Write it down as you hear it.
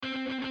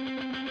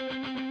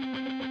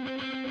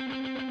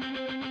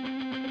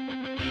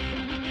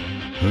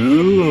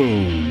Hello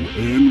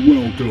and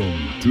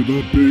welcome to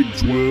the Big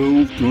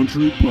XII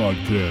Country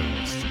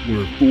Podcast,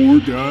 where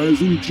four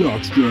guys in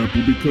jockstrap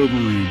will be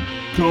covering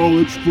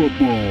college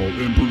football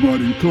and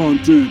providing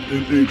content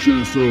and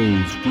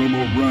HSOs from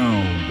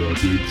around the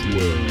Big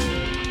 12.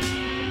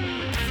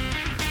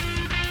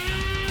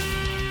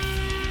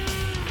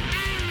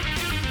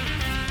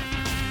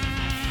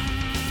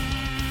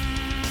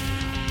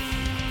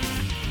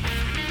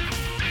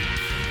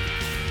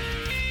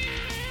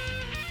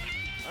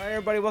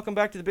 Everybody, welcome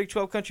back to the Big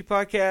 12 Country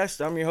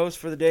Podcast. I'm your host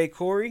for the day,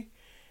 Corey,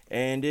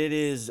 and it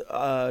is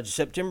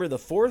September the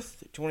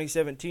 4th,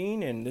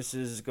 2017, and this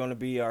is going to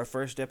be our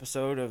first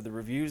episode of the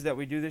reviews that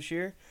we do this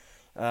year.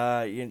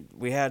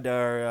 We had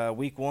our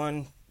week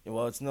one.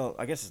 Well,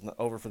 I guess it's not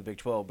over for the Big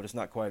 12, but it's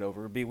not quite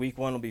over. Week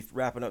one will be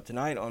wrapping up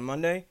tonight on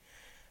Monday,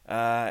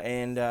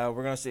 and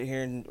we're going to sit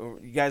here and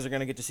you guys are going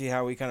to get to see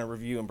how we kind of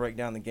review and break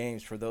down the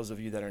games for those of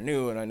you that are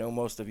new, and I know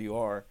most of you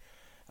are,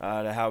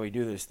 to how we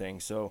do this thing.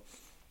 So.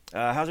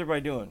 How's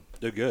everybody doing?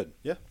 They're good.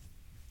 Yeah.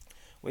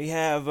 We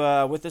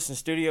have with us in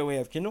studio, we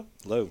have Kendall.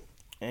 Hello.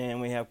 And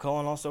we have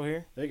Cullen also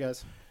here. Hey,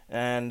 guys.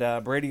 And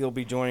Brady will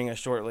be joining us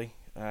shortly.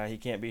 He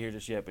can't be here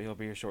just yet, but he'll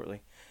be here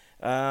shortly.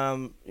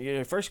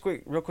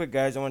 Real quick,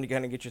 guys, I wanted to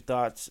kind of get your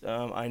thoughts.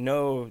 I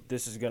know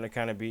this is going to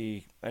kind of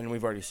be, and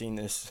we've already seen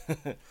this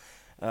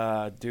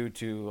due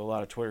to a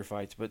lot of Twitter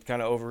fights, but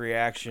kind of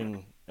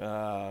overreaction,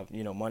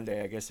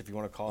 Monday, I guess if you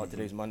want to call it.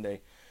 Today's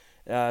Monday.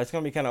 It's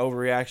going to be kind of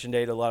overreaction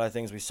day to a lot of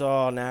things we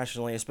saw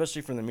nationally,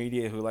 especially from the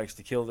media who likes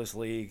to kill this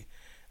league.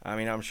 I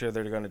mean, I'm sure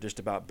they're going to just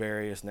about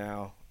bury us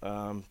now.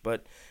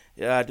 But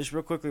just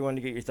real quickly, wanted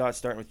to get your thoughts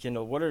starting with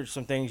Kendall. What are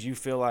some things you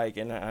feel like,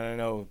 and I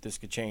know this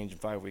could change in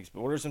 5 weeks,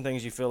 but what are some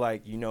things you feel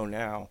like you know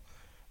now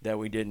that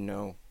we didn't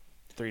know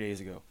 3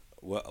 days ago?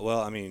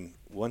 Well, I mean,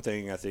 one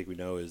thing I think we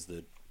know is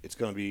that it's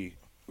going to be,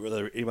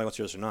 whether anybody wants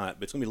to hear this or not,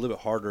 but it's going to be a little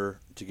bit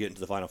harder to get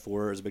into the Final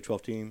Four as a Big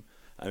 12 team.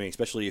 I mean,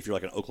 especially if you're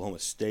like an Oklahoma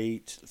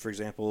State, for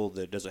example,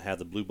 that doesn't have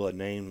the blue blood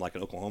name like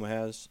an Oklahoma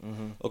has.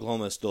 Mm-hmm.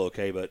 Oklahoma is still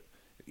okay, but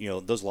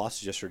those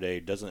losses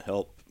yesterday doesn't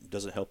help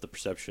the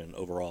perception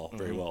overall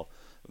very well.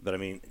 But I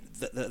mean,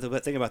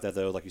 the thing about that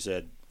though, like you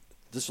said,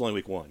 this is only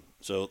week one,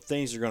 so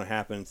things are going to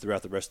happen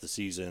throughout the rest of the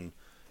season.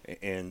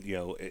 And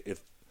if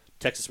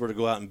Texas were to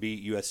go out and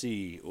beat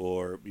USC,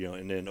 or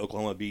and then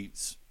Oklahoma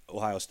beats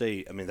Ohio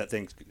State, I mean that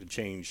thing could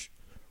change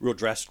real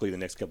drastically the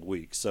next couple of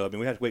weeks. So I mean,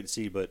 we have to wait and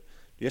see, but.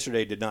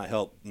 Yesterday did not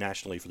help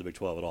nationally for the Big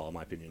 12 at all, in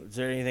my opinion. Is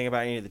there anything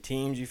about any of the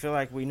teams you feel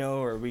like we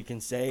know or we can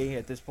say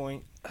at this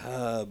point?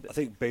 I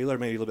think Baylor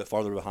may be a little bit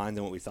farther behind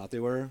than what we thought they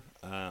were.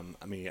 I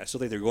mean, I still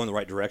think they're going the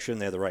right direction.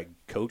 They have the right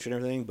coach and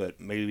everything, but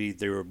maybe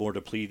they were more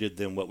depleted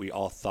than what we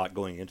all thought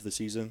going into the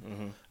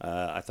season. Mm-hmm.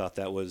 I thought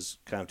that was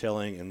kind of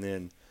telling. And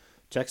then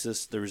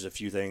Texas, there was a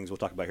few things we'll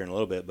talk about here in a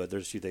little bit, but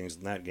there's a few things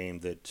in that game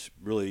that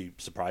really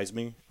surprised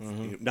me.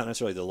 Mm-hmm. Not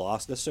necessarily the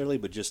loss necessarily,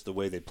 but just the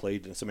way they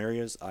played in some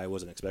areas I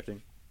wasn't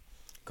expecting.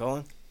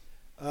 Colin?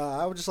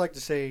 I would just like to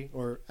say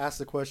or ask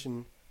the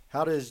question,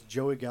 how does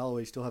Joey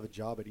Galloway still have a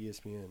job at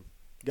ESPN?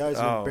 Guys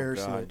are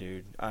embarrassing. Oh, God,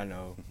 dude. I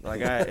know.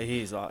 Like,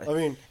 he's I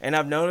mean, and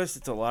I've noticed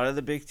it's a lot of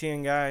the Big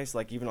Ten guys,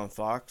 like even on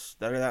Fox,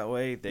 that are that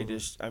way. They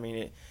just, I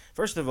mean,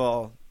 first of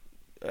all,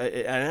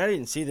 and I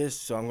didn't see this,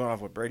 so I'm going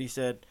off what Brady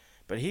said,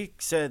 but he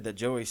said that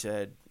Joey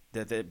said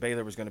that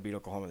Baylor was going to beat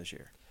Oklahoma this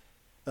year.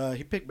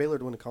 He picked Baylor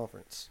to win the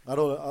conference. I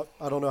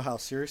don't know how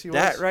serious he was.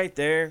 That right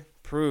there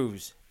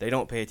proves they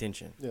don't pay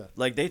attention. Yeah.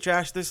 Like, they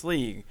trash this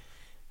league.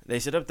 They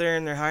sit up there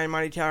in their high and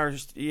mighty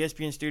towers,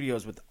 ESPN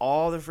studios, with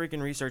all the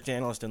freaking research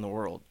analysts in the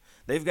world.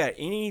 They've got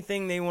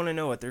anything they want to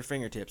know at their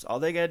fingertips. All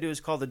they got to do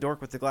is call the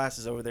dork with the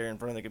glasses over there in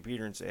front of the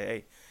computer and say,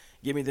 hey,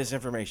 give me this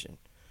information.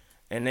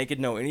 And they could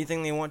know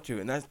anything they want to.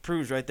 And that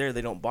proves right there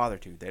they don't bother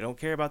to. They don't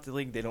care about the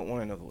league. They don't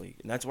want to know the league.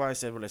 And that's why I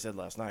said what I said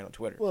last night on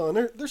Twitter. Well,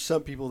 and there's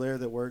some people there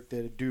that work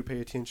that do pay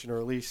attention, or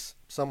at least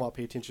somewhat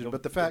pay attention.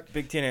 But the fact,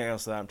 Big Ten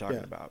analysts that I'm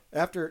talking about.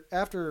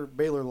 After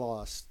Baylor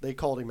lost, they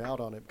called him out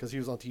on it because he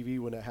was on TV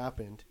when it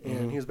happened.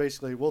 And he was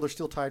basically, well, they're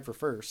still tied for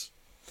first,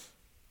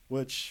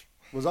 which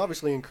was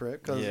obviously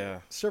incorrect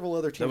because several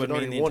other teams had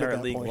already won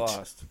at that point.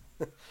 Lost.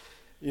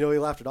 He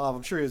laughed it off.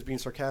 I'm sure he was being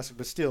sarcastic,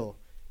 but still,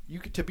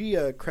 to be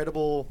a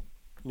credible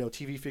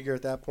TV figure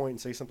at that point and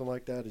say something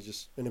like that is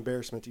just an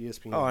embarrassment to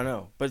ESPN. Oh, I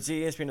know. But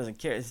see, ESPN doesn't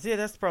care. See,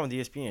 that's the problem with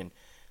ESPN.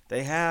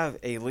 They have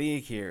a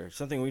league here,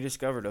 something we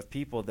discovered, of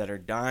people that are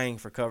dying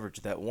for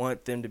coverage, that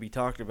want them to be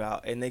talked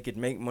about, and they could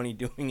make money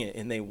doing it,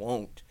 and they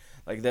won't.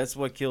 Like, that's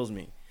what kills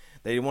me.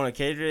 They want to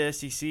cater to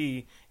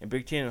SEC and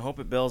Big Ten and hope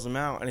it bails them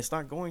out, and it's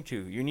not going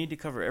to. You need to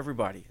cover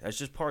everybody. That's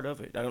just part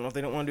of it. I don't know if they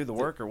don't want to do the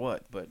work or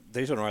what, but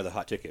they just want to ride the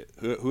hot ticket.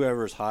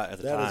 Whoever is hot at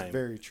the time, that is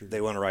very true.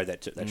 They want to ride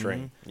that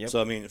train. Yep. So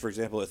I mean, for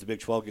example, if the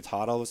Big 12 gets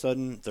hot all of a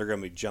sudden, they're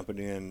going to be jumping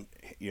in,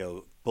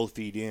 both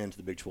feet into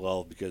the Big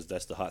 12 because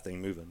that's the hot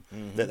thing moving.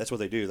 Mm-hmm. That's what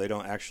they do. They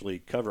don't actually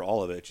cover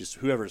all of it. Just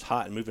whoever's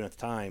hot and moving at the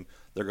time,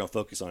 they're going to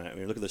focus on it. I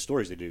mean, look at the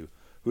stories they do.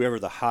 whoever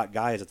the hot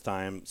guy is at the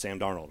time, Sam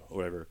Darnold or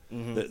whatever.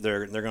 Mm-hmm.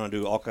 They're going to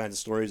do all kinds of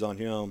stories on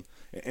him.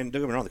 And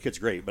don't get me wrong, the kid's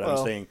great, but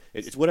I'm saying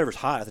it's whatever's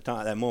hot at the time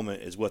at that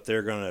moment is what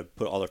they're going to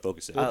put all their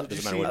focus in. I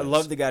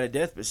love the guy to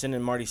death, but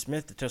sending Marty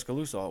Smith to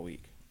Tuscaloosa all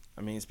week.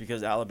 I mean, it's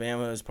because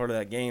Alabama is part of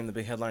that game, the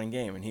big headlining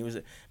game,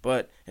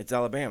 but it's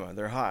Alabama.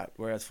 They're hot,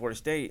 whereas Florida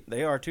State,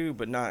 they are too,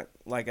 but not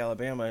like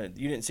Alabama.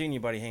 You didn't see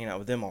anybody hanging out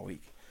with them all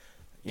week.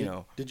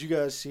 Did you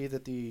guys see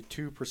that the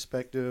two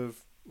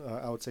prospective,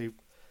 I would say,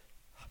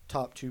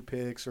 top 2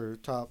 picks or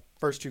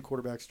first 2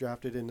 quarterbacks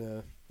drafted in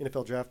the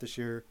NFL draft this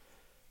year,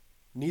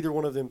 neither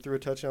one of them threw a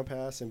touchdown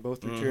pass and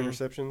both threw 2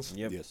 interceptions?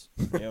 Yep. Yes.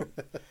 Yep.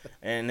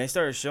 And they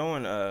started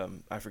showing,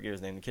 I forget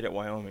his name, the kid at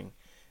Wyoming.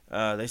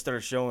 They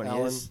started showing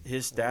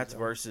his stats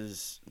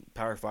versus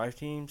Power 5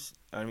 teams.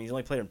 I mean, he's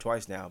only played them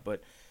twice now,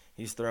 but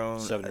he's thrown,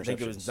 I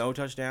think it was no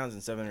touchdowns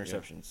and 7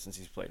 interceptions since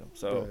he's played them.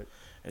 So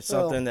it's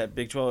something that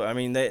Big 12, I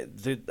mean,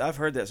 I've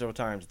heard that several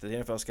times. The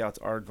NFL scouts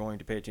are going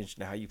to pay attention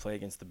to how you play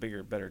against the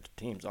bigger, better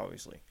teams,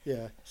 obviously.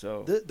 Yeah.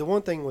 So the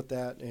one thing with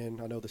that,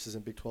 and I know this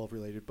isn't Big 12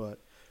 related, but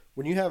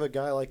when you have a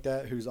guy like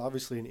that who's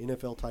obviously an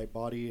NFL-type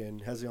body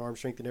and has the arm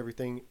strength and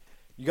everything,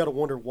 you got to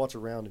wonder what's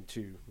around him,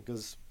 too.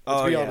 Because,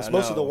 let's be honest,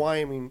 most of the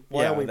Wyoming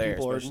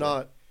people are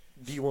not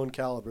D1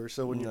 caliber.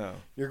 So when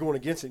you're going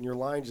against it and your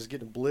line just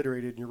getting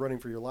obliterated and you're running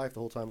for your life the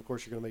whole time, of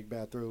course you're going to make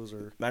bad throws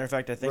or matter of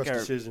fact,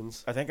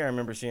 decisions. I think I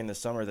remember seeing this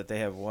summer that they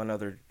have one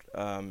other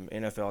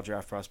NFL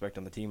draft prospect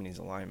on the team, and he's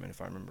a lineman, if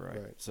I remember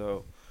right.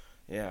 So,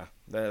 yeah,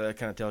 that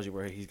kind of tells you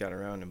where he's got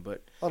around him.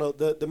 But I don't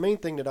know. The main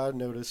thing that I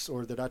noticed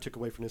or that I took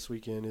away from this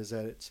weekend is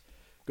that it's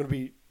going to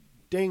be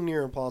dang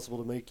near impossible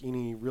to make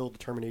any real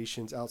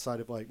determinations outside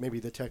of like maybe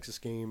the Texas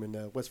game and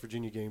the West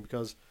Virginia game,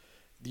 because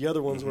the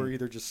other ones were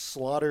either just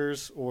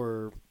slaughters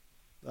or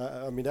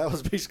I mean, that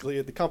was basically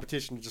it. The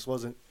competition just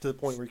wasn't to the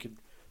point where you could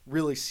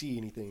really see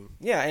anything.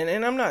 Yeah,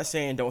 and I'm not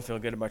saying don't feel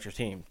good about your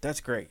team.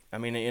 That's great. I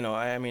mean,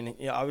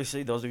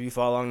 obviously those of you who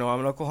follow along know I'm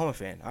an Oklahoma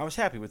fan. I was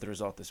happy with the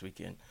result this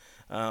weekend.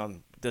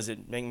 Does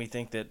it make me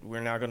think that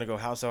we're now going to go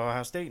house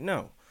Ohio State?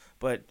 No,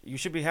 but you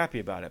should be happy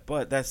about it.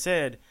 But that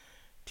said,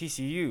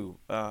 TCU,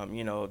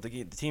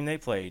 the team they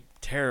played,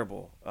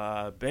 terrible.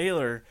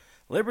 Baylor,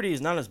 Liberty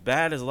is not as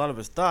bad as a lot of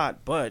us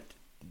thought, but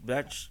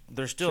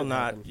they're still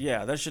not. Happen.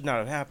 Yeah, that should not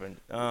have happened.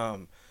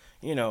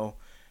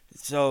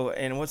 So,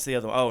 and what's the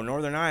other one? Oh,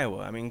 Northern Iowa.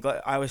 I mean,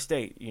 Iowa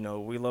State.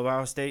 We love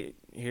Iowa State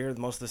here.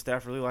 Most of the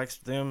staff really likes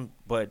them,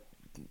 but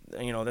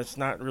that's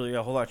not really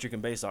a whole lot you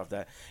can base off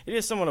that. It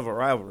is somewhat of a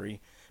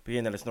rivalry,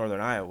 being that it's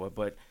Northern Iowa,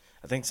 but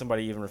I think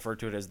somebody even referred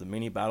to it as the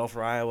mini battle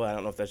for Iowa. I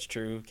don't know if that's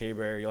true.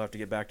 K-Bear, you'll have to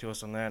get back to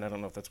us on that. I don't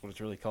know if that's what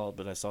it's really called,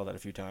 but I saw that a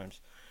few times.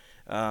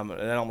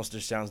 That almost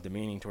just sounds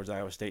demeaning towards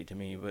Iowa State to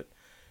me. But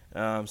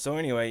so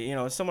anyway,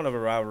 it's somewhat of a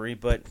rivalry.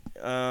 But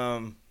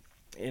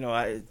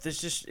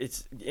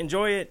it's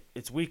enjoy it.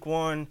 It's week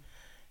 1.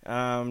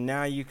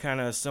 Now you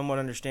kind of somewhat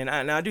understand.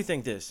 Now I do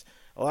think this.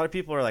 A lot of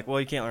people are like, well,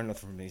 you can't learn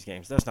nothing from these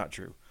games. That's not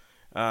true.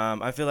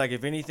 I feel like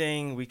if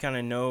anything, we kind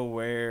of know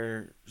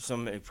where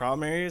some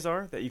problem areas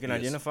are that you can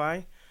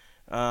identify.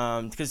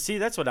 Because, see,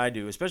 that's what I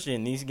do, especially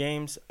in these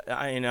games.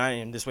 I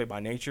am this way by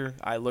nature.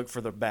 I look for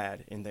the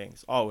bad in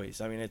things,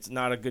 always. I mean, it's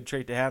not a good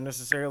trait to have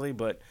necessarily,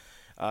 but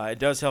it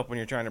does help when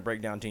you're trying to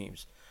break down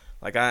teams.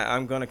 Like,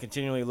 I'm going to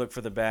continually look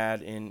for the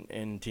bad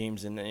in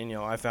teams. And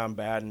I found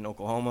bad in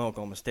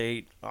Oklahoma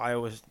State,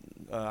 Iowa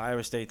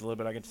State a little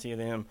bit. I get to see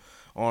them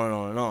on and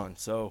on and on.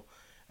 So,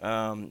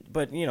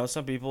 but,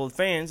 some people,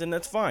 fans, and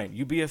that's fine.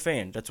 You be a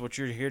fan. That's what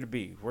you're here to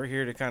be. We're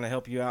here to kind of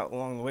help you out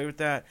along the way with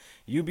that.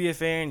 You be a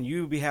fan.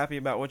 You be happy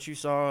about what you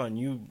saw, and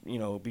you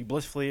be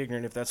blissfully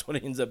ignorant if that's what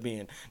it ends up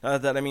being.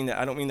 Not that I mean that.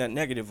 I don't mean that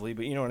negatively,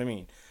 but you know what I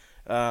mean.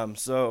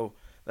 So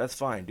that's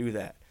fine. Do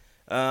that.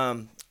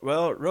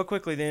 Well, real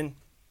quickly then,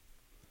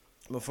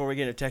 before we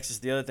get to Texas,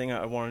 the other thing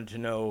I wanted to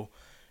know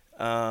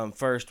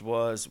first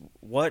was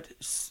what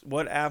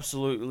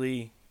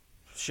absolutely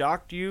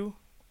shocked you,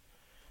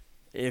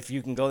 if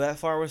you can go that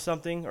far with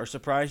something, or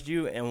surprised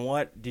you, and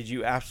what did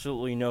you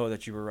absolutely know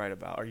that you were right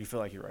about, or you feel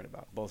like you're right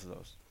about? Both of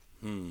those.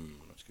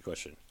 That's a good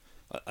question.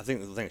 I think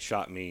the thing that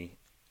shocked me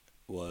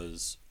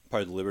was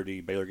probably the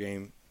Liberty-Baylor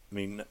game. I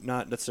mean,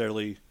 not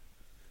necessarily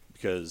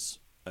because,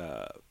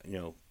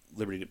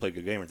 Liberty didn't play a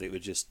good game or anything. It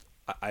was just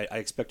I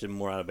expected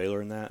more out of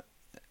Baylor in that.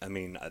 I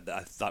mean,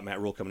 I thought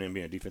Matt Rule coming in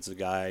being a defensive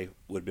guy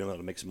would have been able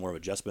to make some more of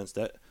adjustments.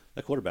 That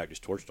quarterback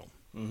just torched them.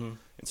 Mm-hmm.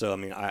 And so, I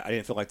mean, I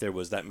didn't feel like there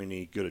was that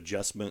many good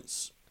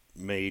adjustments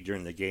made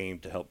during the game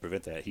to help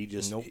prevent that. He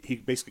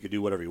basically could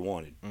do whatever he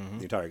wanted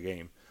the entire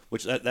game,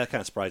 which that kind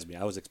of surprised me.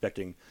 I was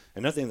expecting –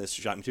 another thing that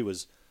shocked me too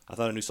was I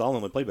thought I knew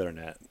Solomon would play better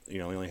than that.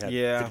 He only had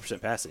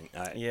 50% passing.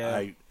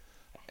 I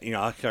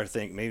kind of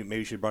think maybe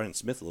you should have brought in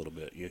Smith a little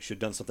bit. You should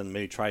have done something,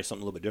 maybe try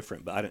something a little bit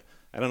different. But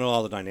I don't know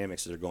all the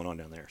dynamics that are going on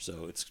down there,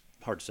 so it's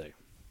hard to say.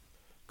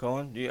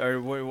 Colin,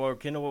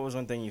 Kendall, what was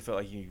one thing you felt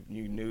like you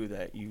knew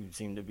that you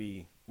seemed to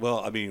be? Well,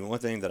 I mean, one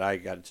thing that I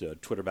got into a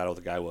Twitter battle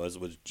with the guy was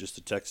just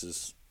the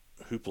Texas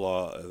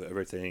hoopla of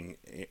everything.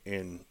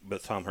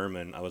 But Tom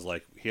Herman, I was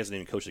like, he hasn't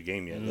even coached a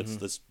game yet. Mm-hmm.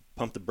 Let's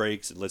pump the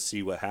brakes and let's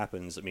see what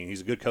happens. I mean,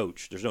 he's a good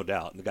coach. There's no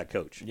doubt. The guy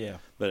coach. Yeah.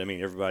 But, I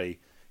mean, everybody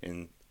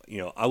and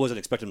I wasn't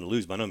expecting them to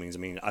lose by no means. I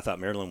mean, I thought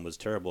Maryland was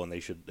terrible and they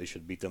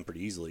should beat them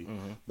pretty easily.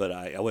 Mm-hmm. But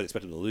I wasn't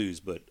expecting them to lose.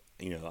 But,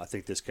 I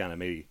think this kind of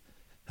maybe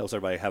helps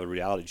everybody have a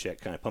reality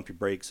check, kind of pump your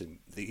brakes. And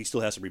he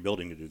still has some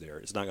rebuilding to do there.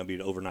 It's not going to be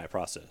an overnight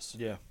process.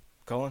 Yeah.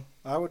 Colin?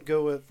 I would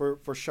go with,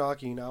 for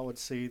shocking, I would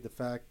say the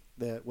fact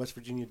that West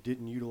Virginia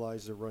didn't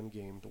utilize their run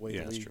game the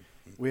way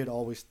we had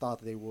always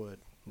thought they would.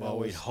 Well,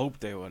 we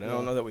hoped they would. I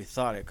don't know that we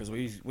thought it because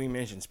we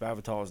mentioned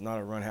Spavital is not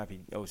a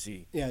run-happy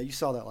OC. Yeah, you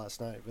saw that last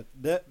night.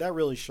 But that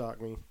really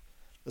shocked me,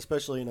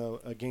 especially in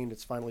a game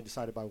that's finally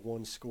decided by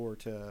one score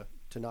to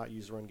not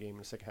use the run game in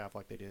the second half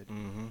like they did.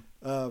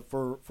 Mm-hmm.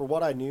 For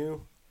what I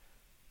knew,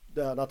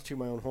 not to toot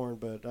my own horn,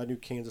 but I knew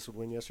Kansas would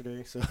win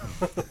yesterday. So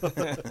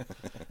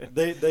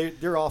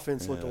their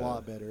offense looked a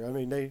lot better. I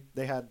mean,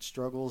 they had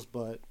struggles,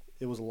 but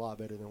it was a lot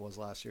better than it was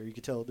last year. You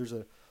could tell there's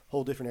a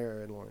whole different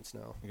era in Lawrence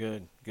now.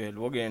 Good.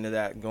 We'll get into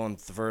that going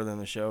further in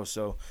the show.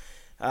 So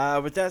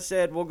with that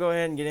said, we'll go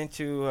ahead and get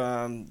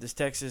into this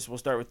Texas. We'll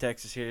start with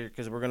Texas here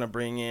because we're going to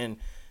bring in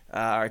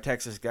our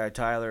Texas guy,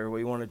 Tyler.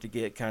 We wanted to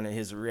get kind of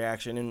his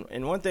reaction.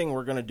 And one thing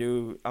we're going to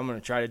do, I'm going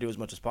to try to do as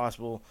much as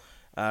possible.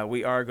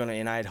 We are going to,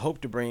 and I had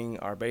hoped to bring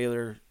our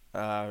Baylor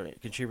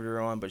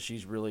contributor on, but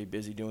she's really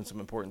busy doing some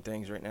important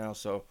things right now,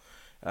 so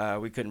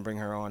we couldn't bring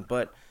her on.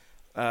 But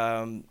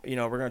we're going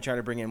to try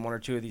to bring in one or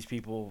two of these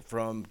people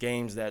from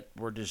games that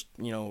were just,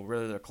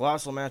 whether they're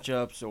colossal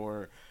matchups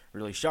or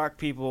really shocked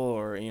people,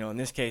 or, in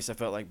this case, I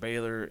felt like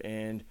Baylor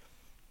and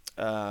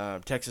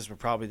Texas were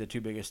probably the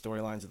two biggest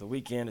storylines of the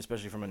weekend,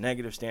 especially from a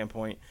negative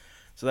standpoint.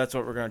 So that's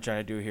what we're going to try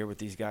to do here with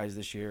these guys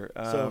this year.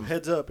 So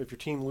heads up, if your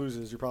team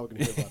loses, you're probably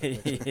going to hear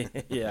about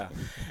it. Yeah.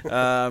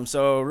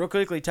 So real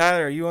quickly,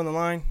 Tyler, are you on the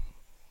line?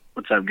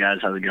 What's up, guys?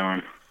 How's it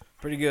going?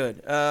 Pretty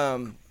good.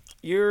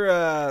 You're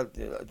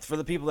for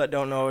the people that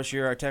don't know us,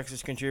 you're our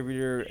Texas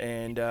contributor,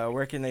 and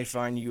where can they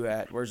find you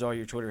at? Where's all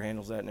your Twitter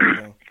handles at and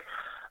everything?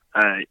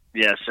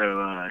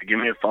 So give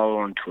me a follow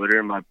on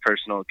Twitter. My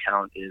personal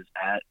account is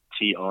at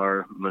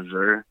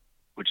TRMasur,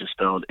 which is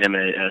spelled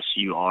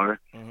MASUR.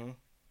 Mm-hmm.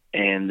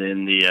 And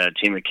then the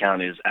team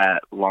account is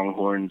at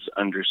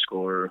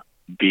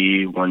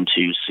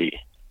Longhorns_B12C.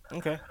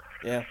 Okay.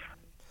 Yeah.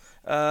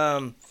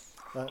 I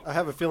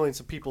have a feeling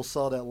some people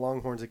saw that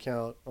Longhorns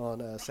account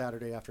on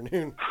Saturday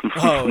afternoon.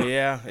 Oh,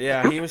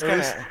 yeah. He was kind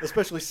of...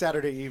 Especially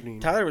Saturday evening.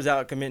 Tyler was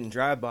out committing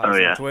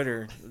drive-bys on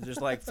Twitter, just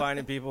like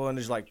finding people and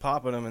just like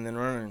popping them and then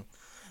running.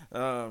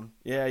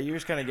 You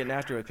was kind of getting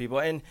after it with people.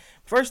 And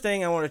first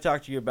thing I want to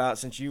talk to you about,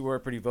 since you were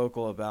pretty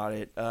vocal about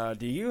it,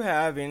 do you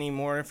have any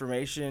more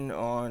information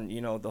on,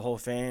 the whole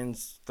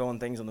fans throwing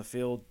things on the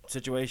field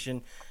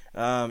situation?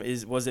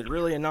 Was it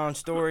really a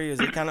non-story? Is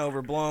it kind of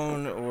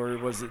overblown, or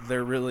was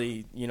there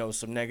really,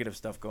 some negative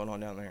stuff going on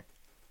down there?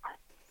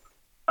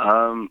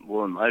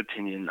 Well, in my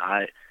opinion,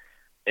 I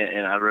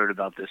wrote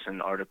about this in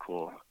an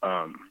article,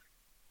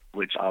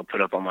 which I'll put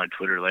up on my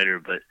Twitter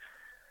later, but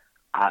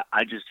I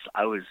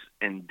was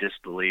in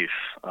disbelief.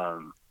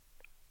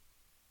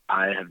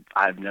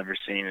 I've never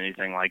seen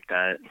anything like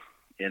that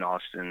in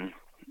Austin.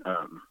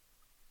 I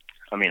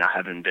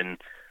haven't been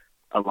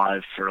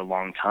alive for a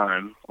long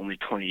time, only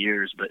 20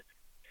 years, but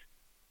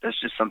that's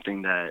just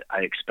something that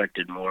I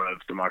expected more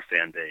of from our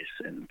fan base.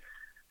 And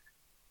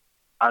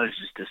I was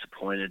just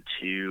disappointed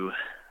to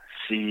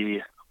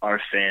see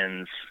our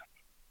fans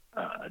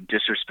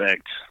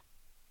disrespect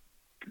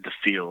the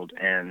field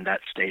and that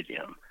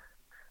stadium.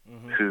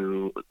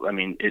 Mm-hmm.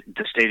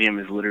 The stadium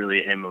is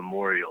literally a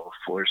memorial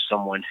for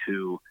someone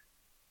who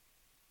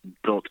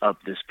built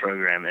up this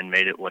program and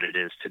made it what it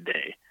is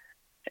today.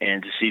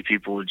 And to see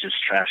people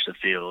just trash the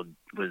field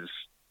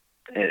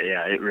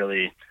it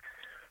really,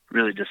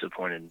 really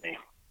disappointed me.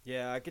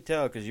 Yeah, I could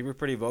tell because you were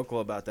pretty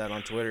vocal about that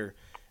on Twitter.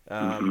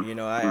 To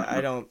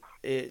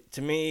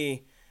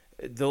me,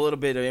 the little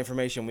bit of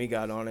information we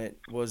got on it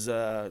was,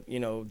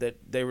 that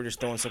they were just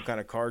throwing some kind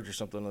of cards or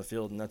something on the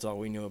field, and that's all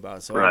we knew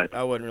about. So right.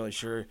 I wasn't really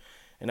sure,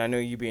 and I know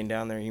you being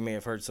down there, you may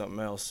have heard something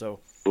else. So,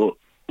 well,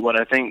 what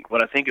I think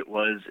it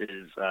was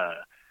is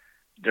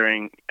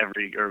during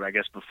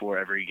before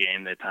every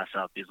game, they pass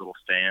out these little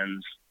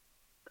fans,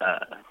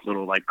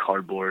 little like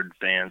cardboard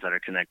fans that are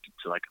connected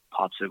to like a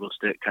popsicle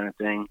stick kind of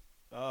thing.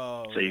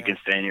 Oh, so you can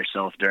fan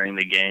yourself during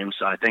the game.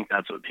 So I think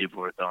that's what people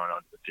were throwing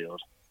onto the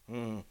field.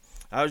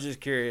 I was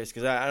just curious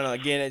because I don't know.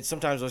 Again,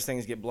 sometimes those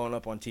things get blown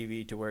up on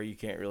TV to where you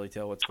can't really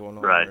tell what's going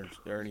on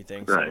or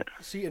anything. Right.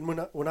 So. See, and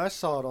when I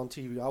saw it on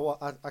TV,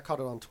 I caught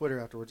it on Twitter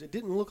afterwards. It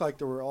didn't look like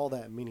there were all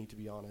that many, to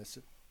be honest.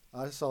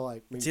 I saw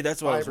like maybe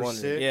that's what I was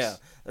wondering. 6. Yeah,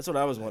 that's what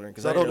I was wondering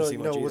because I don't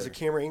know. Was the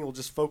camera angle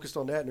just focused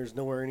on that and there's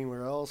nowhere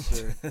anywhere else?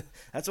 Or?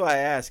 That's why I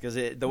asked because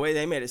the way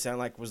they made it sound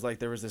like was like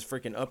there was this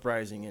freaking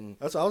uprising and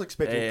that's what I was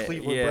expecting.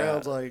 Cleveland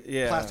Browns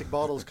plastic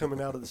bottles coming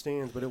out of the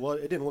stands, but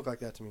it didn't look like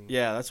that to me.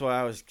 Yeah, that's what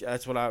I was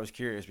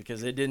curious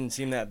because it didn't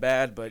seem that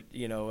bad, but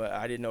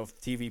I didn't know if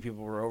TV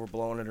people were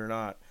overblowing it or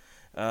not.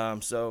 I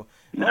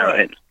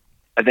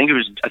think it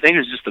was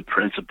just the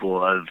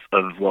principle of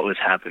what was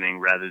happening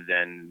rather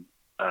than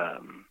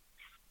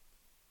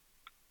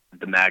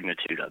the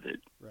magnitude of it.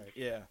 Right.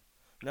 Yeah.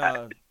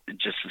 No.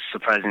 It's just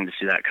surprising to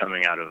see that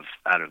coming out of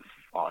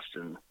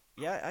Austin.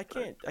 Yeah, I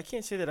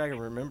can't say that I can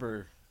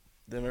remember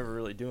them ever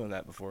really doing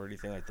that before or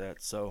anything like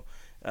that. So,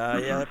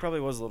 yeah, that probably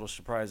was a little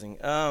surprising.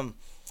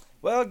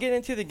 Well, get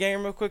into the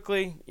game real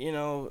quickly.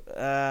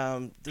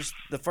 Just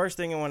the first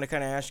thing I want to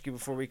kind of ask you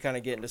before we kind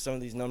of get into some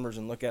of these numbers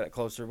and look at it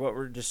closer. What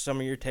were just some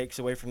of your takes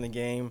away from the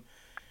game?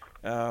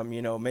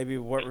 Maybe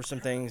what were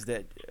some things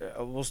that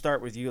we'll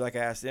start with you, like I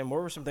asked them.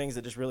 What were some things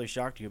that just really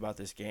shocked you about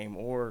this game,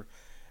 or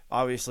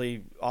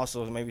obviously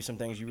also maybe some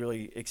things you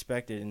really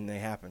expected and they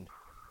happened?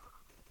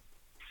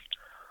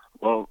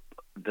 Well,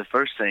 the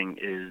first thing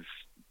is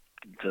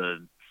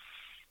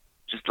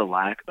the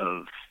lack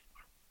of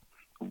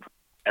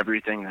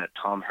everything that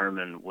Tom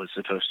Herman was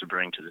supposed to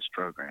bring to this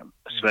program,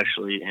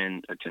 especially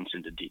in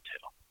attention to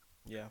detail.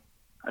 Yeah.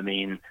 I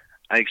mean,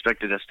 I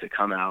expected us to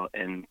come out,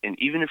 and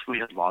even if we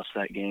had lost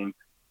that game,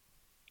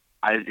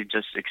 I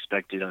just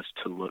expected us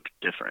to look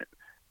different.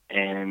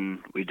 And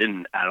we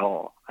didn't at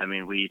all. I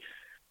mean, we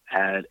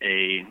had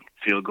a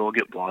field goal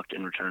get blocked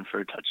in return for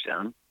a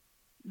touchdown.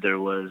 There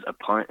was a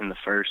punt in the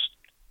first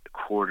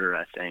quarter,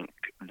 I think,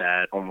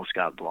 that almost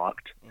got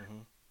blocked. Mm-hmm.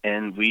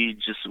 And we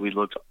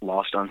looked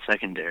lost on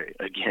secondary.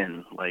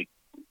 Again, like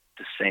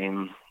the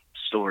same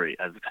story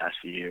as the past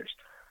few years.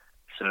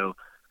 So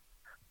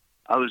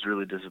I was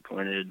really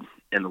disappointed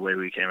in the way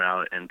we came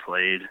out and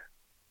played.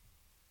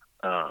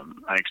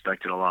 I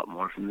expected a lot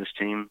more from this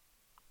team.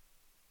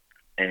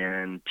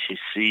 And to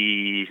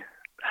see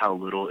how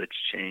little it's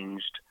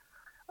changed,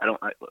 I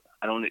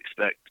don't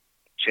expect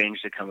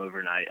change to come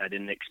overnight. I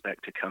didn't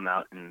expect to come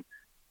out and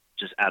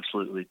just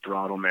absolutely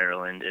throttle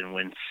Maryland and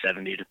win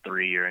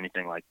 70-3 or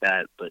anything like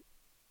that, but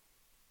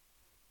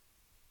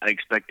I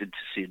expected to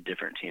see a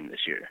different team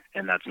this year,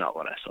 and that's not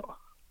what I saw.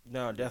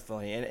 No,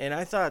 definitely. And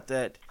I thought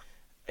that,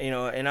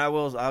 and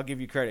I'll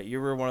give you credit. You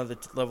were one of the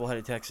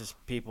level-headed Texas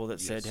people that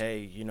said,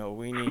 hey,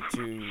 we need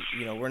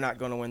to, we're not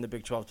going to win the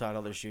Big 12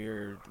 title this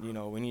year.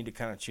 We need to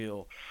kind of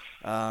chill.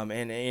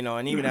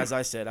 And even as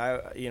I said,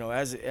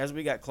 as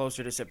we got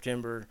closer to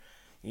September,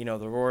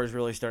 the roars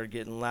really started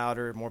getting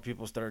louder. More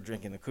people started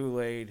drinking the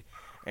Kool-Aid.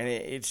 And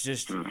it's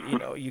just,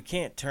 you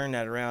can't turn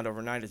that around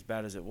overnight as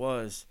bad as it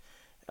was.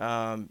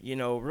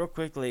 Real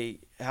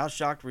quickly, how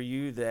shocked were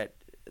you that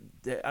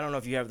I don't know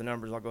if you have the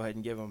numbers. I'll go ahead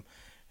and give them.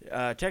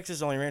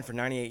 Texas only ran for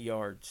 98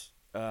 yards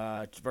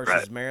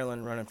versus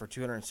Maryland running for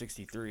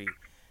 263.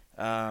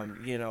 How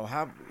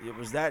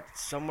was that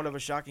somewhat of a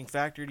shocking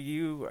factor to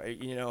you?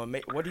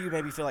 What do you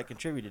maybe feel like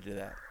contributed to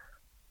that?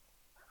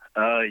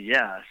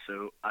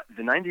 So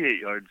the 98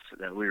 yards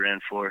that we ran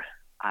for,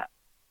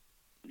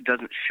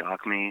 doesn't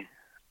shock me.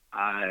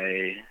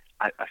 I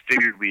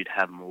figured we'd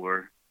have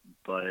more,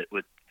 but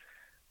with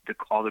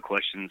all the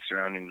questions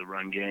surrounding the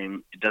run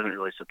game, it doesn't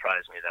really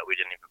surprise me that we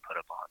didn't even put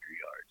up 100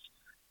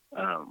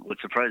 yards. What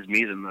surprised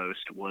me the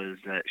most was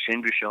that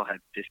Shane Buechele had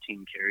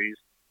 15 carries,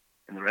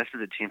 and the rest of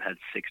the team had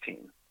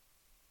 16.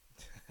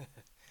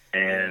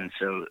 And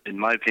so, in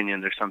my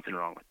opinion, there's something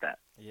wrong with that.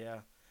 Yeah,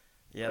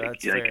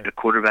 that's fair. Like a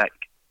quarterback,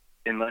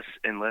 unless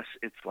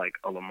it's like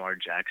a Lamar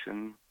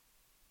Jackson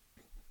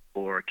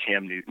or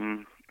Cam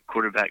Newton,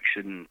 quarterback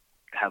shouldn't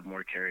have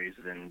more carries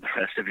than the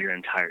rest of your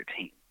entire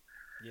team.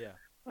 Yeah.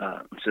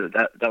 So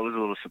that was a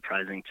little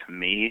surprising to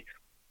me.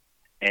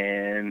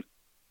 And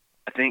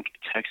I think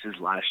Texas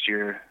last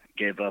year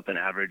gave up an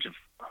average of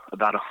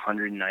about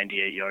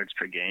 198 yards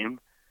per game.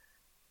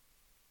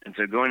 And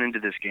so going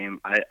into this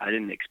game, I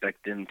didn't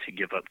expect them to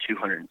give up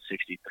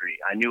 263.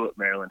 I knew what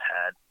Maryland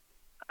had.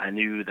 I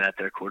knew that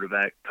their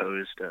quarterback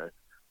posed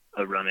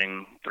a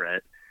running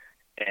threat.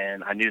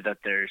 And I knew that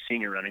their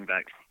senior running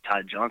back,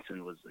 Ty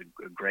Johnson, was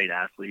a great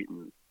athlete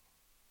and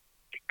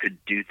could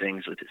do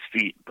things with his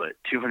feet. But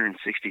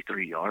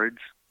 263 yards?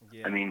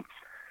 Yeah. I mean,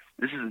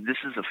 this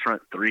is a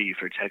front three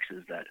for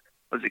Texas that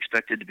was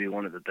expected to be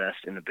one of the best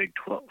in the Big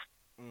 12.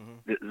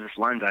 Mm-hmm. This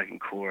linebacking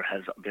core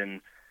has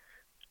been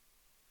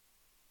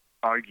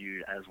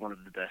argued as one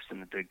of the best in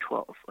the Big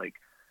 12. Like,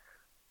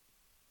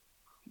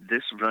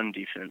 this run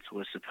defense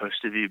was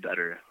supposed to be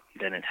better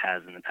than it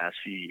has in the past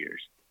few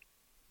years,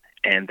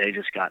 and they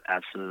just got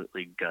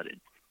absolutely gutted.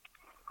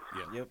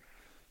 Yeah.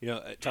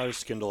 Yep. Tyler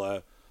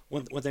Skindle,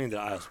 one thing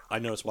that I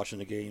noticed watching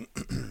the game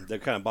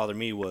that kind of bothered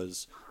me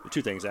was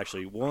two things,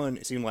 actually. One,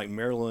 it seemed like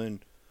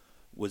Maryland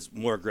was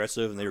more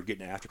aggressive and they were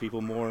getting after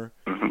people more.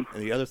 Mm-hmm.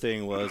 And the other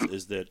thing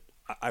is that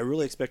I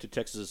really expected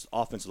Texas'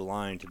 offensive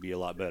line to be a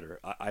lot better.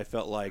 I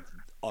felt like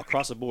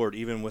across the board,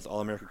 even with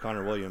All-American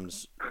Connor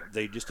Williams,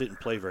 they just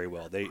didn't play very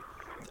well.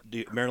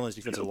 Maryland's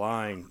defensive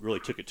line really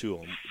took it to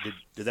them.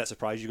 Did that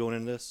surprise you going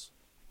into this?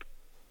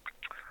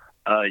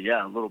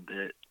 Yeah, a little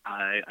bit.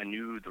 I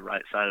knew the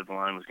right side of the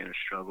line was going to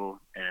struggle,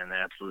 and they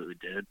absolutely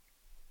did.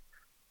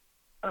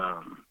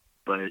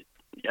 But,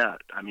 yeah,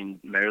 I mean,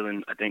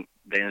 Maryland, I think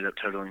they ended up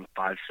totaling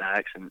 5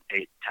 sacks and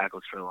 8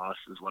 tackles for loss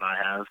is what I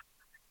have.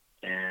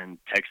 And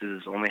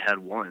Texas only had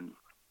 1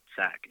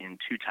 sack and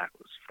 2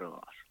 tackles for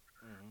loss.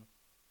 Mm-hmm.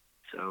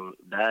 So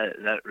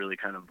that really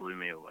kind of blew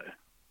me away.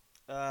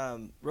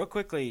 Real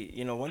quickly,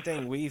 one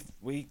thing we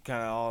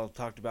kind of all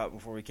talked about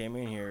before we came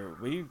in here,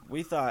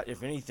 we thought,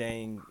 if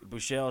anything,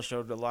 Buechele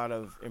showed a lot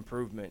of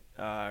improvement.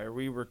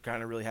 We were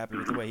kind of really happy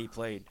with the way he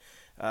played.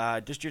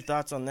 Just your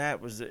thoughts on that.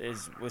 Was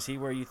he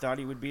where you thought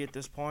he would be at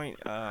this point?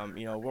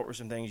 What were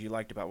some things you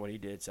liked about what he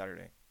did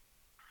Saturday?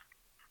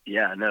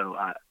 Yeah, no,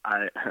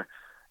 I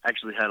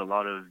actually had a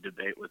lot of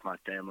debate with my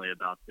family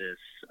about this.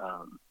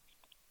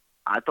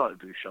 I thought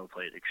Buechele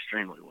played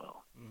extremely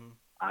well.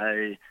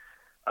 Mm-hmm.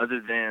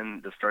 Other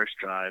than the first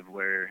drive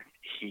where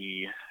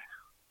he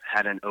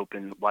had an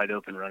wide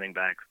open running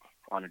back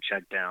on a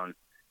check down,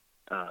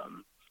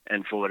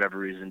 and for whatever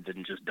reason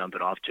didn't just dump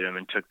it off to him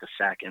and took the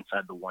sack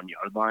inside the 1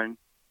 yard line.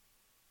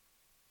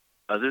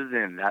 Other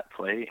than that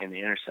play and the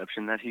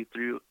interception that he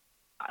threw,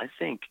 I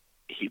think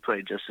he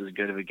played just as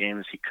good of a game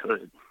as he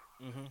could.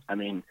 Mm-hmm. I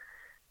mean,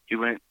 he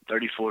went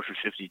 34 for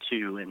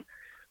 52, and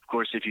of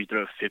course, if you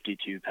throw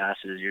 52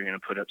 passes, you're going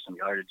to put up some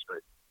yardage, but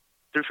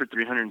threw for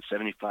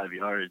 375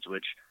 yards,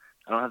 which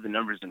I don't have the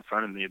numbers in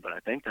front of me, but I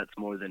think that's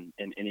more than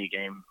in any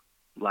game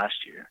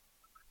last year.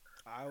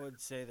 I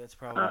would say that's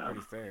probably pretty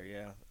fair,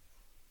 yeah.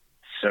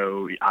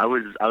 So I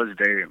was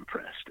very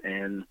impressed,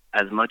 and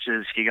as much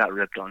as he got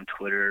ripped on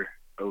Twitter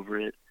over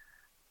it,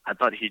 I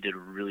thought he did a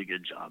really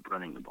good job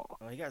running the ball.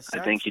 Well, I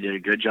think he did a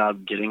good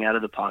job getting out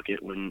of the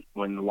pocket when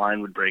the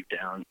line would break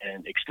down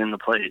and extend the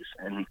plays.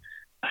 And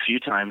a few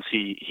times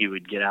he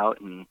would get out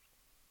and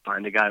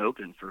find a guy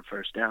open for a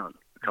first down,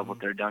 a couple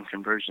third down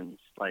conversions.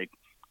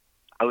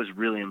 I was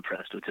really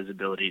impressed with his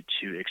ability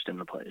to extend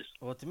the plays.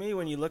 Well, to me,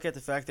 when you look at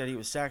the fact that he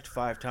was sacked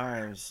 5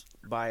 times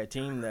by a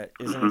team that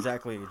isn't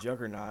exactly a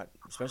juggernaut,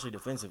 especially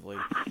defensively,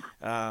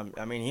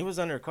 he was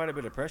under quite a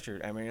bit of pressure.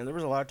 There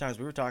was a lot of times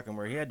we were talking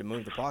where he had to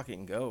move the pocket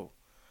and go.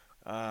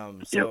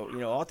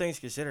 All things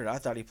considered, I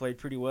thought he played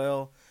pretty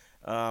well.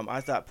 I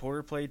thought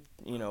Porter played,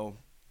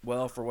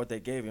 well for what they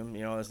gave him.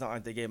 It's not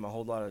like they gave him a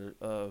whole lot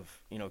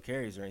of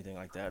carries or anything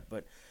like that.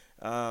 But,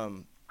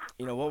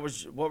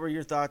 what were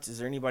your thoughts? Is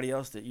there anybody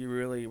else that you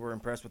really were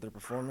impressed with their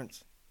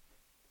performance?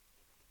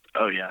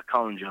 Oh, yeah,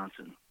 Colin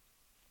Johnson.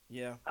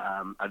 Yeah.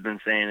 I've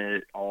been saying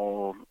it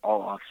all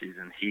off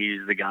season.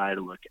 He's the guy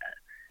to look at.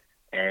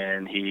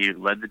 And he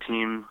led the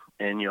team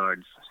in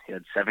yards. He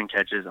had 7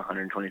 catches,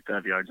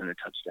 125 yards, and a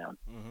touchdown.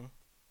 Mm-hmm.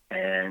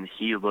 And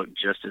he looked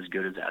just as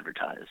good as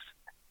advertised.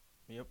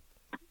 Yep.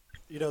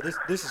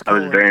 This is. I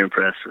was very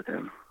impressed with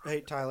him. Hey,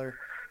 Tyler,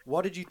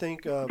 what did you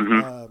think of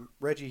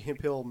Reggie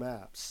Hemphill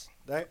Maps?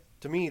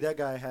 To me, that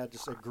guy had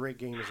just a great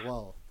game as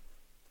well.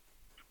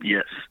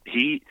 Yes,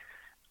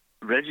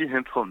 Reggie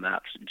Hemphill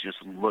Maps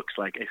just looks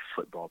like a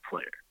football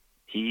player.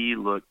 He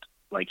looked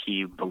like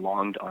he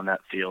belonged on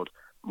that field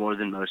more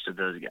than most of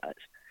those guys.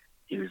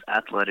 He was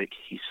athletic,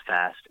 he's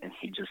fast, and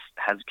he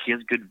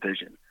has good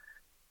vision.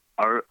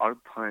 Our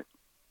punt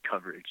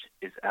coverage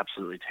is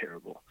absolutely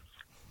terrible.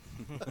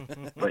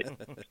 But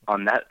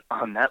on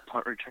that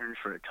punt return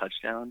for a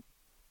touchdown,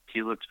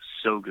 he looked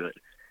so good.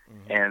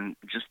 Mm-hmm. And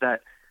just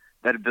that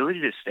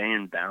ability to stay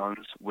in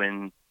bounds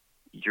when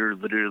you're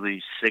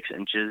literally 6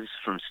 inches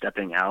from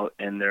stepping out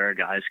and there are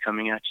guys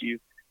coming at you,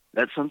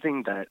 that's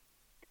something that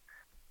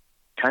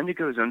kind of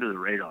goes under the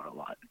radar a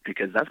lot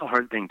because that's a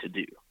hard thing to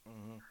do.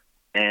 Mm-hmm.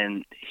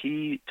 And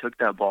he took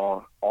that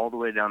ball all the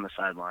way down the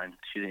sideline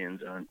to the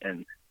end zone,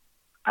 and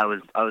I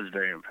was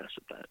very impressed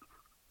with that.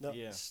 Now,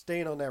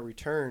 staying on that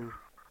return,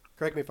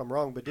 correct me if I'm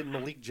wrong, but didn't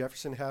Malik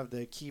Jefferson have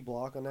the key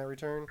block on that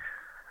return?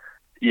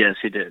 Yes,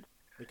 he did.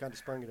 They kind of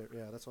sprung it.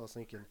 Yeah, that's what I was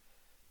thinking.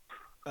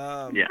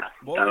 That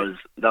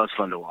was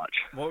fun to watch.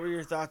 What were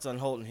your thoughts on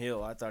Holton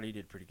Hill? I thought he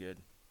did pretty good.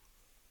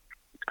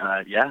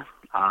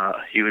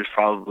 He was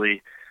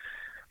probably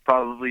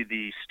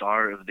the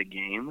star of the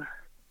game,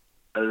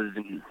 other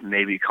than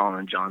maybe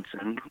Colin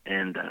Johnson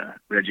and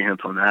Reggie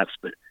Hemphill Maps.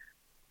 But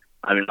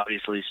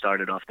obviously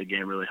started off the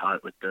game really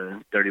hot with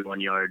the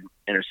 31-yard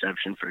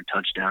interception for a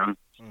touchdown.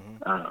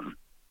 Mm-hmm.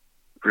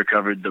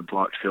 Recovered the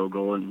blocked field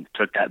goal and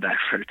took that back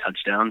for a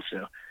touchdown.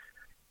 So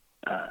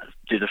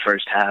through the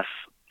first half,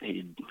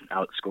 he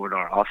outscored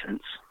our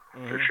offense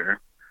for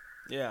sure.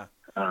 Yeah.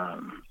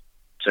 And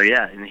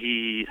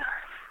I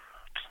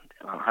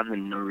don't have the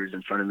numbers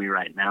in front of me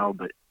right now,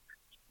 but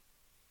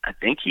I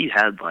think he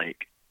had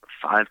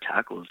 5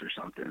 tackles or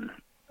something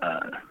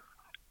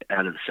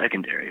out of the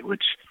secondary,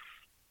 which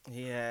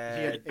he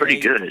had pretty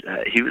 8. good.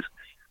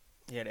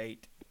 He had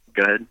 8.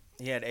 Go ahead.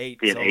 He had 8.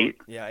 He had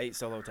 8? Yeah, 8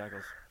 solo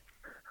tackles.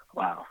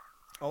 Wow.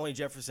 Only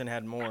Jefferson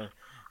had more,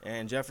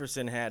 and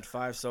Jefferson had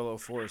 5 solo,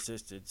 4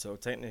 assisted. So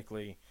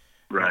technically,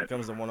 when it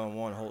comes to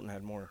one-on-one, Holton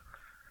had more.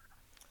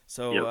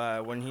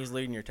 So when he's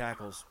leading your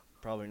tackles,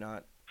 probably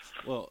not.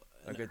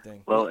 A good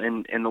thing. Well,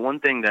 and the one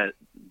thing that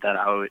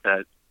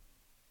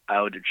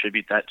I would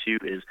attribute that to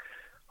is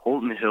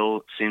Holton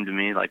Hill seemed to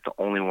me like the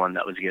only one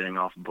that was getting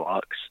off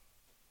blocks.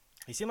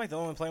 He seemed like the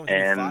only one playing with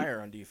any fire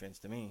on defense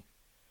to me.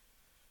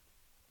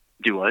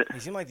 Do what? He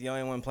seemed like the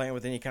only one playing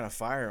with any kind of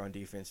fire on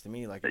defense to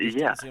me.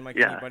 It seemed like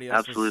anybody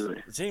else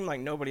absolutely. It seemed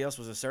like nobody else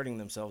was asserting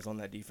themselves on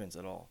that defense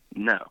at all.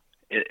 No,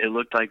 it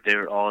looked like they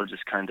were all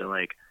just kind of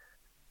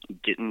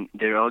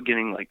they're all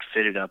getting like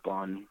fitted up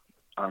on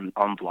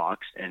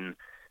blocks, and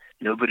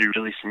nobody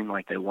really seemed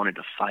like they wanted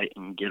to fight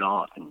and get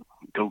off and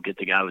go get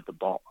the guy with the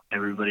ball.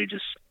 Everybody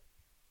just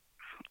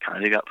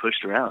kind of got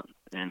pushed around.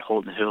 And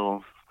Holton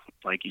Hill,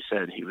 like you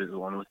said, he was the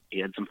one he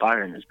had some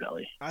fire in his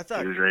belly. He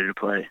was ready to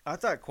play. I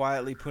thought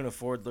quietly Poona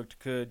Ford looked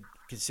good,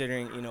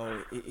 considering,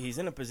 he's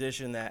in a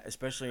position that,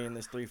 especially in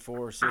this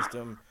 3-4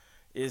 system,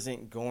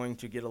 isn't going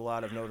to get a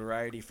lot of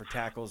notoriety for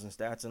tackles and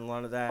stats and a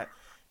lot of that.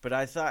 But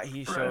I thought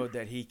he showed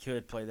that he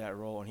could play that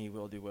role, and he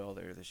will do well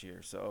there this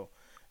year. So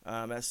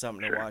that's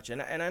something to watch.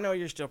 And I know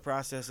you're still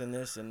processing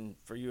this, and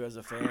for you as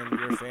a fan,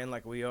 you're a fan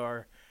like we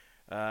are,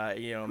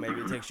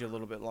 maybe it takes you a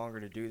little bit longer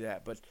to do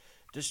that. But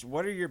just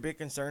what are your big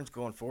concerns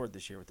going forward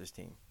this year with this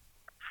team?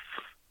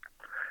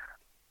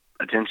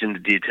 Attention to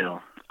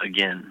detail.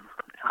 Again,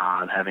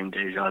 I'm having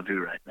deja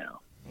vu right now.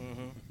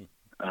 Mm-hmm.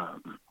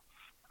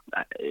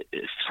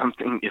 If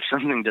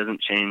something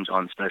doesn't change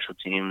on special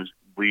teams,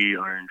 we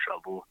are in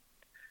trouble.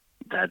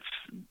 That's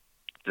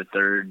the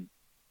third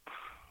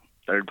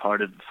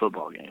part of the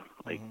football game.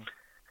 Like,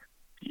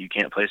 you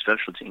can't play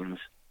special teams.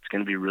 It's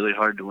going to be really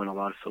hard to win a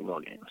lot of football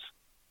games.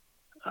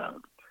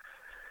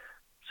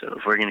 So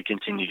if we're going to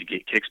continue to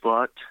get kicks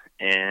blocked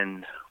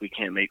and we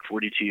can't make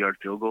 42-yard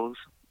field goals,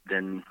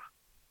 then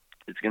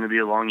it's going to be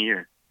a long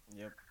year.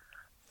 Yep.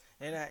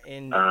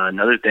 And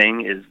another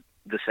thing is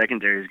the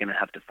secondary is going to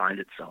have to find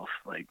itself.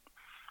 Like,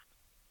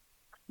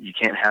 you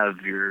can't have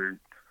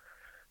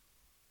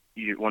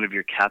one of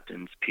your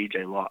captains,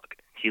 PJ Locke.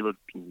 He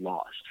looked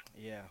lost.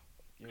 Yeah.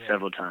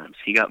 Several times.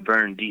 He got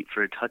burned deep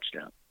for a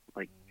touchdown.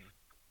 Like,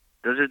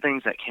 those are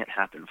things that can't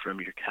happen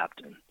from your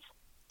captains.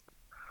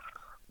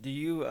 Do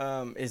you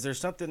is there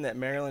something that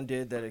Maryland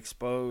did that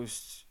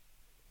exposed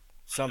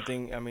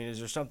something? I mean, is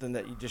there something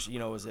that you just,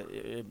 is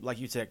it like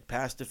you said,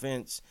 pass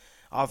defense,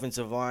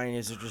 offensive line?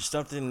 Is there just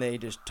something they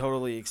just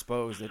totally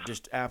exposed that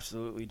just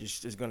absolutely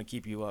just is going to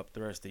keep you up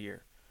the rest of the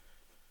year?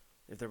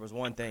 If there was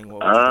one thing,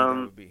 what would you think that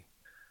would be?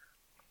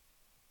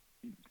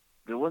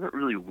 There wasn't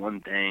really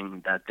one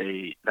thing that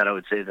I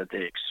would say that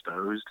they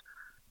exposed.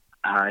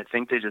 I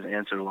think they just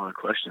answered a lot of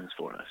questions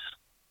for us.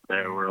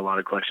 There were a lot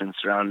of questions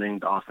surrounding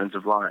the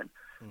offensive line.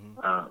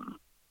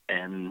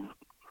 And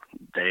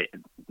they,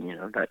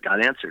 that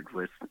got answered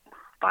with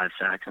 5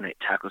 sacks and 8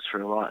 tackles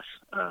for a loss.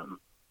 A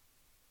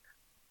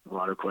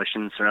lot of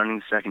questions surrounding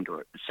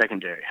the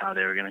secondary, how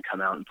they were going to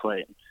come out and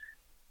play.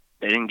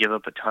 They didn't give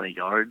up a ton of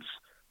yards,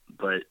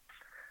 but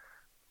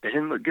they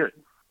didn't look good.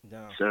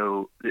 No.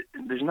 So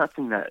there's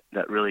nothing that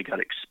really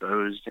got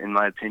exposed, in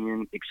my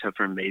opinion, except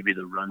for maybe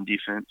the run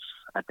defense.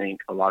 I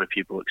think a lot of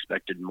people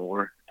expected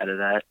more out of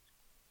that.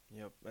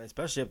 Yep,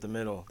 especially up the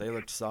middle. They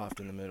looked soft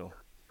in the middle,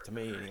 to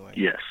me anyway.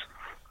 Yes.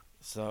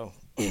 So,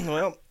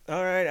 well,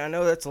 all right. I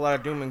know that's a lot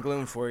of doom and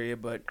gloom for you,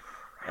 but,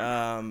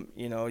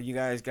 you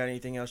guys got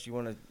anything else you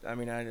want to – I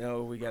mean, I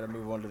know we got to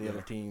move on to the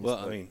other teams. Well,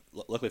 I mean,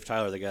 luckily for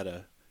Tyler, they got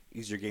a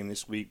easier game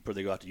this week before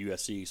they go out to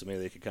USC, so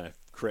maybe they could kind of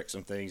correct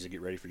some things and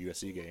get ready for the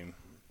USC game.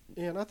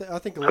 Yeah, and I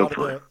think a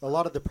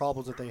lot of the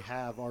problems that they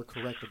have are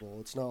correctable.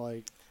 It's not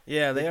like they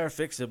are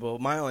fixable.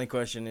 My only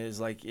question is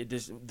like it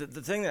just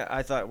the thing that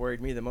I thought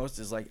worried me the most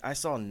is like I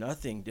saw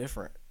nothing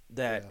different.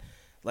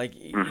 Like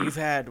you've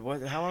had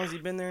how long has he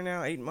been there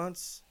now? 8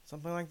 months,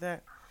 something like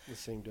that. The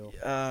same deal.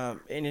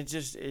 And it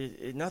just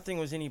nothing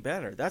was any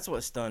better. That's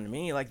what stunned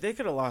me. Like they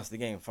could have lost the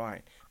game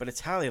fine, but it's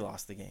how they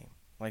lost the game.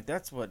 Like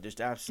that's what just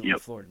absolutely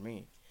floored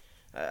me.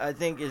 I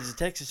think as a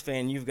Texas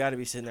fan, you've got to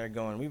be sitting there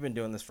going, we've been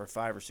doing this for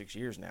 5 or 6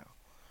 years now.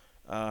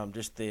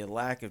 Just the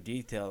lack of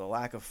detail, the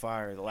lack of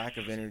fire, the lack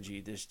of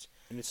energy.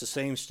 And it's the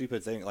same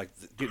stupid thing, like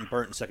getting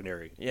burnt in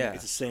secondary. Yeah.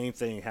 It's the same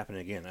thing happening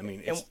again. I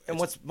mean, and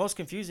what's most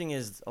confusing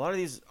is a lot of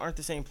these aren't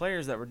the same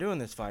players that were doing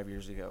this 5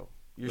 years ago.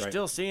 You're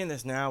still seeing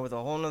this now with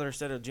a whole other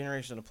set of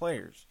generation of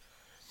players.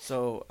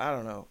 So, I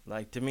don't know.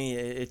 Like, to me,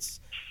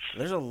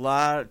 there's a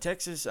lot of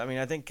Texas. I mean,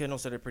 I think Kendall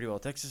said it pretty well.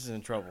 Texas is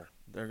in trouble.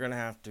 They're going to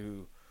have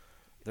to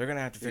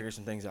figure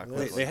some things out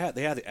quickly. They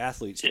have the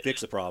athletes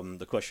fix the problem.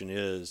 The question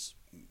is,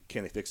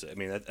 can they fix it? I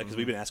mean, because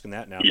we've been asking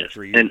that now for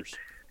 3 years.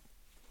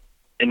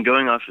 And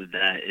going off of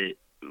that,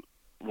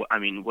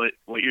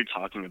 what you're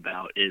talking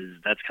about is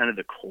that's kind of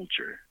the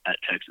culture at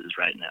Texas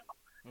right now.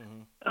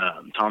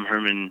 Tom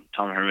Herman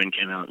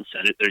came out and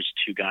said it. There's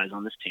 2 guys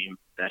on this team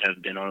that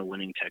have been on a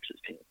winning Texas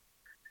team,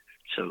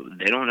 so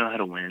they don't know how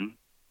to win,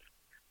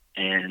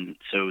 and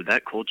so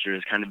that culture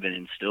has kind of been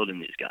instilled in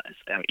these guys.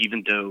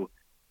 Even though,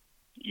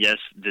 yes,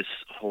 this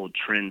whole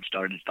trend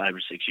started 5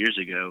 or 6 years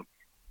ago,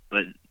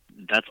 but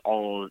that's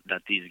all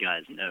that these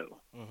guys know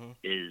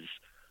is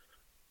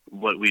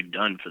what we've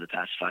done for the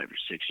past 5 or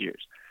 6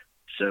 years.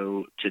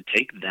 So to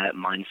take that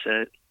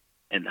mindset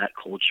and that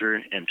culture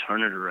and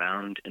turn it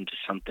around into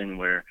something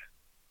where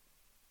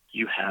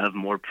you have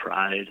more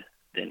pride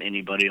than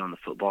anybody on the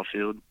football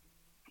field,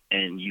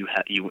 and you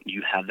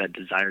have that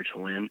desire to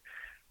win,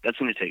 that's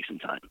going to take some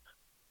time.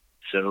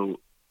 So,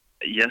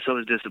 yes, I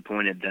was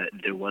disappointed that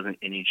there wasn't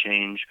any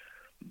change,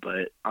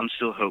 but I'm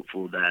still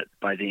hopeful that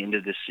by the end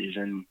of this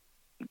season,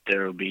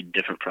 there will be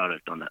different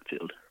product on that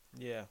field.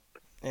 Yeah.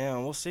 Yeah,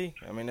 we'll see.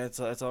 I mean, that's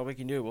all we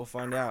can do. We'll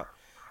find out.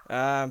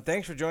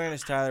 Thanks for joining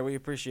us, Tyler. We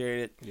appreciate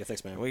it. Yeah,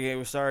 thanks, man.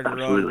 We started to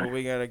run, but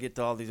we got to get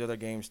to all these other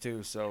games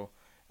too. So,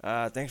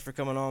 thanks for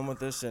coming on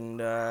with us, and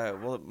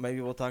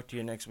maybe we'll talk to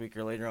you next week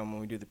or later on when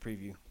we do the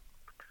preview.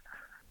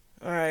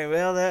 All right.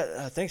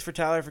 Well, thanks for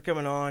Tyler for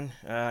coming on.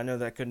 I know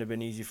that couldn't have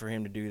been easy for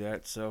him to do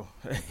that. So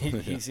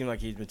he seemed like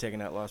he's been taking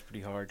that loss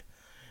pretty hard.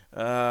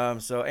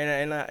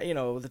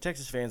 The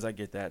Texas fans, I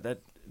get that.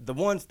 That the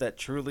ones that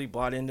truly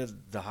bought into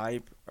the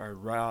hype are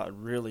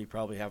really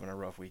probably having a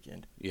rough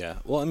weekend. Yeah.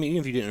 Well, I mean,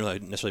 even if you didn't really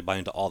necessarily buy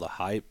into all the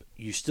hype,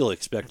 you still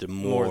expected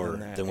more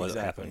than what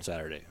happened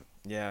Saturday.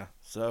 Yeah.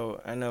 So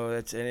I know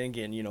and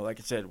again, like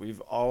I said,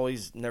 we've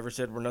always never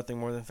said we're nothing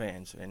more than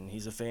fans. And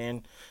he's a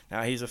fan.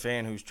 Now he's a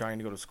fan who's trying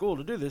to go to school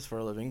to do this for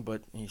a living,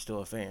 but he's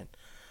still a fan.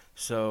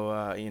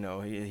 So,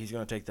 he's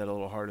going to take that a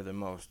little harder than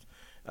most.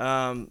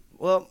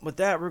 Well, with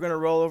that, we're going to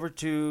roll over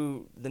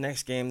to the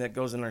next game that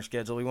goes in our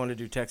schedule. We wanted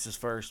to do Texas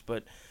first,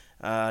 but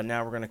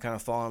now we're going to kind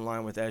of fall in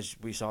line with as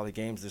we saw the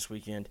games this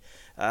weekend.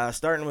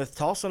 Starting with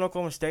Tulsa and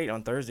Oklahoma State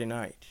on Thursday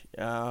night.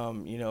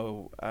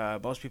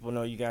 Most people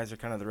know you guys are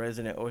kind of the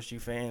resident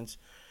OSU fans.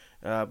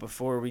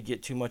 Before we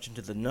get too much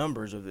into the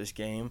numbers of this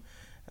game,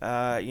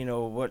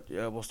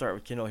 we'll start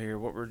with Kendall here.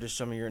 What were just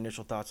some of your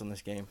initial thoughts on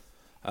this game?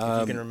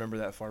 If you can remember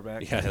that far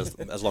back. Yeah,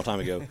 that was a long time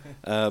ago.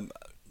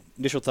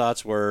 Initial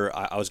thoughts were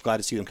I was glad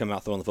to see them come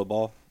out throwing the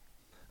football.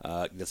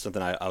 That's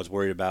something I was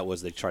worried about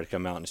was they tried to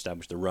come out and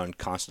establish the run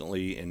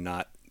constantly and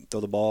not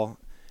throw the ball,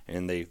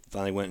 and they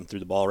finally went and threw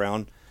the ball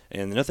around.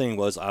 And another thing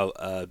was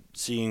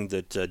seeing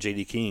that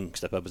J.D. King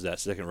step up as that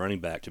second running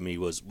back to me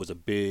was a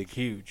big,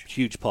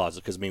 huge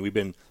positive because, I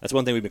mean, that's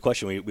one thing we've been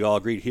questioning. We all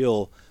agreed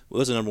Hill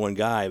was the number one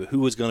guy, but who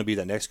was going to be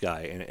that next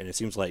guy? And it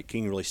seems like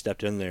King really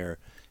stepped in there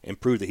and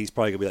proved that he's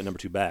probably going to be that number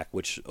two back,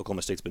 which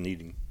Oklahoma State's been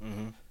needing.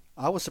 Mm-hmm.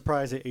 I was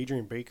surprised that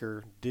Adrian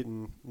Baker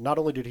not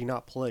only did he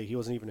not play, he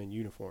wasn't even in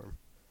uniform.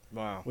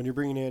 Wow. When you're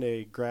bringing in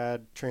a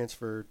grad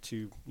transfer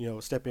to,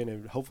 step in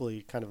and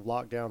hopefully kind of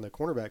lock down the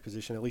cornerback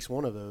position, at least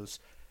one of those,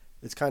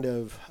 it's kind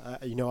of,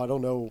 I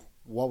don't know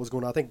what was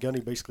going on. I think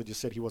Gundy basically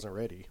just said he wasn't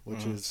ready,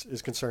 which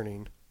is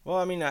concerning. Well,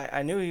 I mean,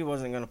 I knew he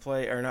wasn't going to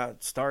play or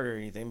not start or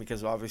anything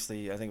because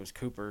obviously I think it was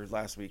Cooper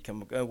last week,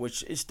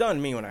 which it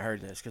stunned me when I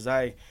heard this because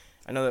I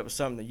know that was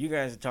something that you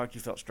guys had talked,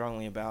 you felt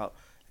strongly about,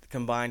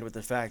 combined with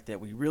the fact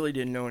that we really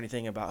didn't know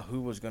anything about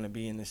who was going to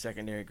be in the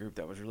secondary group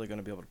that was really going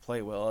to be able to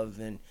play well, other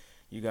than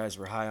you guys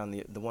were high on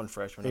the one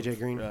freshman. AJ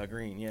Green.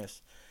 Green,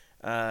 yes.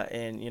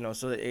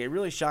 So it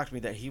really shocked me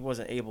that he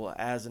wasn't able,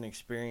 as an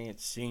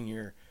experienced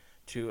senior,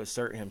 to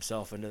assert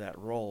himself into that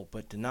role,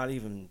 but to not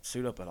even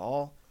suit up at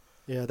all.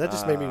 Yeah, that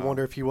just made me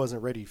wonder if he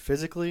wasn't ready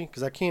physically,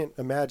 because I can't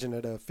imagine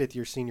that a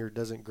fifth-year senior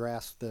doesn't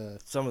grasp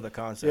some of the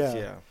concepts,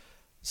 yeah.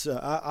 So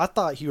I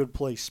thought he would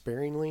play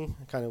sparingly,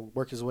 kind of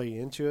work his way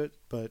into it,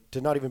 but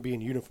to not even be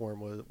in uniform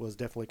was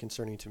definitely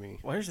concerning to me.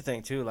 Well, here's the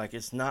thing, too. Like,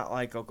 it's not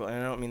like and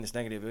I don't mean this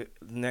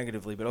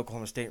negatively, but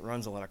Oklahoma State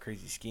runs a lot of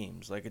crazy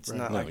schemes. Like, it's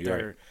not like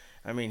they're right.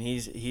 I mean,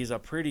 he's a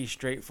pretty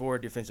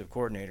straightforward defensive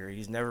coordinator.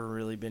 He's never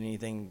really been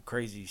anything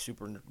crazy,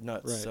 super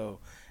nuts. Right.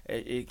 So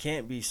it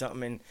can't be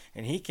something.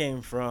 And he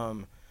came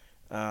from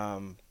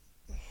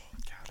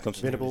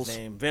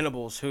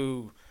Venables,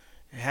 who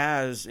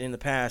has in the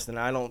past, and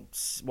I don't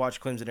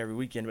watch Clemson every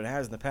weekend, but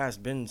has in the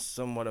past been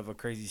somewhat of a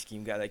crazy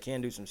scheme guy that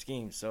can do some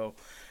schemes. So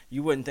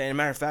you wouldn't think. As a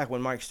matter of fact,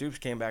 when Mike Stoops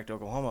came back to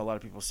Oklahoma, a lot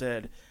of people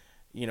said,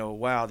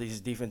 wow,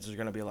 these defenses are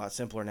going to be a lot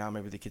simpler now.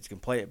 Maybe the kids can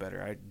play it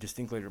better. I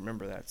distinctly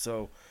remember that.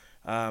 So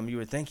you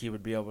would think he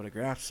would be able to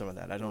grasp some of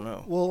that. I don't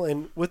know. Well,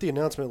 and with the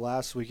announcement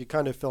last week, it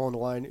kind of fell in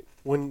line.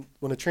 When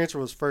the transfer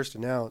was first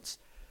announced,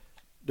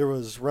 there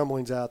was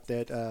rumblings out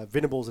that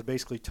Venables had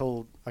basically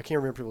told, I can't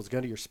remember if it was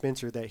Gundy or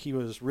Spencer, that he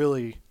was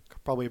really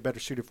probably better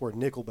suited for a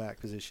nickelback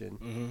position.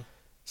 Mm-hmm.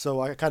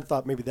 So I kind of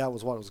thought maybe that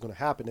was what was going to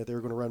happen, that they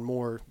were going to run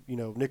more,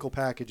 nickel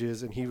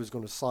packages, and he was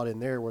going to slot in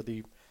there where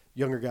the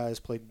younger guys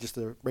played just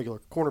the regular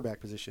cornerback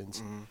positions.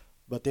 Mm-hmm.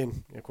 But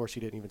then, of course, he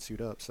didn't even suit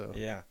up. So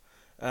yeah.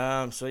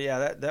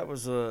 That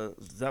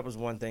was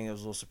one thing that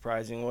was a little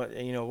surprising. What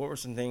were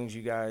some things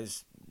you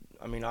guys?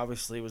 I mean,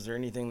 obviously, was there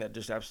anything that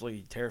just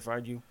absolutely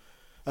terrified you?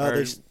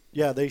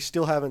 They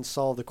still haven't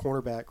solved the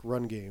cornerback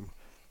run game,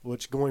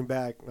 which going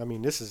back, I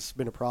mean, this has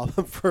been a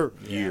problem for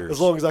years,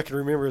 as long as I can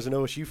remember as an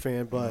OSU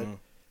fan. But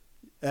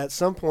at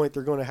some point,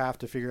 they're going to have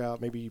to figure out,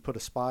 maybe you put a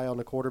spy on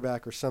the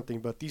quarterback or something.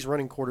 But these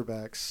running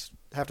quarterbacks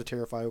have to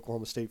terrify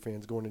Oklahoma State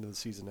fans going into the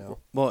season now.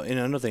 Well, and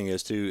another thing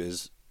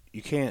is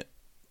you can't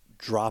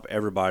drop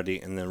everybody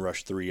and then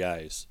rush three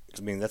guys.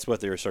 I mean, that's what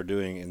they start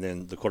doing, and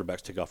then the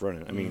quarterbacks take off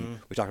running. I mean,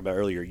 we talked about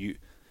earlier,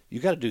 you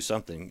got to do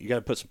something. You got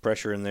to put some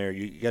pressure in there.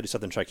 You got to do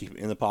something to try to keep it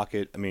in the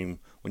pocket. I mean,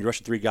 when you're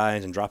rushing three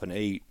guys and dropping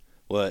 8,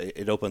 well,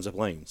 it opens up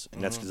lanes,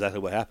 and that's exactly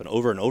what happened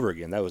over and over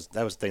again. That was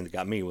the thing that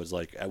got me, was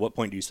like, at what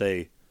point do you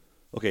say,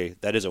 okay,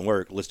 that doesn't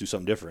work, let's do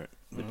something different?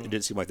 But it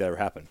didn't seem like that ever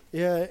happened.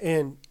 Yeah,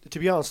 and to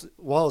be honest,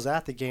 while I was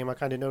at the game, I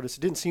kind of noticed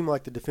it didn't seem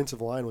like the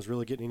defensive line was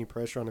really getting any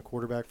pressure on the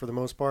quarterback for the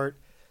most part.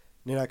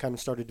 And then I kind of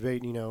started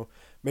debating,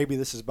 maybe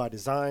this is by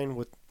design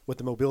with with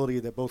the mobility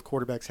that both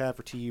quarterbacks had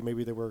for TU,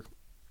 maybe they were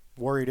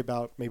worried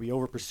about maybe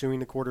over pursuing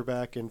the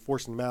quarterback and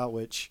forcing him out,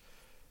 which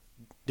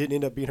didn't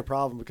end up being a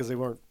problem because they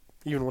weren't,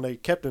 even when they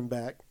kept him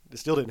back, it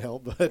still didn't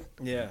help. But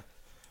yeah,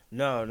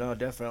 no,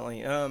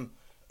 definitely.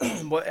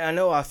 But I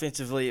know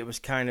offensively it was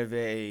kind of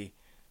a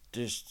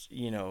just,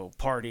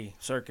 party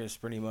circus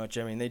pretty much.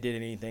 I mean, they did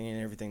anything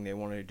and everything they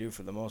wanted to do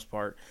for the most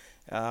part.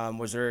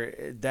 Was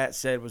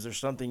there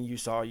something you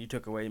saw, you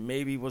took away,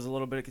 maybe was a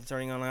little bit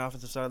concerning on the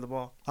offensive side of the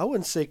ball? I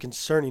wouldn't say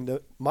concerning.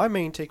 My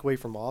main takeaway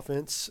from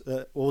offense,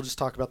 we'll just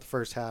talk about the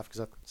first half because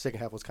the second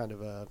half was kind of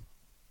the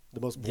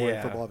most boring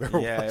football I've ever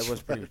watched. Yeah, it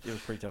was pretty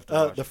tough to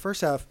watch. The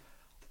first half,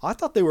 I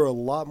thought they were a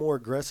lot more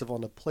aggressive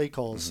on the play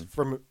calls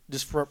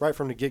right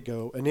from the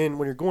get-go. And then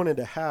when you're going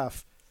into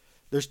half,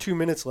 there's 2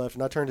 minutes left,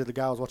 and I turned to the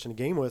guy I was watching the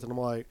game with, and I'm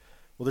like,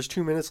 well, there's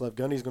 2 minutes left.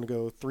 Gundy's going to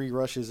go 3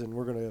 rushes, and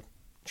we're going to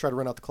try to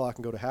run out the clock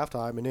and go to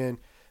halftime. And then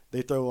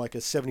they throw like a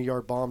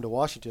 70-yard bomb to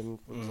Washington.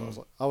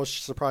 So I was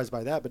surprised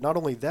by that. But not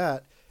only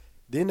that,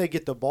 then they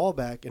get the ball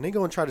back, and they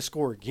go and try to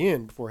score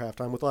again before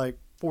halftime with like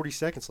 40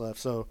 seconds left.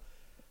 So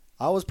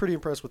I was pretty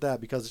impressed with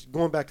that because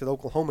going back to the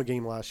Oklahoma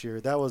game last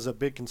year, that was a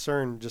big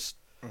concern. Just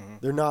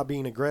they're not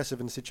being aggressive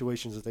in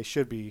situations that they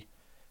should be.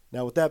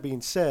 Now, with that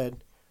being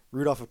said,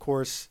 Rudolph, of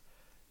course,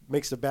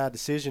 makes a bad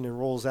decision and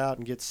rolls out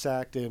and gets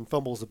sacked and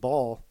fumbles the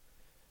ball.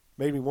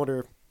 Made me wonder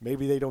if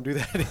maybe they don't do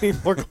that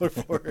anymore going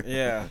forward.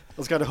 Yeah. I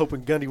was kind of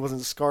hoping Gundy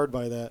wasn't scarred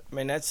by that. I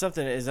mean,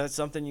 is that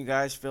something you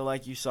guys feel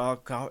like you saw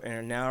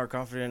and now are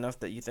confident enough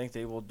that you think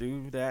they will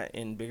do that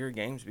in bigger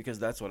games? Because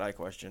that's what I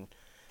question.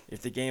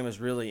 If the game is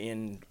really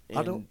in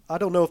I don't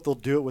know if they'll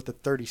do it with the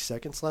 30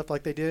 seconds left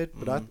like they did,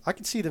 but I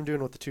can see them doing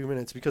it with the 2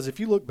 minutes because if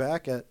you look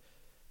back at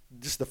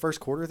just the first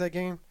quarter of that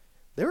game,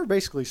 they were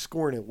basically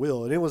scoring at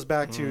will, and it was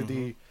back to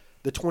the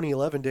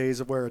 2011 days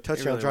of where a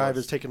touchdown drive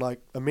is taking like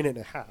a minute and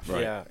a half.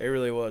 Right. Yeah, it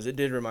really was. It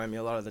did remind me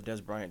a lot of the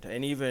Des Bryant,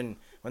 and even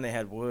when they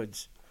had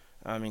Woods.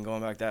 I mean,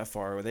 going back that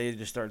far, where they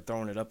just started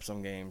throwing it up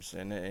some games,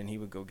 and he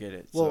would go get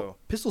it. Well, so.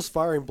 Pistol's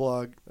Firing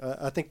Blog,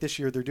 I think this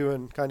year they're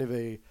doing kind of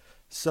a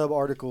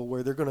sub-article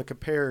where they're going to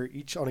compare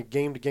each on a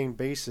game-to-game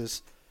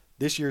basis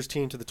this year's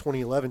team to the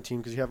 2011 team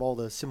because you have all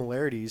the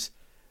similarities.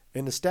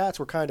 And the stats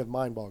were kind of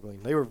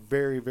mind-boggling. They were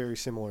very, very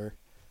similar.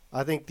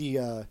 I think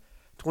the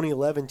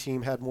 2011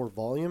 team had more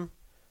volume,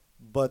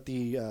 but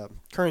the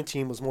current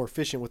team was more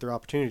efficient with their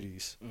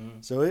opportunities.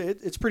 So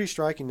it's pretty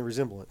striking, the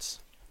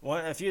resemblance.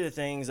 A few of the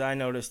things I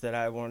noticed that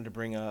I wanted to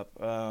bring up,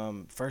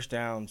 first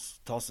downs,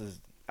 Tulsa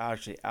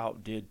actually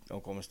outdid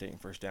Oklahoma State in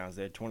first downs.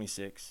 They had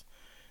 26.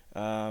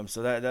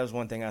 So that was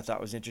one thing I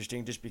thought was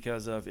interesting just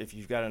because of if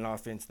you've got an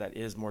offense that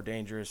is more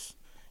dangerous,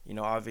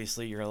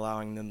 obviously you're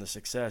allowing them the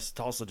success.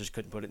 Tulsa just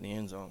couldn't put it in the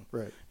end zone.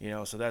 Right.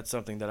 So that's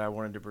something that I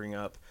wanted to bring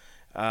up.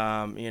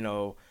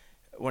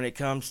 When it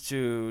comes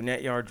to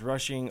net yards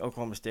rushing,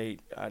 Oklahoma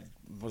State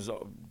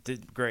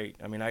did great.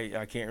 I mean,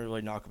 I can't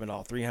really knock them at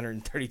all.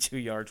 332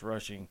 yards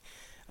rushing.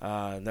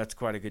 That's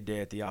quite a good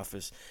day at the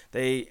office.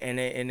 They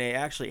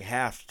actually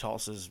halved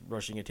Tulsa's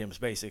rushing attempts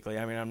basically.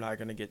 I mean, I'm not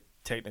going to get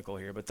technical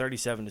here, but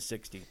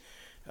 37-60.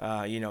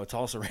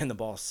 Tulsa ran the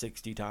ball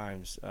 60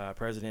 times.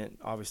 President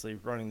obviously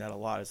running that a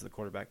lot as the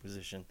quarterback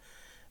position.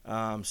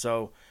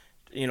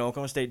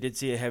 Oklahoma State did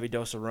see a heavy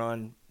dose of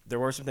run. There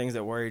were some things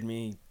that worried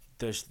me.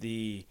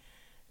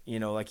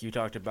 Like you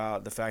talked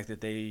about, the fact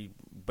that they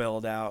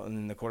bailed out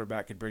and the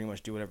quarterback could pretty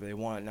much do whatever they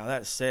want. Now,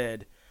 that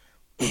said,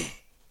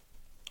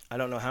 I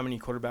don't know how many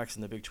quarterbacks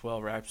in the Big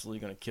 12 are absolutely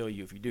going to kill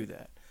you if you do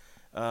that.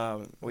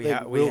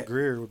 Will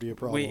Greer would be a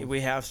problem.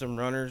 We have some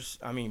runners.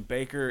 I mean,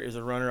 Baker is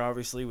a runner,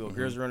 obviously. Will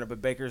Greer's a runner,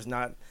 but Baker's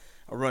not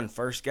a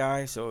run-first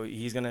guy, so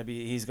he's gonna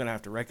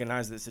have to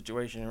recognize the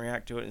situation and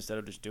react to it instead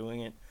of just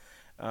doing it.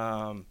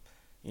 I'm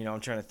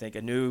trying to think.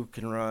 Anu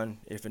can run.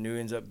 If Anu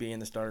ends up being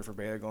the starter for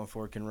Baylor going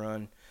forward, can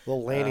run.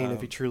 Well, Lanning,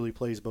 if he truly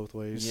plays both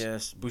ways.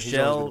 Yes.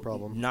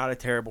 Buechele, not a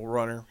terrible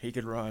runner. He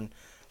could run.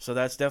 So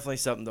that's definitely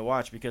something to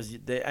watch because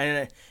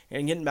and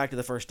getting back to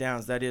the first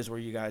downs, that is where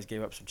you guys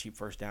gave up some cheap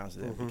first downs to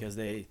them because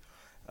they,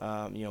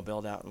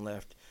 bailed out and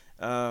left.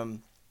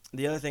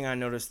 The other thing I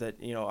noticed that,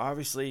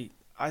 obviously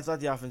I thought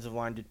the offensive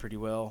line did pretty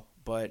well,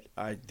 but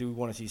I do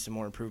want to see some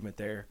more improvement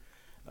there.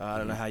 I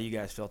don't know how you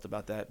guys felt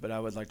about that, but I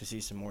would like to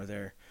see some more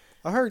there.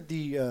 I heard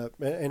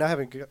and I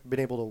haven't been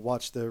able to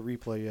watch the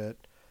replay yet.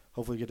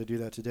 Hopefully get to do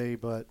that today,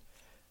 but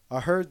I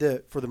heard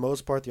that for the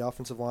most part the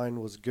offensive line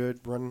was good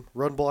run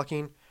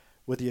blocking,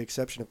 with the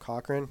exception of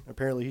Cochran.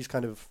 Apparently he's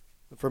kind of,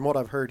 from what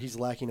I've heard, he's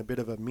lacking a bit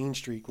of a mean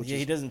streak.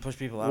 He doesn't push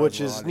people out.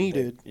 Which is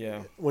needed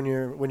when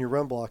you're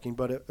run blocking,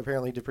 but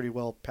apparently he did pretty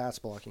well pass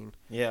blocking.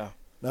 Yeah.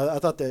 Now, I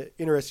thought the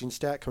interesting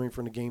stat coming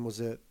from the game was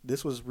that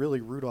this was really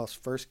Rudolph's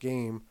first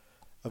game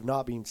of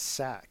not being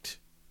sacked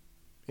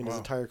in his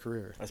entire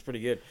career. That's pretty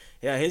good.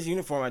 Yeah, his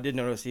uniform, I did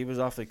notice, he was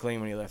awfully clean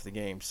when he left the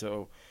game.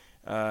 So,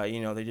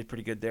 they did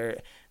pretty good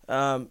there.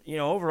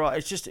 Overall,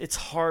 it's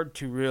hard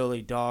to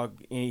really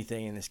dog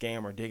anything in this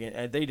game or dig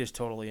it. They just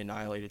totally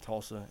annihilated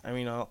Tulsa. I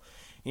mean,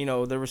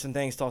 there were some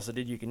things Tulsa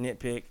did you can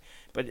nitpick,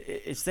 but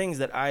it's things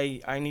that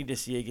I need to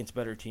see against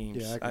better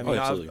teams. Yeah, I mean,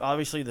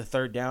 obviously the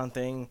third down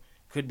thing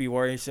could be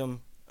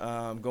worrisome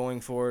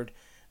going forward.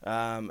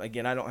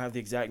 Again, I don't have the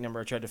exact number.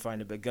 I tried to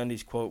find it, but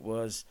Gundy's quote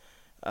was,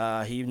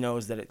 he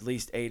knows that at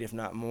least 8, if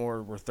not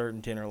more, were 3rd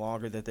and 10 or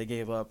longer that they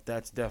gave up.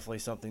 That's definitely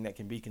something that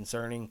can be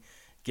concerning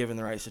given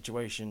the right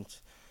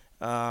situations.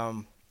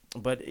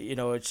 But,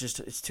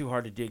 it's too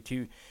hard to dig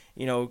to.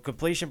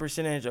 Completion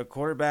percentage of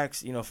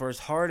quarterbacks, for as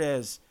hard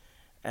as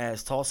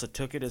Tulsa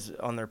took it as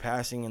on their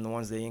passing and the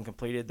ones they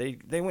incompleted,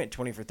 they went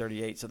 20 for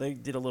 38, so they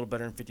did a little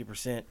better than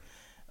 50%.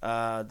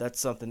 That's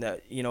something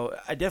that,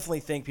 I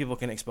definitely think people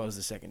can expose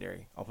the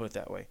secondary. I'll put it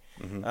that way.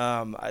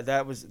 Mm-hmm.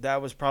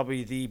 That was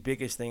probably the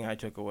biggest thing I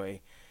took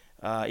away,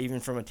 even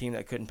from a team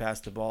that couldn't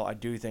pass the ball. I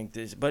do think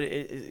this, but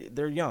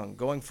they're young.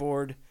 Going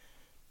forward,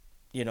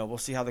 we'll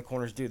see how the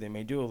corners do. They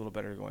may do a little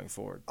better going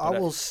forward. I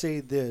will say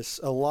this.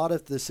 A lot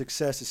of the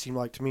success, it seemed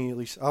like to me, at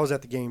least I was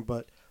at the game,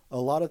 but a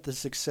lot of the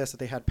success that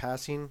they had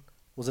passing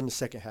was in the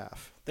second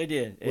half. They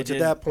did. Which at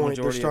that point,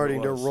 they're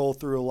starting to roll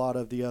through a lot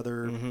of the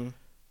other Mm-hmm.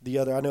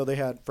 I know they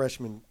had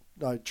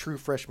true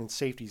freshman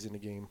safeties in the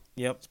game.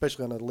 Yep.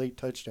 Especially on a late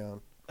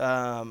touchdown.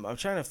 I'm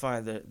trying to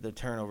find the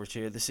turnovers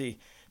here.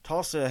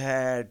 Tulsa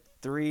had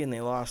 3 and they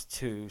lost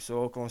 2. So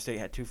Oklahoma State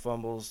had 2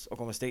 fumbles.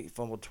 Oklahoma State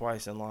fumbled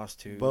twice and lost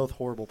 2. Both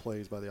horrible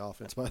plays by the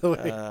offense, by the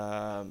way.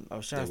 I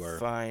was trying to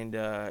find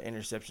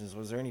interceptions.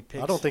 Was there any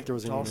picks? I don't think there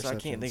was any Tulsa? interceptions. I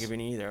can't think of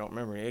any either. I don't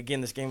remember. Again,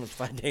 this game was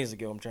 5 days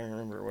ago. I'm trying to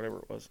remember whatever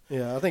it was.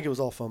 Yeah, I think it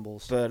was all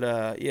fumbles. But,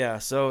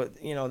 so,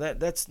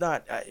 that's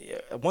not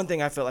one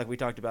thing I felt like we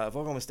talked about. If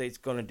Oklahoma State's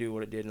going to do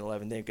what it did in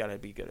 11, they've got to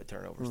be good at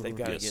turnovers. Mm-hmm. They've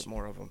got to get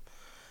more of them.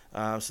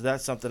 So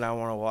that's something I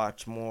want to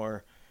watch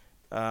more.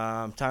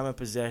 Time of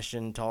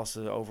possession,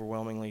 Tulsa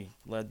overwhelmingly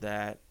led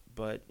that.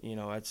 But,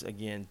 that's,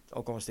 again,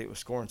 Oklahoma State was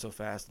scoring so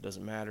fast it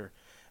doesn't matter.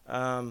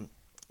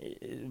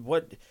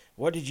 What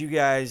did you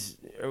guys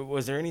 –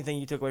 was there anything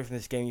you took away from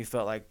this game you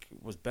felt like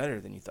was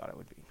better than you thought it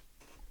would be?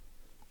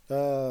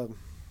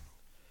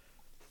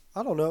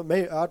 I don't know.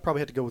 Maybe I'd probably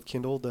have to go with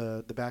Kendall,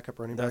 the backup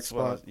running back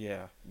spot.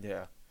 Yeah.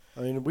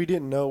 I mean, we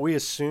didn't know. We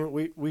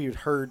assumed we had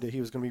heard that he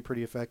was going to be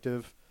pretty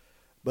effective.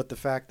 But the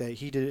fact that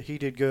he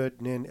did good,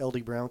 and then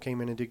LD Brown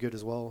came in and did good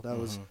as well, that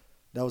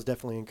was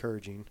definitely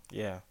encouraging.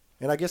 Yeah.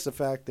 And I guess the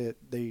fact that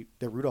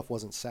Rudolph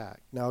wasn't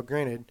sacked. Now,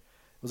 granted,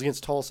 it was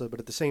against Tulsa, but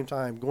at the same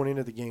time, going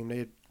into the game, they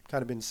had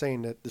kind of been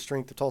saying that the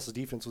strength of Tulsa's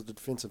defense was the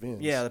defensive ends.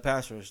 Yeah, the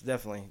pass rush,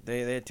 definitely. They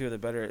had 2 of the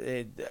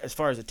better. As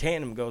far as the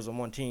tandem goes on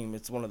one team,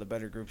 it's one of the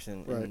better groups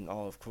in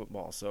all of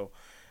football. So,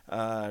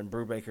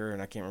 Brubaker,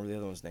 and I can't remember the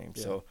other one's name.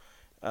 Yeah. So,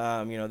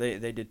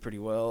 they did pretty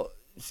well.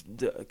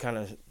 Kind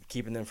of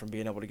keeping them from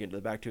being able to get to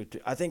the back to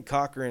it. I think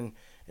Cochran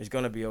is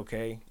going to be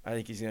okay. I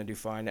think he's going to do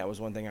fine. That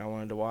was one thing I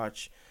wanted to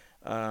watch.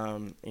 I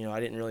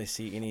didn't really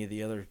see any of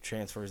the other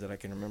transfers that I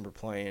can remember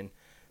playing,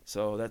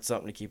 so that's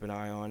something to keep an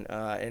eye on.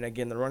 And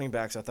again, the running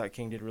backs, I thought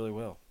King did really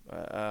well.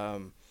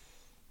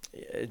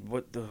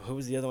 Who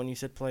was the other one you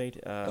said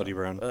played? LD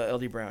Brown.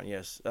 LD Brown,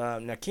 yes.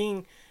 Now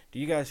King, do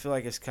you guys feel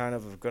like it's kind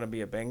of going to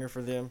be a banger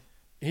for them?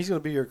 He's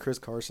going to be your Chris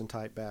Carson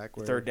type back.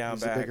 Where third down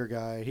he's back. He's a bigger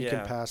guy. He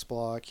can pass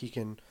block. He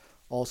can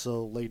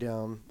also lay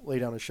down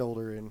his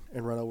shoulder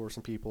and run over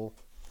some people.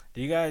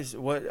 Do you guys that's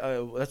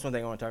one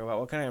thing I want to talk about.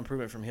 What kind of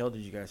improvement from Hill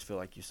did you guys feel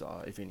like you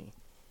saw, if any?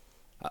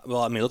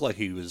 Well, I mean, it looked like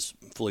he was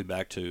fully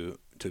back to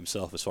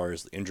himself as far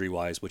as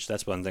injury-wise, which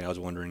that's one thing I was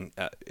wondering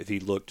if he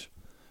looked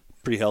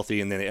pretty healthy,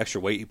 and then the extra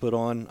weight he put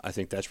on, I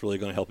think that's really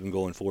going to help him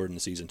going forward in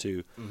the season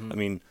too. Mm-hmm. I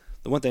mean,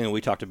 the one thing that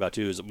we talked about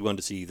too is that we wanted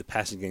to see the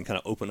passing game kind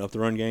of open up the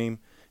run game.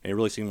 And it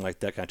really seemed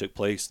like that kind of took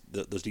place.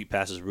 Those deep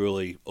passes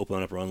really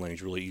open up run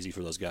lanes really easy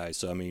for those guys.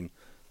 So, I mean,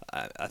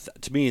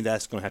 to me,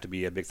 that's going to have to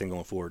be a big thing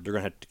going forward. They're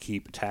going to have to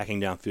keep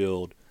attacking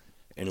downfield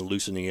and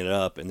loosening it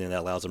up, and then that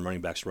allows them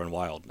running backs to run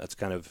wild. That's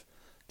kind of,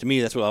 to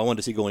me, that's what I wanted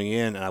to see going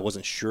in, and I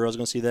wasn't sure I was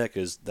going to see that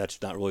because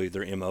that's not really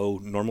their MO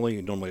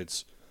normally. Normally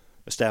it's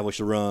establish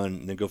the run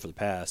and then go for the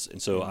pass.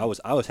 And so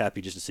I was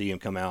happy just to see him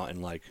come out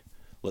and, like,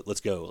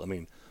 let's go. I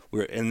mean,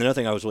 and another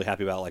thing I was really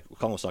happy about, like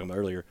Colin was talking about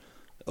earlier,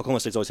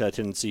 Oklahoma State's always had a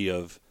tendency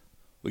of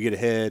we get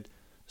ahead,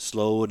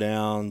 slow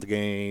down the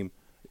game,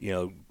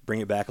 bring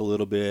it back a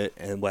little bit,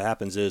 and what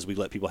happens is we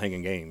let people hang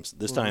in games.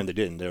 This time they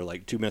didn't. They were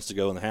like 2 minutes to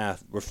go in the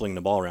half, we're flinging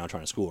the ball around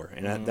trying to score.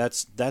 And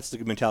that's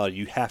the mentality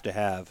you have to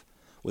have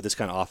with this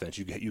kind of offense.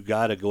 You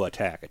got to go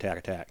attack.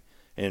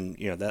 And,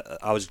 that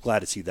I was glad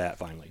to see that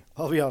finally.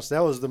 I'll be honest,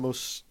 that was the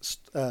most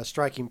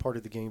striking part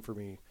of the game for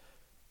me.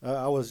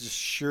 I was just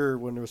sure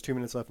when there was 2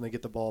 minutes left and they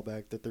get the ball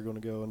back that they're going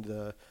to go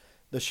into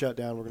the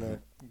shutdown. We're going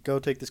to go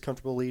take this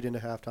comfortable lead into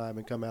halftime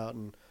and come out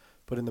and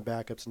put in the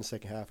backups in the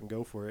second half and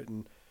go for it.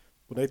 And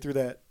when they threw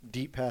that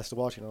deep pass to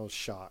Washington, I was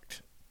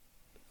shocked.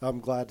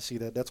 I'm glad to see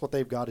that. That's what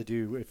they've got to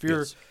do. If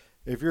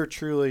you're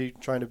truly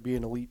trying to be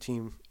an elite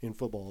team in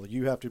football,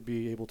 you have to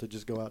be able to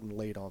just go out and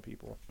lay it on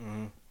people.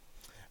 Mm-hmm.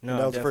 No,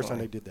 that was the first time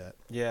they did that.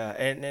 Yeah,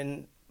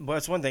 and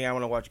that's one thing I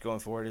want to watch going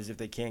forward is if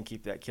they can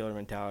keep that killer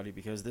mentality,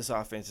 because this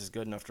offense is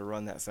good enough to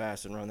run that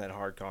fast and run that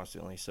hard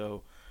constantly.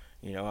 So,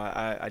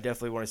 I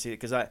definitely want to see it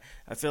because I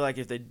feel like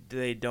if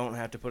they don't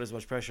have to put as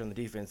much pressure on the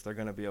defense, they're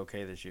going to be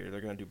okay this year.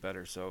 They're going to do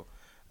better. So,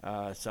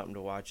 something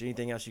to watch.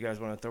 Anything else you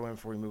guys want to throw in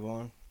before we move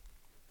on?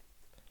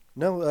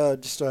 No,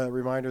 just a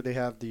reminder, they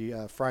have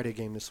the Friday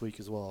game this week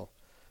as well.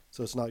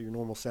 So it's not your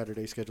normal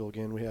Saturday schedule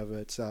again. We have,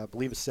 I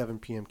believe, a 7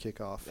 p.m.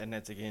 kickoff. And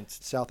that's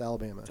against? South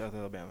Alabama. South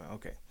Alabama,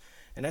 okay.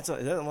 And is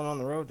that the one on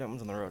the road? That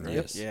one's on the road, right?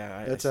 Yes.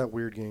 Yeah. That's a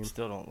weird game.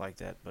 Still don't like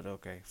that, but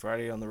okay.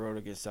 Friday on the road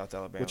against South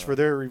Alabama. Which, for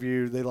their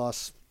review, they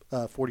lost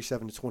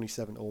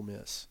 47-27 Ole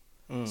Miss.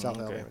 South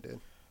Alabama did.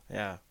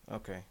 Yeah,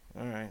 okay.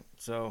 All right.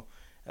 So,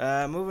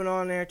 moving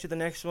on there to the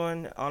next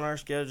one. On our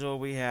schedule,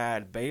 we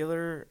had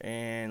Baylor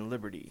and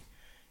Liberty.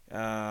 This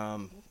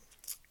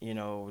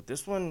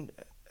one,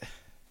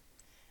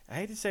 I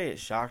hate to say it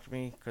shocked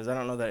me because I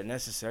don't know that it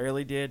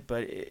necessarily did,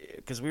 but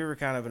because we were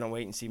kind of in a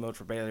wait-and-see mode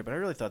for Baylor, but I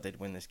really thought they'd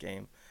win this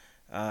game.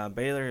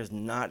 Liberty is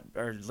not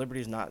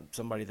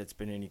somebody that's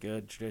been any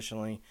good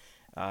traditionally.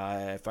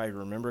 If I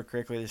remember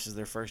correctly, this is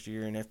their first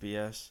year in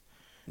FBS.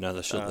 No,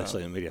 they're still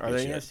in media. Are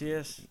they in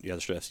FCS? Yeah,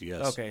 they're still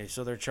FCS. Okay,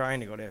 so they're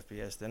trying to go to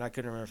FBS. Then I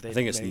couldn't remember if they. I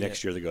think it's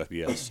next year they go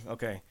FBS.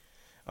 Okay,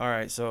 all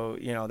right. So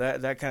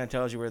that kind of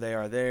tells you where they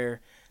are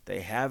there. They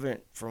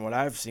haven't, from what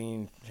I've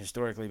seen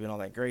historically, been all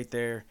that great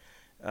there.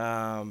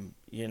 There's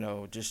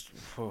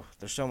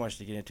so much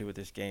to get into with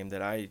this game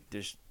that I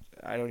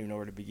don't even know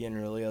where to begin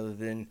really. Other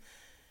than,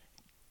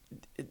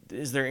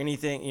 is there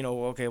anything?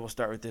 Okay, we'll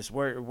start with this.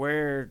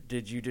 Where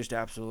did you just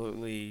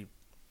absolutely?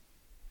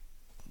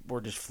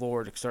 We're just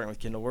floored, starting with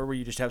Kendall. Where were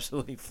you just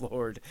absolutely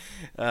floored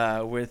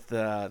with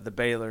the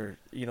Baylor,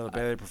 the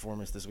Baylor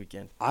performance this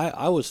weekend?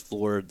 I was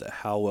floored at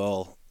how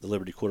well the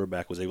Liberty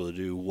quarterback was able to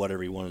do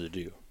whatever he wanted to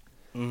do.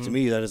 Mm-hmm. To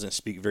me, that doesn't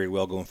speak very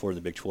well going forward in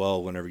the Big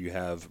 12 whenever you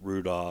have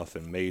Rudolph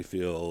and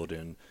Mayfield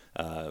and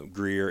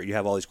Greer. You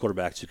have all these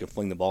quarterbacks who can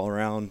fling the ball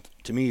around.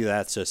 To me,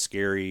 that's a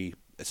scary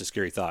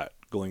thought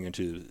going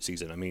into the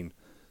season. I mean,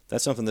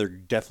 that's something they're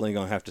definitely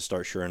going to have to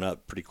start shoring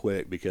up pretty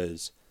quick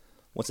because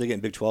once they get in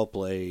Big 12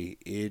 play,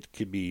 it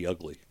could be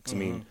ugly. Mm-hmm. I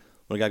mean,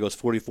 when a guy goes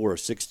 44 or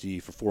 60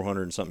 for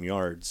 400 and something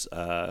yards,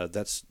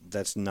 that's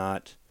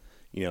not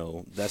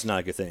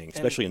a good thing,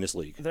 especially in this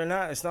league. They're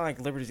not. It's not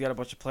like Liberty's got a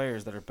bunch of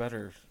players that are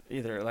better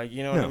either. Like,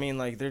 what I mean?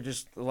 Like, they're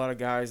just a lot of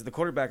guys. The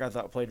quarterback I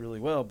thought played really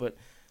well, but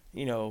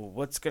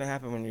what's going to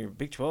happen when your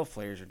Big 12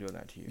 players are doing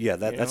that to you? Yeah,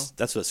 that's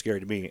what's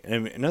scary to me.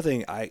 And another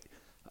thing I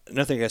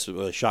guess what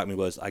really shocked me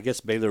was I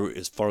guess Baylor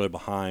is farther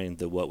behind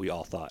than what we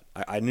all thought.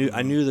 I knew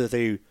that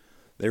they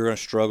were going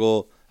to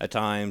struggle at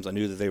times. I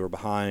knew that they were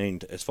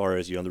behind as far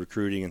as the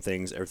recruiting and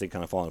things, everything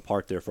kind of falling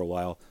apart there for a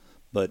while.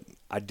 But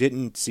I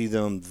didn't see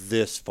them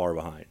this far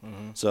behind.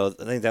 Mm-hmm. So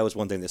I think that was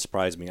one thing that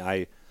surprised me.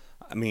 I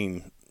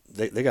mean,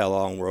 they got a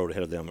long road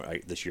ahead of them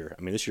this year.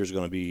 I mean, this year's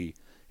going to be,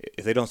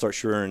 if they don't start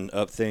shoring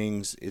up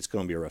things, it's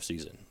going to be a rough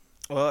season.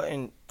 Well,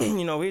 and,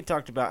 we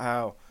talked about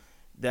how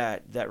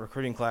that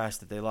recruiting class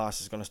that they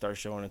lost is going to start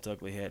showing its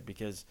ugly head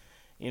because,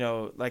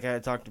 like I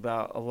had talked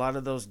about, a lot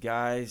of those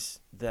guys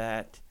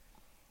that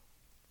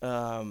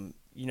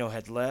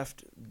had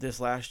left this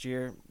last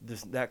year,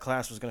 that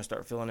class was going to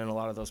start filling in a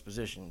lot of those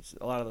positions.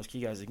 A lot of those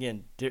key guys,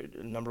 again,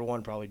 number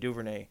one, probably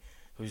Duvernay,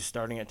 who's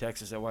starting at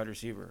Texas at wide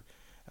receiver.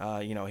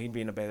 He'd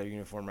be in a Baylor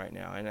uniform right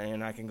now,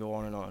 and I can go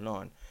on and on and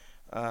on.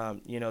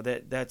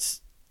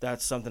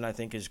 That's something I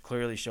think is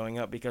clearly showing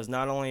up because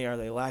not only are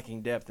they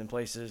lacking depth in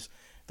places,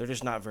 they're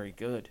just not very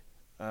good.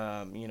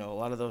 A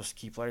lot of those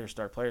key players,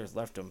 star players,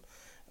 left them.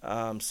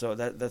 So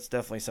that's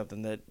definitely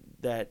something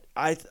that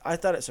I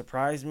thought it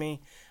surprised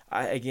me.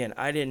 I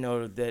didn't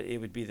know that it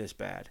would be this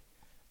bad.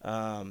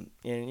 And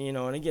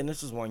again,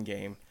 this is one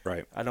game.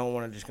 Right. I don't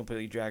want to just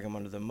completely drag them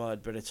under the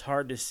mud, but it's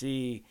hard to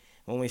see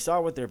when we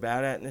saw what they're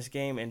bad at in this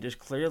game and just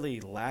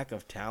clearly lack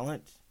of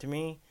talent to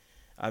me.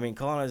 I mean,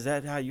 Colin, is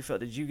that how you felt?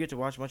 Did you get to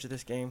watch much of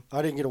this game?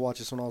 I didn't get to watch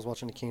this when I was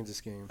watching the Kansas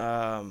game.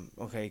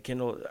 Okay,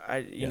 Kendall,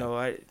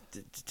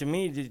 to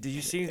me, did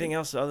you see anything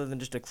else other than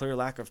just a clear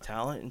lack of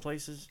talent in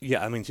places?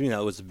 Yeah, I mean, to me,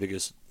 that was the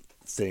biggest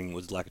thing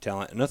was lack of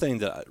talent. Another thing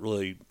that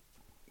really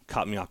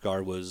caught me off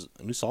guard was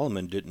I knew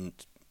Solomon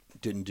didn't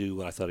do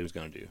what I thought he was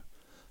going to do.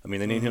 I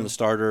mean, they named him the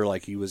starter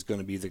like he was going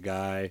to be the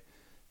guy,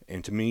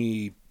 and to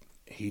me,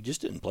 he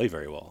just didn't play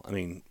very well. I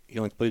mean, he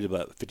only played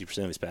about 50%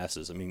 of his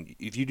passes. I mean,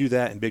 if you do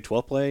that in Big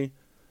 12 play,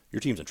 your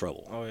team's in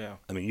trouble. Oh yeah.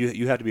 I mean,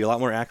 you have to be a lot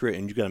more accurate,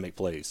 and you got to make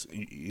plays.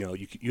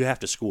 You have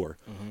to score,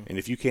 and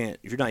if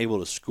you're not able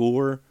to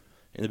score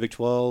in the Big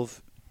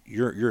 12,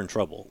 you're in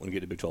trouble when you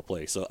get to Big 12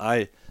 play. So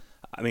I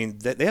mean,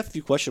 they have a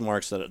few question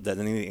marks that they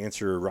need to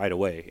answer right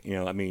away.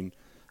 I mean,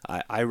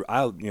 I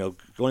going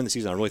into the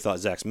season, I really thought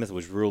Zach Smith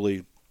was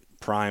really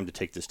primed to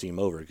take this team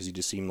over because he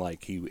just seemed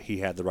like he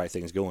had the right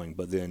things going.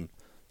 But then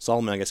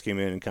Solomon, I guess, came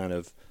in and kind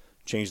of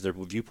changed their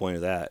viewpoint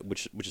of that,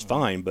 which is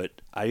fine. But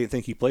I didn't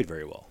think he played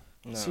very well.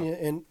 No. See,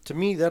 and to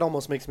me, that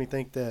almost makes me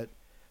think that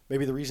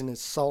maybe the reason that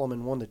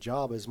Solomon won the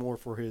job is more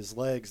for his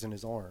legs and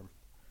his arm.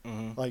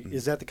 Mm-hmm.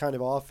 Is that the kind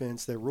of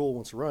offense that Rule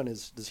wants to run?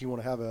 Does he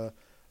want to have a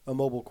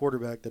mobile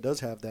quarterback that does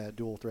have that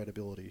dual threat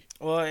ability?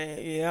 Well,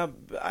 yeah,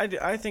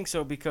 I think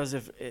so because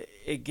if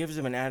it gives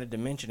them an added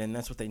dimension, and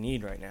that's what they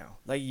need right now.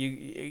 Like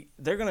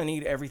they're going to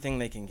need everything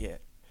they can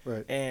get.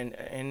 Right. And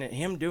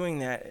him doing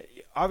that,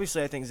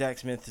 obviously, I think Zach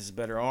Smith is a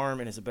better arm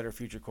and is a better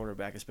future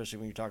quarterback, especially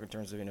when you're talking in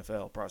terms of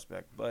NFL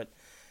prospect. But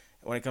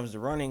When it comes to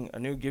running,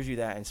 Anu gives you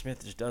that, and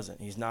Smith just doesn't.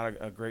 He's not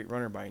a great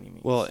runner by any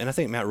means. Well, and I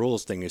think Matt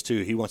Rule's thing is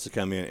too. He wants to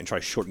come in and try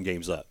to shorten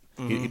games up.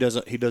 He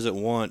doesn't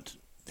want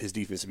his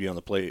defense to be on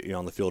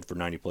the field for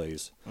 90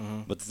 plays.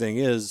 But the thing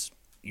is,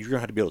 you're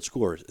gonna have to be able to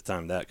score at the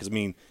time of that. Because I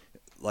mean,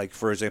 like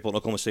for example, in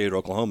Oklahoma State or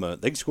Oklahoma,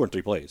 they can score in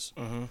 3 plays.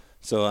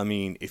 So I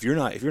mean, if you're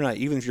not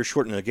even if you're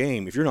shortening a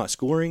game, if you're not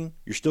scoring,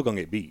 you're still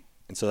gonna get beat.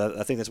 And so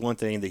I think that's one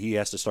thing that he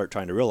has to start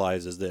trying to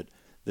realize is that.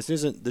 This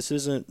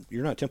isn't.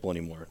 You're not Temple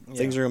anymore. Yeah.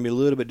 Things are going to be a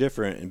little bit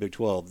different in Big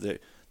 12.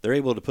 They're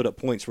able to put up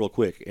points real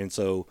quick, and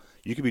so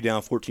you could be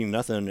down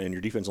 14-0, and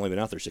your defense only been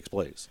out there 6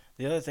 plays.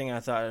 The other thing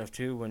I thought of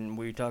too, when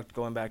we talked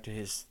going back to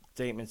his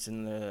statements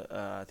in the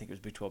I think it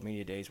was Big 12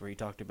 Media Days, where he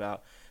talked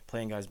about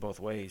playing guys both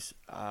ways.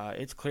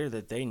 It's clear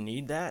that they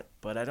need that,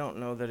 but I don't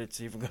know that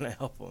it's even going to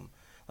help them.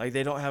 Like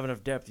they don't have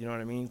enough depth. You know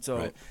what I mean?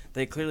 So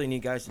They clearly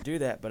need guys to do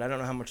that, but I don't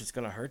know how much it's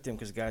going to hurt them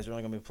because guys are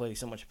only going to be playing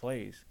so much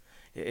plays.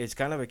 It's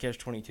kind of a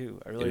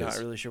catch-22. I'm not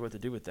really sure what to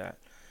do with that.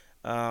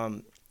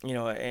 And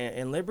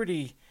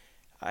Liberty,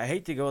 I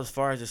hate to go as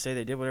far as to say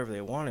they did whatever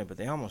they wanted, but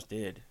they almost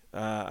did.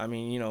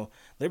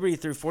 Liberty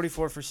threw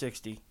 44 for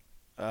 60.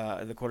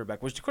 The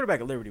quarterback, which the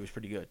quarterback at Liberty was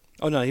pretty good.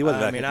 Oh no, he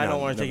wasn't. I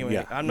don't want to take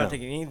him. I'm not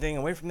taking anything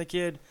away from the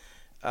kid.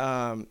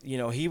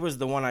 He was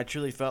the one I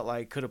truly felt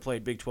like could have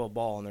played Big 12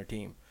 ball on their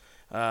team.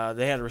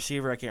 They had a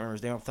receiver, I can't remember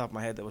his name off the top of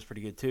my head, that was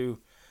pretty good too.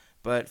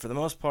 But for the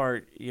most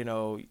part,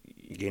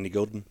 Gandy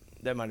Golden.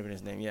 That might have been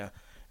his name, yeah.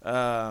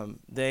 For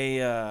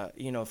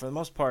the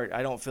most part,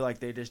 I don't feel like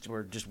they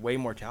were just way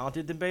more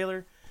talented than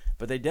Baylor,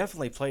 but they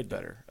definitely played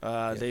better.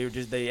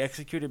 They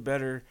executed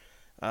better,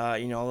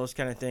 all those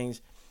kind of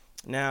things.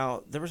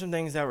 Now, there were some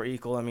things that were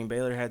equal. I mean,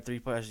 Baylor had 3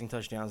 passing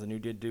touchdowns, and who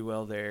did do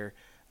well there.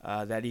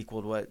 That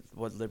equaled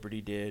what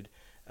Liberty did.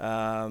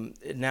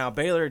 Now,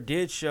 Baylor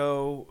did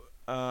show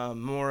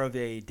more of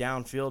a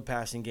downfield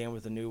passing game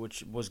with Anu,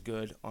 which was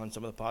good on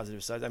some of the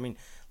positive sides. I mean,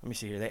 let me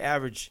see here. They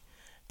averaged –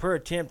 per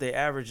attempt, they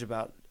averaged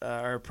about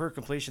per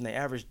completion, they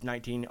averaged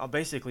 19,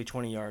 basically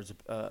 20 yards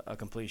a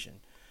completion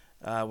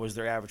was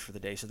their average for the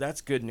day. So that's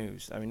good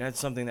news. I mean, that's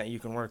something that you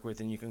can work with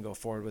and you can go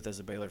forward with as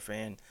a Baylor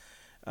fan.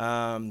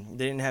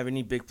 They didn't have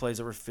any big plays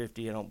over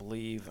 50, I don't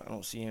believe. I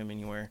don't see them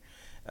anywhere.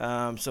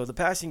 So the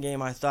passing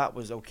game I thought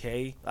was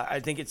okay. I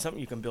think it's something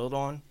you can build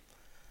on.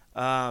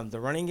 The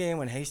running game,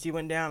 when Hasty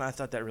went down, I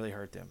thought that really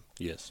hurt them.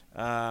 Yes.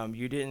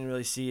 You didn't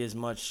really see as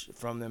much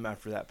from them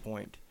after that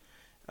point.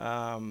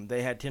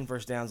 They had 10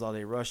 first downs all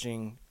day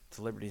rushing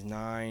to Liberty's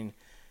 9.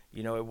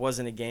 It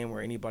wasn't a game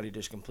where anybody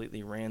just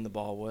completely ran the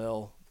ball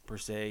well, per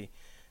se.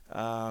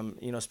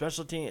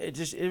 Special team,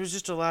 it was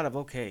just a lot of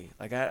okay.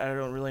 Like, I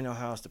don't really know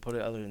how else to put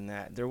it other than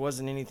that. There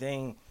wasn't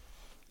anything.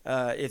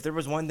 If there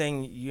was one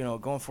thing,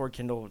 going forward,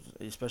 Kendall,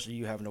 especially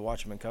you having to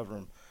watch them and cover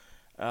them,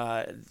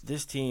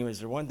 this team, is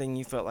there one thing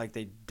you felt like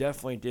they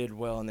definitely did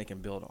well and they can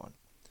build on?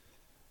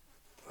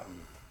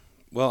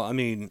 Well, I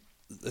mean,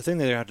 the thing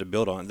that they have to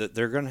build on, that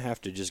they're going to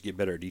have to just get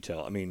better at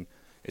detail. I mean,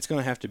 it's going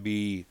to have to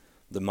be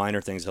the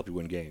minor things that help you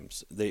win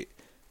games.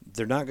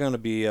 They're not going to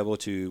be able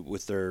to,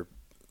 with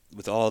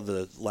all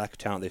the lack of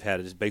talent they've had,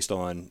 is based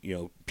on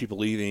people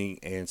leaving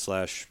and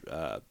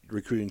 /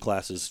 recruiting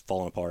classes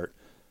falling apart.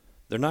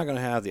 They're not going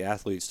to have the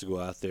athletes to go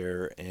out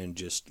there and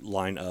just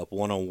line up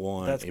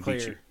one-on-one. That's and clear.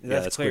 beat you.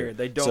 That's clear.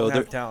 They don't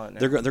have talent now.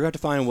 They're going to have to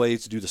find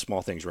ways to do the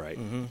small things right.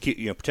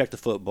 Mm-hmm. Protect the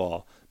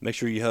football. Make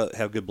sure you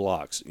have good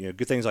blocks.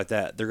 Good things like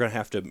that. They're going to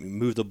have to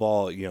move the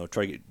ball.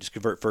 Try to just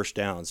convert first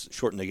downs,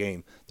 shorten the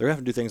game. They're going to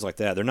have to do things like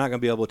that. They're not going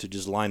to be able to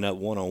just line up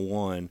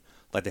one-on-one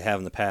like they have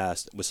in the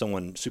past with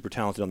someone super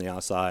talented on the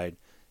outside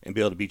and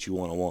be able to beat you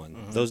one-on-one.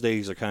 Mm-hmm. Those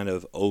days are kind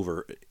of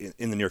over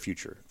in the near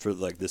future for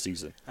like this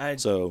season.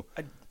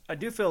 I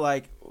do feel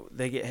like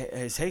they get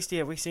his Hasty.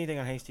 Have we seen anything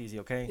on Hasty? Is he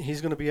okay?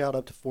 He's going to be out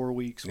up to 4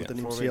 weeks with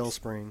an MCL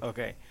sprain.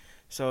 Okay,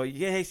 so you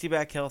get Hasty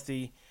back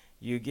healthy.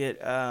 You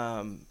get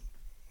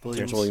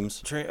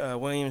Williams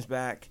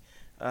back,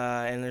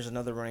 and there's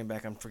another running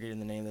back. I'm forgetting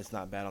the name. That's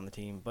not bad on the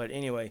team. But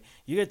anyway,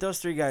 you get those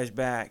 3 guys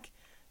back.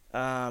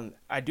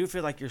 I do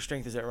feel like your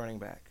strength is at running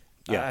back.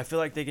 Yeah. I feel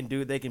like they can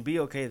be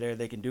okay there.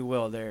 They can do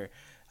well there.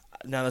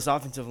 Now this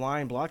offensive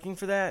line blocking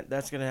for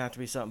that's going to have to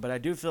be something. But I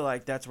do feel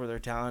like that's where their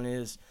talent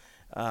is.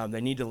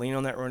 They need to lean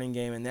on that running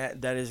game, and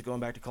that is going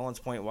back to Colin's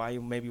point why you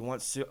maybe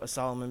want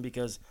Solomon,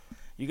 because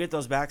you get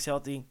those backs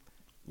healthy,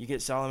 you get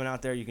Solomon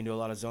out there, you can do a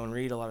lot of zone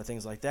read, a lot of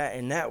things like that,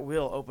 and that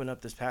will open up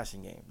this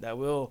passing game. That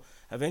will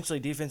eventually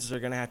defenses are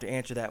going to have to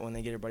answer that when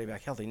they get everybody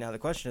back healthy. Now the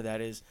question of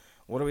that is,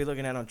 what are we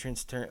looking at on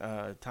Trent's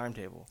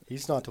timetable?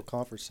 He's not till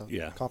conference. So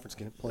conference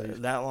game plays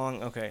that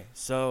long. Okay,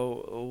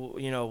 so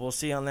we'll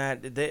see on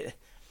that.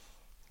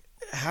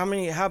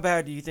 How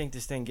bad do you think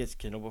this thing gets,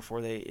 Kendall? Before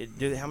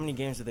how many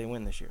games do they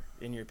win this year,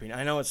 in your opinion?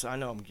 I know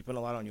I'm keeping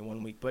a lot on you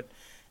 1 week, but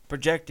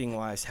projecting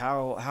wise,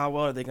 how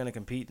well are they going to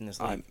compete in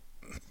this league?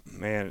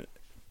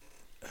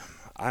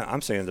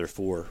 I'm saying they're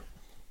 4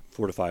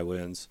 to 5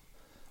 wins.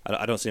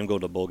 I don't see them going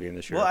to a bowl game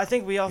this year. Well, I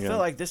think we all feel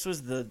like this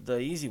was the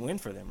easy win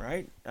for them,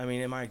 right? I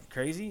mean, am I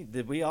crazy?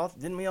 Didn't we all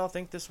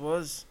think this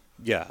was?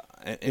 Yeah,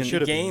 and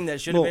a game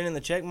that should have been in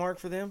the check mark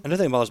for them.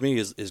 Another thing that bothers me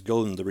is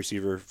Golden, the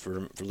receiver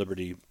for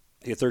Liberty.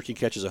 He had 13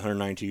 catches,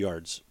 192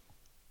 yards,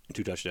 and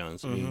 2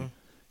 touchdowns. Mm-hmm. I mean,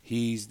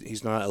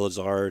 he's not a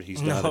Lazard.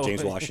 He's not a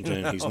James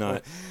Washington. He's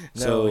not.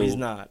 No, he's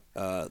not.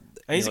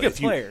 He's a good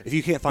player. If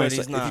you can't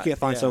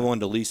find someone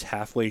to at least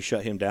halfway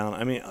shut him down,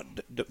 I mean,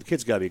 the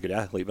kid's got to be a good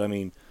athlete. But I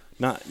mean,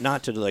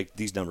 not to like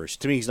these numbers.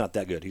 To me, he's not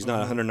that good. He's not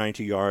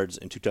 192 yards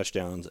and 2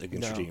 touchdowns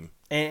against your team.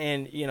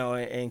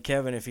 And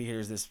Kevin, if he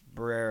hears this,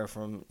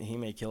 Barrera he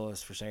may kill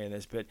us for saying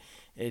this, but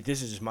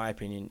this is just my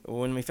opinion.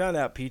 When we found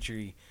out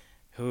Petrie,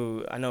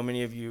 who I know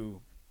many of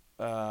you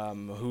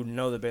who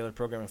know the Baylor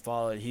program and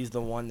follow it, he's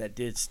the one that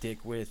did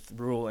stick with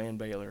Rule and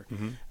Baylor.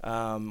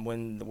 Mm-hmm.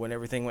 When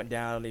everything went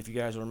down, if you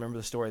guys remember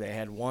the story, they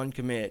had one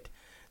commit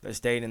that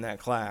stayed in that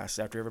class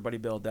after everybody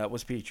bailed. That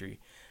was Petrie.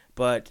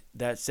 But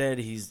that said,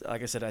 he's,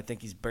 like I said, I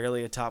think he's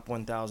barely a top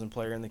 1,000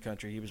 player in the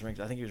country. He was ranked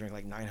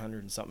like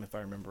 900 and something, if I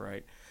remember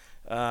right.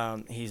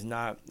 He's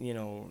not,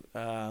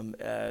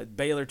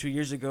 Baylor 2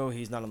 years ago,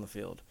 he's not on the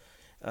field,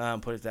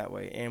 put it that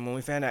way. And when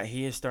we found out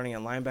he is starting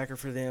at linebacker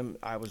for them,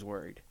 I was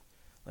worried.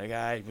 Like,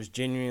 I was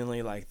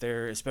genuinely like,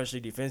 there,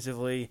 especially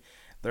defensively,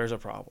 there's a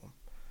problem.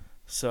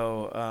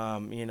 So,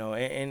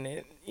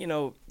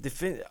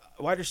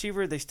 wide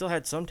receiver, they still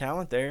had some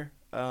talent there.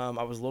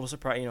 I was a little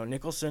surprised.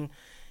 Nicholson,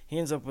 he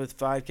ends up with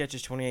 5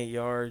 catches, 28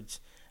 yards.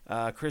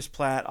 Chris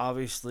Platt,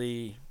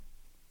 obviously,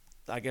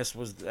 I guess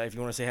was, if you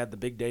want to say, had the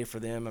big day for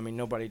them. I mean,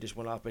 nobody just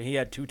went off, but he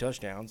had 2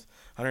 touchdowns,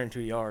 102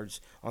 yards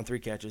on 3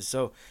 catches.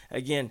 So,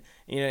 again,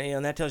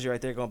 and that tells you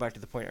right there, going back to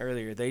the point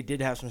earlier, they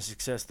did have some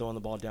success throwing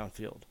the ball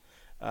downfield.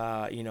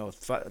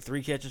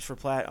 3 catches for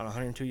Platt on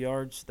 102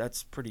 yards,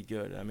 that's pretty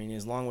good. I mean,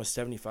 his long was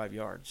 75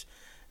 yards.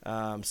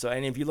 And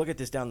if you look at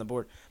this down the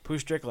board, Pooh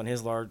Strickland,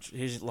 his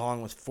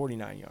long was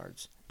 49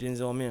 yards.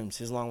 Denzel Mims,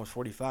 his long was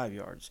 45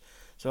 yards.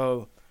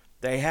 So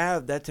they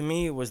have, that to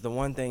me was the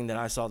one thing that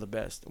I saw the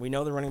best. We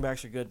know the running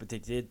backs are good, but they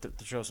did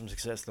show some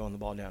success throwing the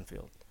ball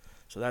downfield.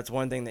 So that's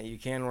one thing that you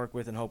can work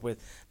with and hope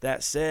with.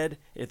 That said,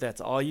 if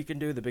that's all you can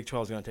do, the Big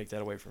 12 is going to take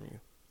that away from you.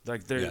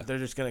 Like they're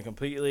just going to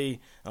completely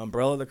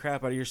umbrella the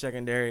crap out of your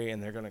secondary,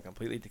 and they're going to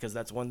completely, because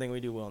that's one thing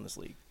we do well in this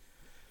league.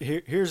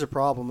 Here's a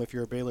problem if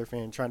you're a Baylor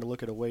fan trying to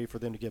look at a way for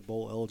them to get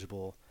bowl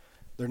eligible.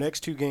 Their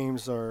next 2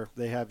 games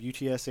they have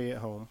UTSA at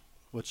home,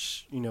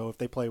 which, if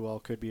they play well,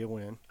 could be a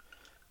win.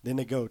 Then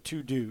they go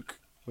to Duke,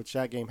 which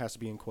that game has to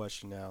be in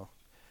question now.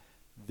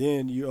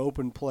 Then you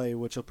open play,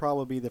 which will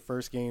probably be the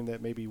first game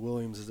that maybe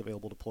Williams is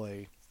available to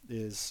play,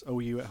 is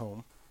OU at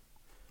home.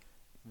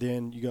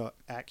 Then you go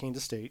at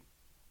Kansas State.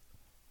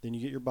 Then you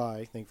get your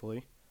bye,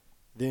 thankfully.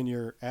 Then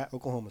you're at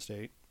Oklahoma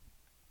State.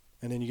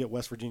 And then you get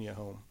West Virginia at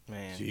home.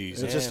 Man,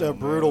 it's just a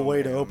brutal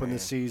way to open the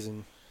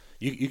season.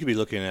 You could be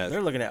looking at...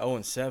 They're looking at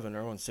 0-7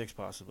 or 0-6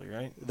 possibly,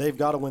 right? They've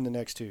got to win the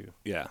next 2.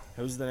 Yeah.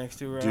 Who's the next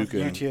 2? Right? Duke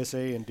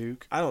UTSA and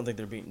Duke. I don't think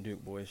they're beating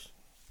Duke, boys.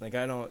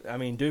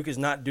 Duke is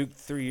not Duke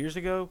 3 years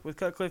ago with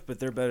Cutcliffe, but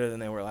they're better than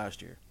they were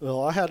last year.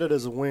 Well, I had it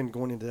as a win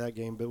going into that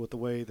game, but with the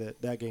way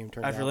that game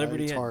turned out,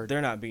 Liberty, it's hard.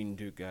 They're not beating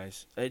Duke,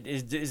 guys.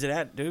 Is it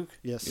at Duke?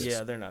 Yes.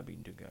 Yeah, they're not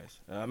beating Duke,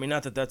 guys.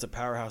 Not that that's a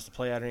powerhouse to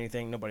play at or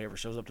anything. Nobody ever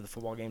shows up to the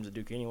football games at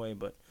Duke anyway,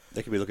 but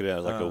they could be looking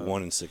at like a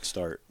 1-6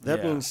 start.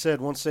 That being said,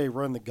 once they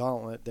run the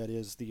gauntlet, that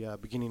is the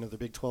beginning of the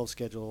Big 12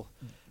 schedule,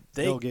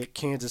 they'll get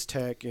Kansas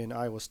Tech and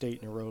Iowa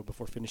State in a row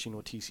before finishing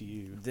with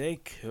TCU. They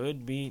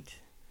could beat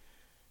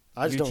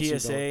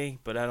UTSA,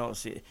 but I don't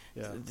see it.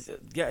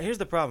 Yeah. Here's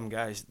the problem,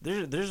 guys.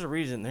 There's a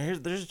reason.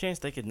 There's a chance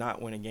they could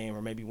not win a game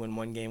or maybe win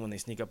one game when they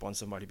sneak up on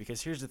somebody.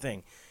 Because here's the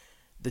thing.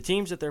 The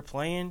teams that they're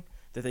playing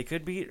that they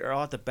could beat are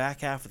all at the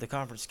back half of the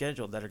conference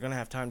schedule that are going to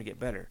have time to get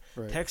better.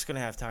 Right. Tech's going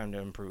to have time to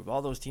improve.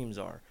 All those teams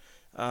are.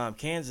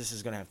 Kansas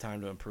is going to have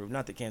time to improve.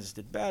 Not that Kansas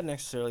did bad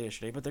necessarily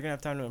yesterday, but they're going to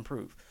have time to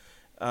improve.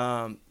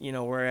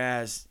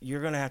 Whereas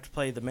you're going to have to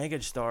play the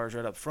mega stars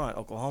right up front.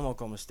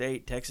 Oklahoma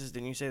State, Texas.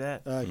 Didn't you say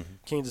that?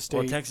 Kansas State.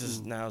 Well, Texas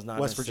now is not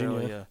West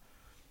necessarily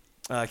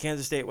Virginia.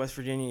 Kansas State, West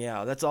Virginia.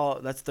 Yeah, that's all.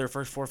 That's their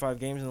first 4 or 5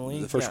 games in the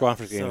league. The first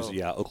conference games,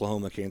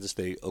 Oklahoma, Kansas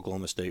State,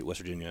 Oklahoma State, West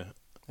Virginia,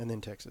 and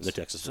then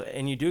Texas. So,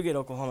 and you do get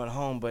Oklahoma at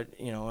home, but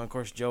of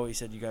course Joey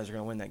said you guys are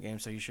going to win that game,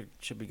 so you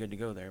should be good to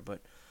go there.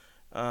 But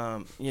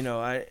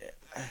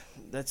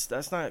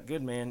that's not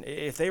good, man.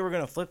 If they were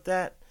going to flip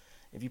that.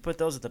 If you put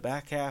those at the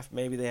back half,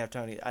 maybe they have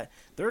time to.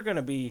 They're going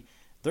to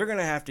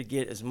have to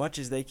get as much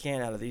as they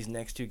can out of these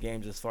next 2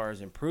 games as far as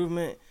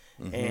improvement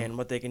and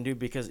what they can do.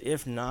 Because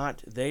if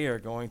not, they are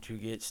going to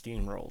get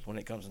steamrolled when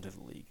it comes into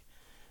the league.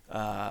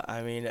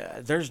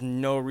 There's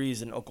no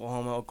reason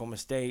Oklahoma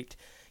State,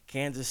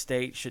 Kansas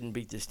State shouldn't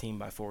beat this team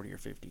by 40 or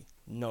 50.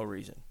 No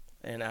reason.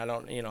 And I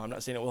don't, I'm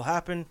not saying it will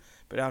happen,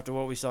 but after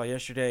what we saw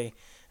yesterday,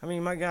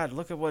 my God,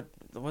 look at what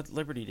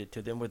Liberty did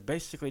to them with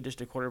basically just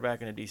a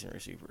quarterback and a decent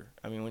receiver.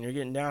 When you're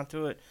getting down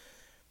to it,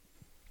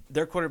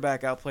 their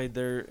quarterback outplayed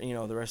their,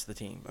 the rest of the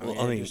team.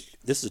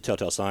 This is a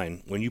telltale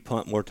sign. When you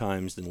punt more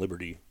times than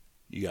Liberty,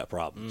 you got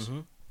problems.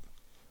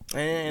 Mm-hmm.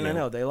 And I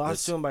know they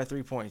lost to them by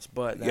 3 points,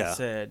 but that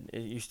said,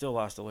 you still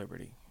lost to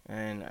Liberty.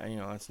 and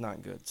that's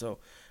not good. So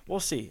we'll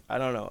see. I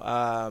don't know.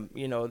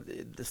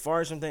 As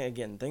far as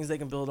things they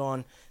can build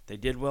on. They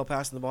did well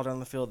passing the ball down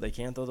the field. They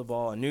can throw the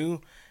ball.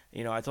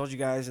 I told you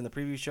guys in the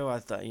preview show, I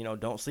thought,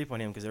 don't sleep on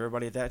him because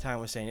everybody at that time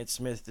was saying it's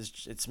Smith,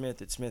 it's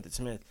Smith, it's Smith, it's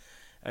Smith.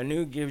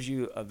 Anu gives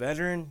you a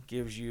veteran,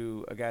 gives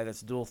you a guy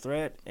that's dual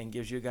threat, and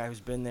gives you a guy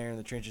who's been there in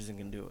the trenches and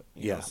can do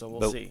it. So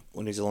we'll see.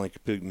 When he's only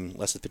completing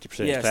less than 50% of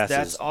his yes, passes,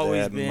 that's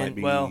always been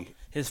well.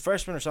 His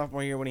freshman or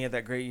sophomore year when he had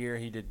that great year,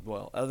 he did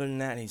well. Other than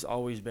that, he's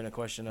always been a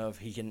question of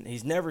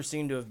he's never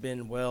seemed to have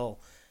been well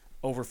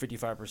over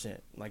 55%.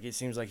 Like it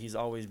seems like he's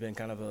always been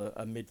kind of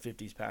a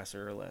mid-50s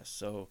passer or less.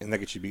 So and that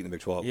gets you beat in the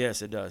Big 12.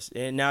 Yes, it does.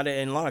 And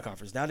nowadays in a lot of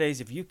conferences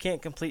nowadays, if you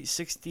can't complete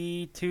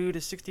 62 to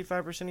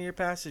 65% of your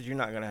passes, you're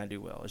not going to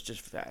do well. It's just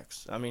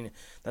facts. I mean,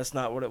 that's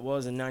not what it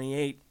was in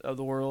 '98 of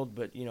the world,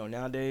 but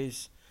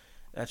nowadays,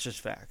 that's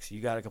just facts. You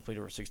got to complete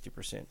over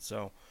 60%.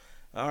 So,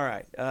 all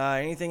right.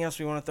 Anything else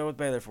we want to throw with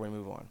Baylor before we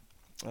move on?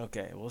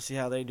 Okay, we'll see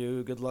how they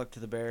do. Good luck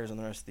to the Bears on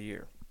the rest of the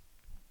year.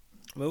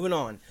 Moving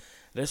on.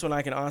 This one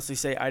I can honestly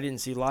say I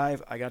didn't see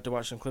live. I got to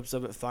watch some clips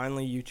of it.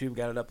 Finally, YouTube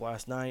got it up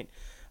last night.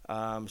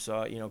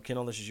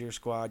 Kendall, this is your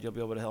squad. You'll be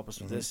able to help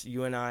us with this.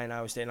 UNI and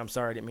Iowa State. And I'm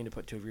sorry, I didn't mean to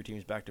put two of your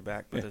teams back to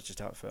back, but that's just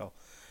how it fell.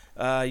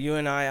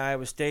 UNI,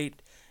 Iowa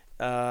State.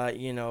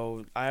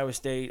 Iowa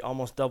State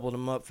almost doubled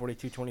them up,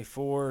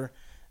 42-24.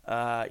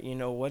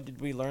 What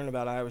did we learn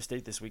about Iowa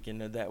State this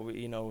weekend? That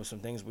we, some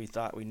things we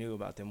thought we knew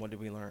about them. What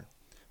did we learn?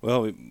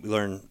 Well, we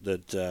learned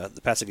that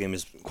the passing game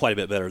is quite a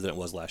bit better than it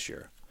was last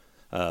year.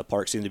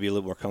 Park seemed to be a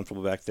little more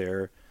comfortable back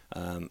there,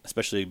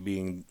 especially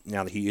being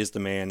now that he is the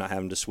man, not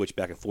having to switch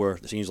back and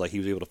forth. It seems like he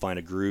was able to find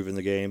a groove in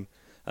the game.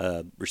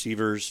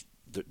 Receivers,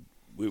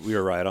 we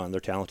were right on. They're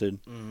talented.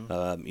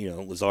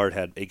 Mm-hmm. Lazard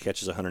had 8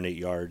 catches, 108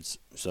 yards.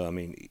 So, I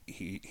mean,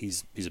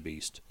 he's a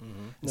beast.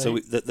 Mm-hmm. So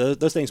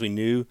those things we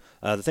knew.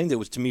 The thing that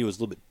was to me was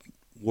a little bit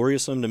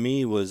worrisome to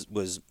me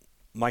was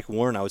Mike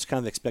Warren. I was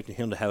kind of expecting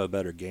him to have a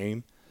better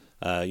game.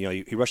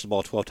 He rushed the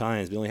ball 12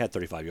 times, but he only had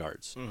 35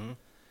 yards. Mm-hmm.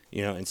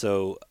 And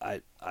so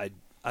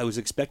I was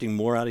expecting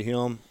more out of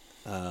him.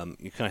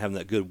 You kind of having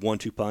that good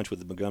 1-2 punch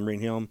with Montgomery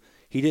and him.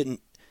 He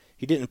didn't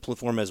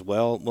perform as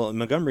well. Well, in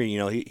Montgomery,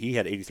 he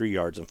had 83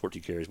 yards on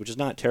 14 carries, which is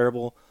not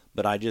terrible.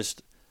 But I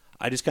just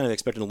kind of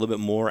expected a little bit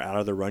more out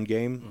of the run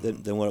game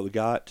than what we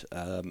got.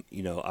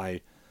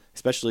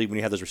 Especially when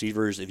you have those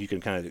receivers, if you can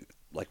kind of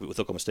like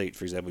with Oklahoma State,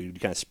 for example, you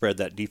kind of spread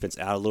that defense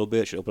out a little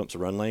bit, should open up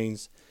some run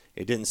lanes.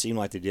 It didn't seem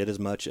like they did as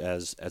much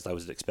as I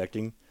was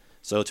expecting.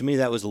 So to me,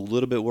 that was a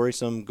little bit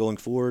worrisome going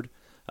forward,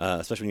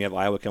 especially when you have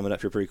Iowa coming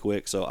up here pretty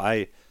quick. So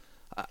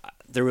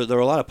there were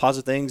a lot of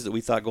positive things that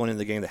we thought going into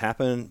the game that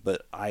happened,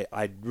 but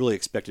I really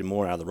expected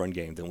more out of the run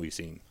game than we've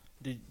seen.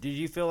 Did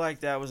you feel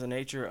like that was the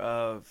nature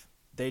of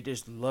they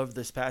just love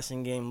this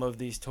passing game, love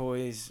these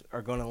toys,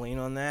 are going to lean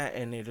on that,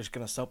 and they're just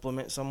going to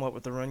supplement somewhat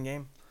with the run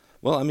game?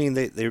 Well, I mean,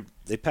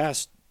 they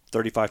passed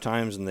 35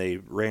 times and they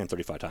ran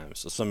 35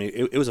 times. So I mean,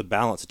 it was a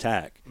balanced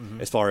attack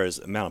as far as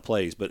amount of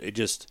plays, but there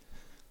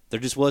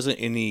just wasn't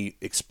any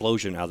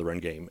explosion out of the run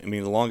game. I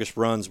mean, the longest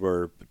runs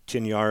were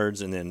 10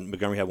 yards, and then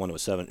Montgomery had one that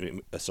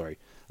was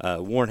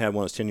Warren had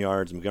one that was 10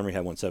 yards, and Montgomery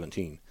had one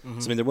 17. So,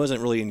 I mean, there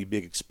wasn't really any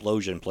big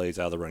explosion plays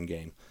out of the run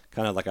game,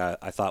 kind of like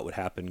I thought would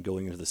happen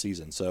going into the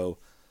season. So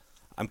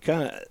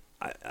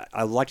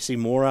I'd like to see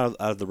more out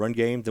of the run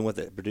game than what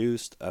they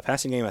produced.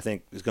 Passing game, I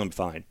think, is going to be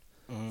fine.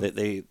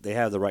 Mm-hmm. They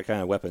have the right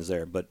kind of weapons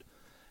there. But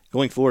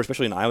going forward,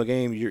 especially in the Iowa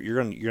game, you're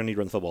going to need to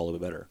run the football a little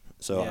bit better.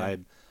 So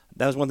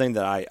that was one thing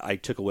that I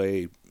took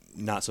away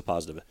not so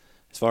positive.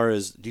 As far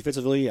as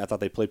defensively, I thought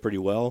they played pretty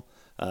well,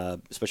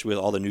 especially with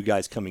all the new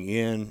guys coming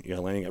in,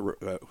 landing at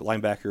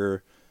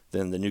linebacker,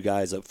 then the new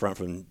guys up front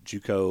from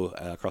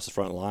JUCO across the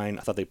front line.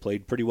 I thought they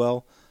played pretty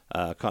well.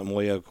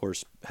 Moya, of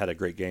course, had a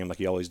great game like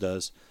he always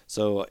does.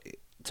 So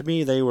to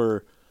me, they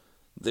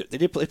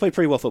played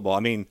pretty well football.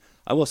 I mean,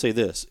 I will say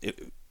this.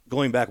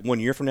 Going back 1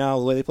 year from now,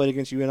 the way they played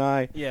against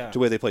UNI to the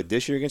way they played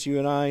this year against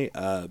UNI,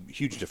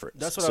 huge difference.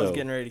 That's what I was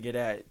getting ready to get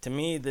at. To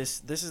me,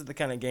 this is the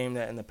kind of game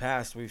that in the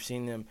past we've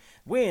seen them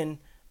win,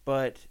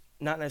 but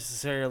not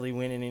necessarily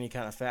win in any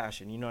kind of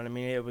fashion. You know what I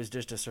mean? It was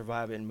just to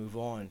survive it and move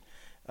on.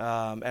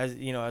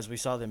 As we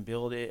saw them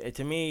build it,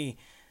 to me,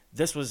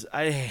 this was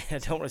I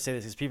don't want to say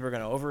this because people are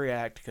going to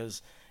overreact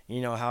because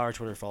how our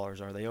Twitter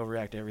followers are. They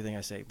overreact to everything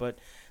I say. But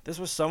this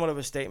was somewhat of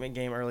a statement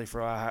game early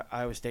for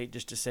Iowa State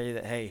just to say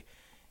that, hey,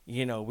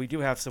 we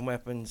do have some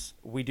weapons.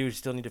 We do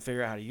still need to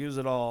figure out how to use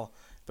it all.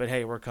 But,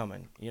 hey, we're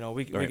coming.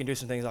 We can do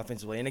some things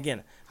offensively. And,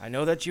 again, I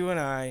know that you and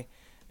I,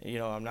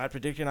 I'm not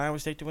predicting Iowa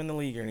State to win the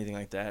league or anything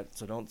like that,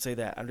 so don't say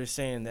that. I'm just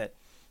saying that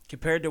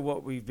compared to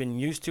what we've been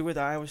used to with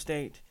Iowa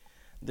State,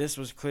 this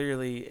was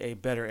clearly a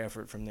better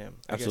effort from them.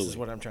 I guess is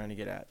what I'm trying to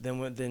get at.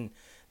 Then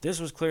this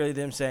was clearly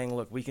them saying,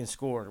 look, we can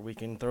score. We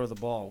can throw the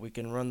ball. We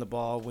can run the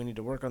ball. We need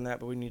to work on that,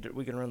 but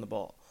we can run the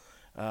ball.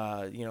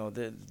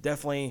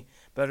 Definitely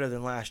better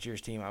than last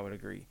year's team, I would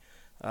agree.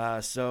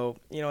 As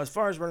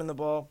far as running the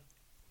ball,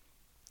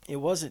 it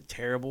wasn't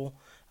terrible.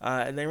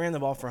 And they ran the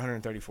ball for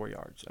 134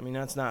 yards. I mean,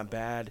 that's not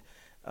bad.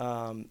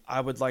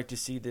 I would like to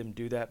see them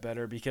do that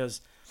better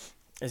because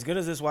as good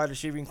as this wide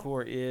receiving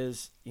core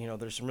is,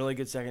 there's some really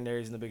good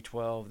secondaries in the Big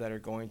 12 that are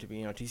going to be,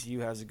 TCU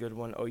has a good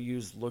one.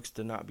 OU's looks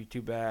to not be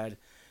too bad.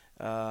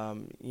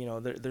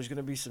 There's going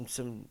to be some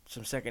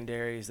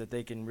secondaries that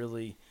they can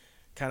really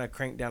kind of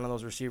crank down on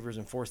those receivers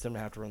and force them to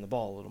have to run the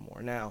ball a little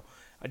more. Now,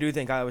 I do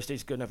think Iowa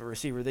State's good enough at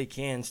receiver. They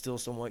can still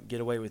somewhat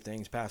get away with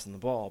things passing the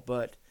ball.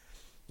 But,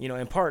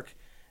 in Park,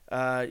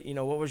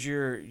 what was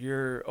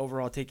your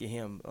overall take of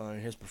him on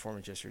his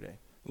performance yesterday?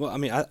 Well, I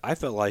mean, I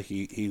felt like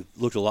he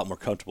looked a lot more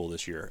comfortable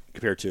this year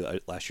compared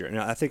to last year. And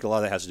I think a lot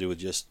of that has to do with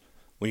just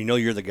when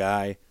you're the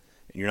guy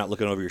and you're not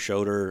looking over your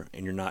shoulder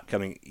and you're not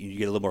coming – you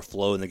get a little more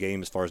flow in the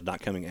game as far as not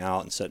coming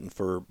out and setting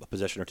for a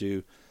possession or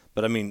two.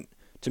 But, I mean,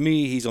 to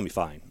me, he's going to be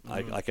fine.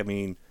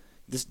 Mm-hmm.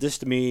 This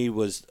to me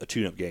was a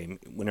tune-up game.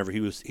 Whenever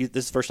this is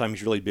the first time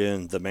he's really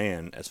been the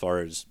man as far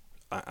as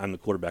I'm the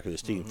quarterback of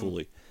this team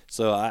fully.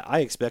 So I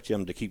expect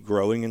him to keep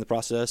growing in the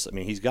process. I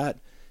mean, he's got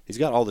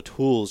all the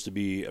tools to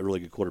be a really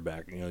good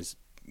quarterback. He's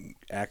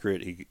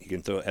accurate. He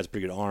can throw. Has a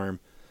pretty good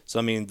arm. So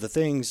I mean, the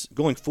things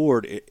going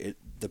forward,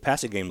 the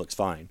passing game looks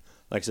fine.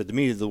 Like I said, to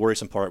me, the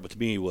worrisome part, but to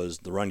me, was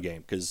the run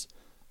game because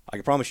I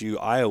can promise you,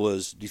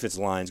 Iowa's defensive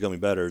line is going to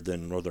be better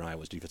than Northern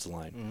Iowa's defensive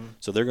line. Mm-hmm.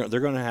 So they're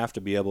going to have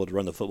to be able to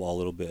run the football a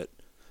little bit,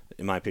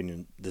 in my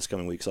opinion, this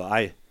coming week. So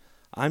I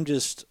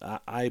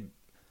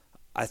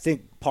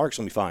think Park's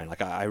going to be fine.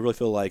 Like I really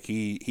feel like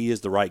he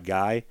is the right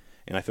guy.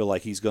 And I feel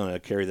like he's going to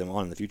carry them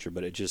on in the future,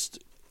 but I just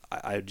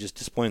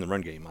disappointed in the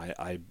run game.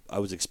 I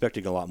was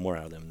expecting a lot more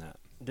out of them than that.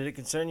 Did it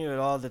concern you at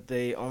all that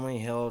they only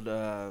held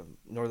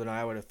Northern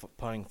Iowa to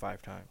punting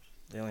 5 times?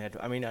 They only had.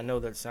 I mean, I know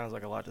that sounds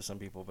like a lot to some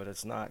people, but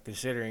it's not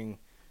considering,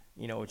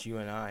 it's you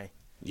and I.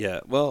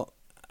 Yeah. Well,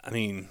 I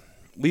mean,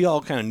 we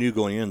all kind of knew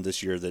going in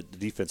this year that the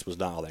defense was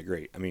not all that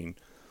great. I mean,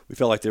 we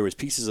felt like there was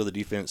pieces of the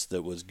defense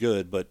that was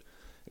good, but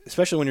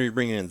especially when you're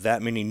bringing in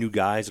that many new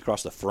guys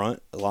across the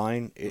front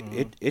line,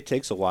 it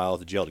takes a while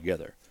to gel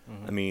together.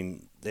 Mm-hmm. I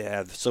mean, they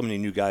have so many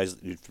new guys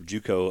for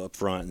JUCO up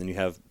front, and then you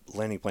have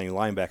Lanning playing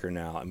linebacker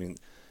now. I mean,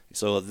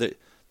 so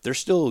they're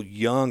still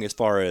young as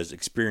far as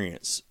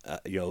experience,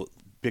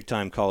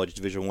 big-time college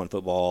Division I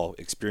football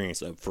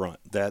experience up front.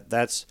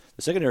 That's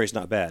the secondary is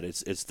not bad.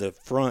 It's the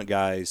front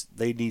guys.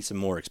 They need some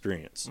more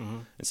experience. Mm-hmm.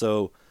 And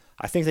so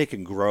I think they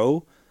can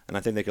grow, and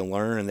I think they can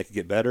learn, and they can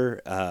get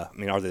better. I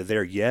mean, are they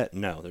there yet?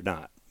 No, they're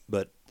not.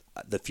 But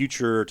the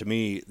future, to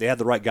me, they have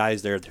the right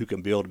guys there who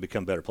can build and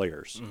become better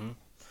players. Mm-hmm.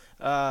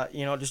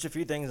 Just a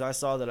few things I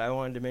saw that I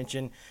wanted to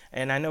mention,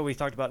 and I know we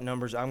talked about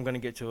numbers. I'm going to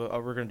get to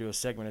we're going to do a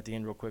segment at the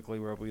end real quickly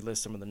where we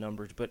list some of the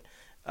numbers. But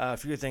a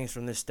few things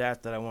from this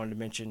stat that I wanted to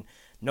mention: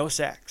 no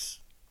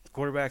sacks. The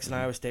quarterbacks in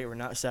Iowa State were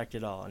not sacked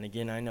at all. And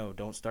again, I know,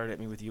 don't start at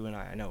me with you and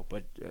I know,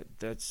 but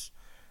that's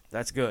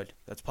good.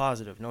 That's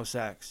positive. No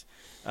sacks.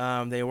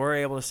 They were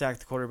able to sack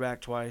the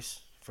quarterback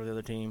twice for the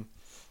other team.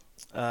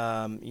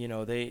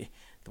 The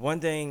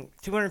one thing,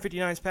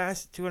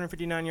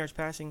 259 yards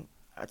passing.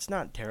 That's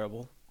not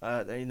terrible.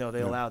 They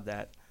allowed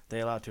that. They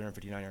allowed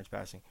 259 yards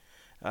passing.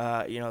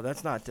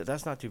 That's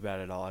not too bad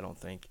at all. I don't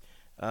think.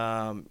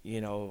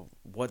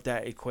 What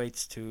that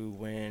equates to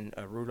when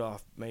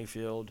Rudolph,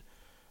 Mayfield,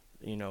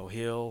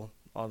 Hill,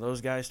 all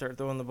those guys start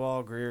throwing the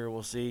ball. Greer,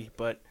 we'll see.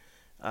 But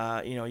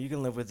you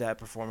can live with that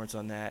performance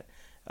on that.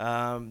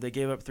 They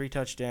gave up 3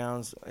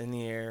 touchdowns in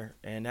the air,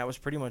 and that was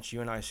pretty much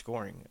you and I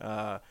scoring.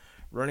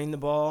 Running the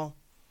ball,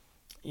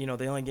 they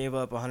only gave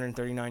up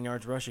 139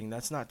 yards rushing.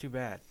 That's not too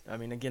bad. I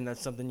mean, again,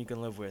 that's something you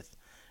can live with.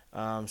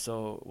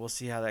 So we'll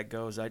see how that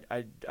goes.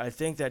 I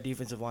think that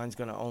defensive line is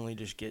going to only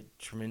just get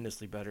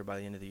tremendously better by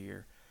the end of the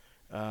year.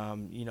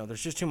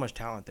 There's just too much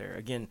talent there.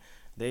 Again,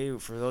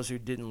 for those who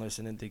didn't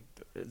listen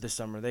this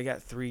summer, they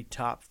got 3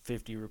 top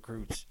 50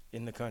 recruits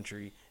in the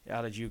country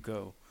out of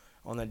JUCO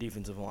on that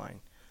defensive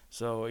line.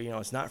 So,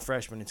 it's not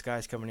freshmen. It's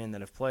guys coming in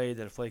that have played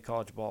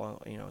college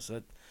ball,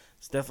 so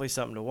it's definitely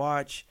something to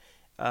watch.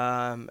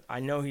 I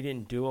know he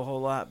didn't do a whole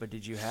lot, but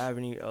did you have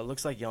any?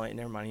 Looks like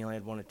never mind. He only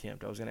had 1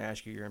 attempt. I was going to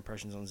ask you your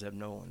impressions on Zeb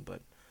Nolan,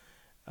 but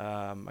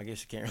I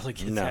guess you can't really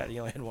get that. He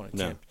only had 1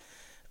 attempt.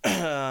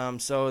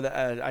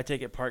 I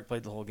take it Park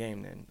played the whole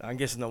game then. I'm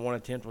guessing the 1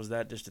 attempt was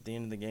that just at the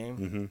end of the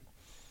game?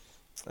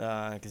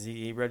 Mm-hmm. Because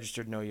he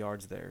registered no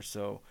yards there.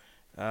 So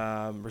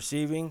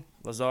receiving,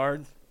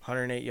 Lazard,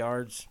 108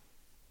 yards.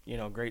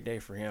 Great day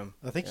for him.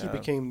 I think he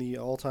became the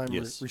all-time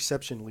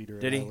reception leader.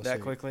 Did he that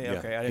quickly? Yeah.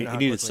 Okay, I didn't know. He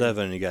needed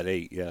 7, and he got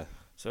 8. Yeah.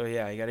 So he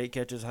got 8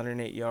 catches,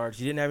 108 yards.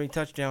 He didn't have any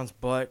touchdowns,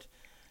 but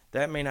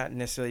that may not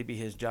necessarily be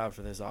his job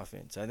for this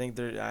offense. I think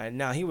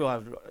now he will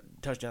have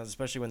touchdowns,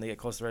 especially when they get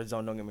close to the red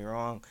zone. Don't get me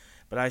wrong,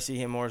 but I see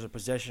him more as a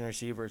possession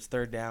receiver. It's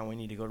 3rd down. We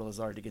need to go to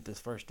Lazard to get this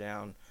 1st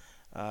down.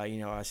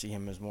 I see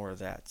him as more of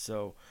that.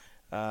 So,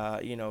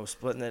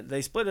 splitting it.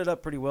 They split it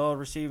up pretty well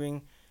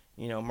receiving.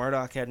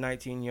 Murdoch had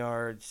 19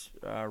 yards.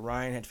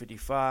 Ryan had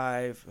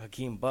 55.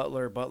 Hakeem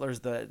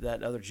Butler's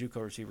that other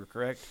JUCO receiver,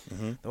 correct?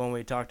 Mm-hmm. The one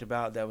we talked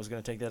about that was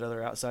going to take that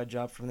other outside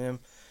job from them.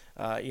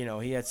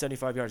 He had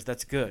 75 yards.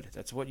 That's good.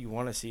 That's what you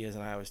want to see as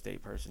an Iowa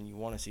State person. You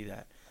want to see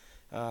that.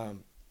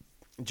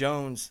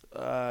 Jones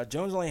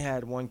only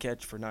had 1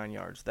 catch for 9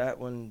 yards. That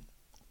one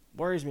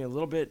worries me a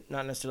little bit,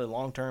 not necessarily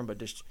long term, but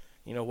just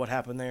what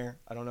happened there.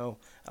 I don't know.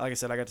 Like I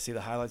said, I got to see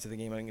the highlights of the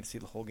game. I didn't get to see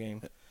the whole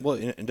game. Well,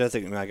 and the other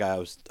thing, my guy I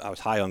was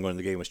high on going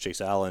to the game was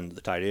Chase Allen,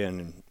 the tight end,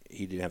 and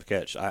he didn't have a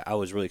catch. I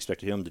was really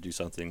expecting him to do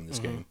something in this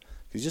game.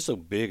 He's just so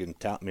big and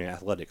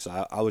athletic.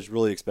 So I was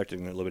really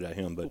expecting a little bit out of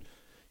him, but.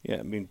 Yeah,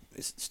 I mean,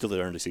 it's still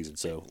the early season,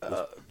 so.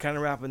 Kind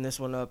of wrapping this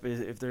one up, is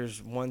if there's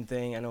one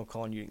thing, I know,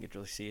 Colin, you didn't get to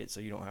really see it, so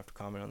you don't have to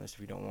comment on this if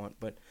you don't want,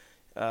 but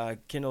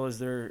Kendall, is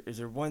there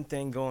one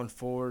thing going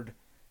forward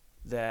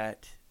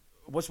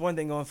what's one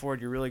thing going forward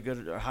you're really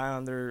good or high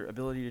on their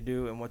ability to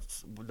do, and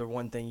what's the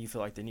one thing you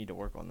feel like they need to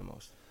work on the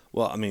most?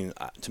 Well, I mean,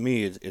 to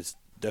me, it's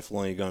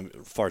definitely going to,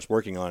 as far as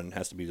working on, it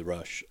has to be the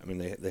rush. I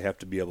mean, they have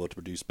to be able to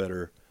produce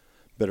better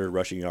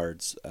rushing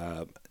yards.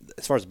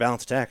 As far as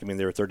balanced attack, I mean,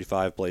 there were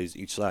 35 plays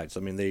each side.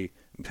 So, I mean, they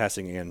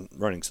passing and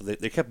running. So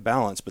they kept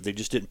balance, but they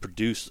just didn't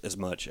produce as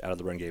much out of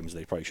the run game as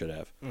they probably should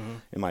have,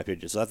 in my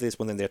opinion. So I think that's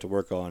one thing they have to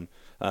work on.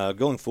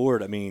 Going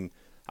forward, I mean,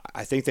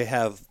 I think they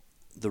have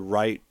the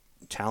right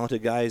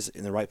talented guys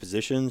in the right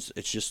positions.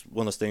 It's just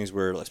one of those things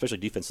where, especially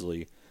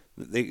defensively,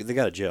 they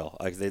got to gel.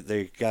 Like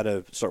they got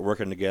to start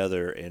working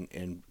together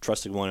and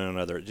trusting one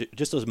another.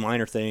 Just those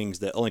minor things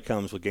that only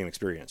comes with game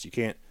experience. You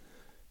can't.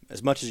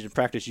 As much as in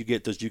practice, you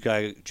get those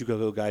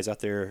JUCO guys out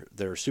there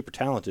that are super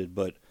talented,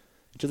 but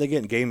until they get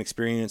in game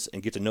experience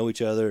and get to know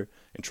each other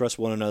and trust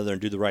one another and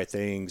do the right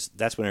things,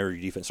 that's whenever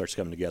your defense starts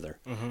coming together.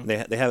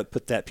 They haven't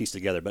put that piece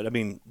together. But, I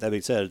mean, that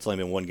being said, it's only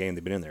been one game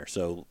they've been in there,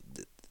 so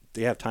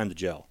they have time to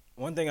gel.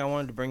 One thing I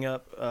wanted to bring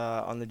up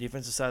on the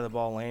defensive side of the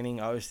ball,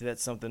 landing, obviously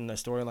that's a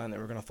storyline that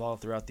we're going to follow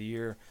throughout the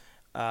year.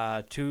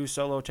 2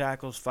 solo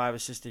tackles, 5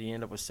 assisted. He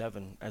ended up with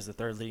 7 as the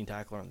 3rd leading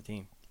tackler on the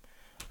team.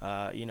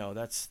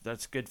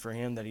 That's good for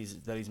him that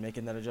he's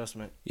making that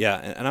adjustment. Yeah,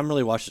 and I'm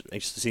really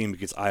anxious to see him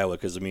against Iowa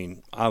because, I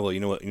mean, Iowa, you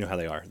know how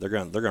they are. They're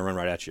going to run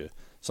right at you.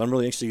 So I'm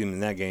really interested in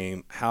that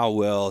game how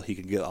well he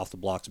can get off the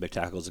blocks and make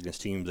tackles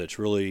against teams that's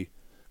really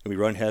going to be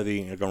run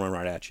heavy and they're going to run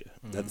right at you.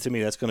 To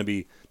me, that's going to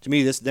be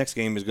this next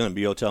game is going to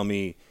be able to tell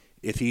me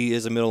if he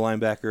is a middle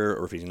linebacker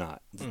or if he's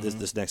not.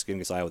 This next game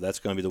against Iowa, that's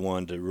going to be the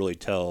one to really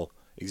tell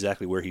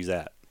exactly where he's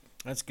at.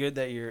 That's good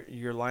that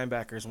your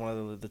linebacker is one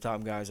of the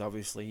top guys.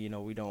 Obviously, you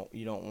don't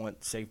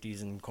want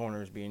safeties and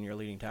corners being your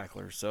leading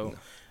tacklers. So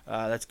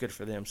that's good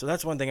for them. So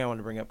that's one thing I wanted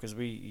to bring up because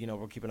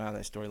we'll keep an eye on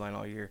that storyline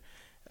all year.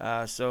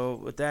 So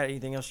with that,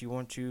 anything else you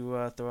want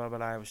to throw out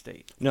about Iowa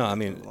State? No, I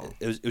mean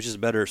it was just a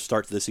better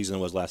start to this season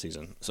than it was last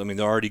season. So I mean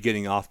they're already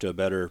getting off to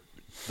the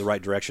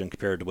right direction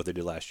compared to what they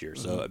did last year.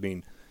 So I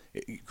mean,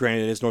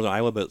 granted it is Northern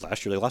Iowa, but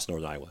last year they lost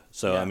Northern Iowa.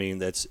 So I mean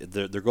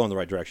they're going the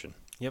right direction.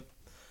 Yep.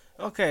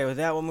 Okay, with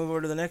that, we'll move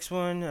over to the next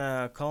one.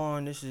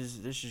 Colin, this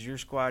is your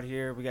squad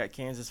here. We got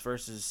Kansas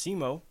versus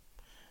SEMO,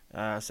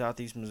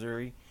 Southeast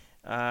Missouri.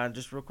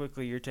 Just real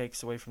quickly, your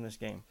takes away from this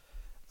game.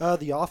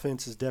 The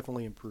offense has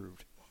definitely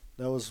improved.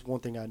 That was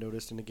one thing I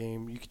noticed in the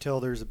game. You could tell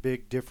there's a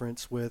big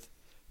difference with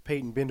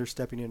Peyton Bender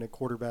stepping in at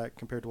quarterback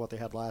compared to what they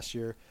had last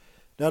year.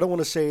 Now, I don't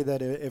want to say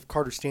that if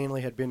Carter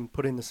Stanley had been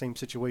put in the same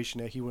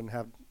situation that he wouldn't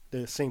have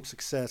the same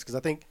success, because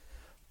I think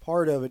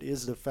part of it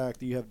is the fact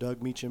that you have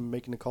Doug Meacham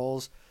making the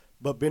calls.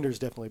 But Bender's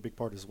definitely a big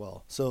part as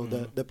well. So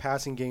the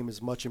passing game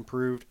is much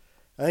improved.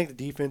 I think the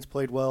defense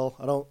played well.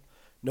 I don't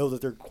know that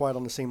they're quite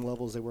on the same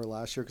level as they were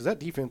last year because that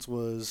defense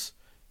was,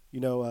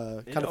 kind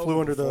of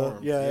flew under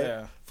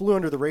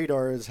the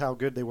radar as how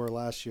good they were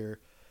last year.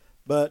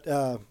 But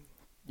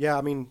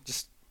I mean,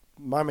 just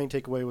my main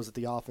takeaway was that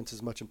the offense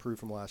is much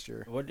improved from last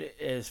year.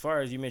 As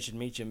far as you mentioned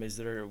Meacham,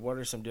 what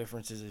are some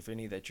differences, if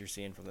any, that you're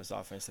seeing from this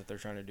offense that they're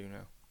trying to do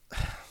now?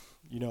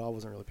 I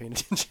wasn't really paying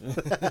attention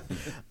to that.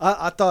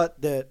 I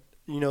thought that.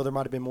 There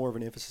might have been more of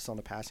an emphasis on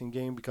the passing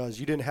game because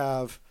you didn't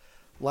have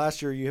 –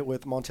 last year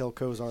with Montel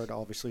Cozart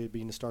obviously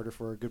being the starter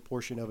for a good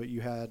portion of it,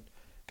 you had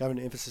kind of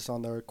an emphasis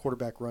on the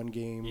quarterback run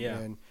game. Yeah.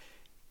 And,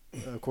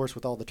 of course,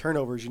 with all the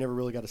turnovers, you never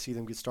really got to see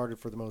them get started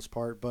for the most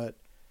part. But,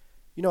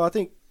 I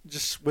think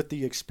just with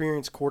the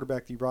experienced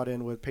quarterback that you brought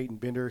in with Peyton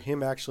Bender,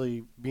 him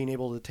actually being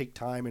able to take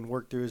time and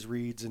work through his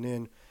reads and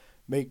then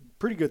make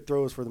pretty good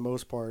throws for the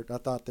most part, I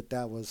thought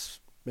that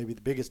was – maybe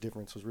the biggest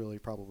difference was really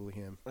probably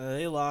him.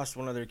 They lost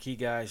one of their key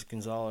guys,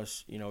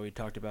 Gonzalez. We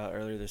talked about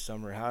earlier this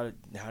summer. How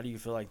do you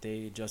feel like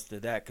they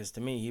adjusted that? Because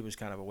to me, he was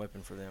kind of a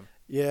weapon for them.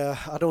 Yeah,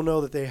 I don't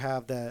know that they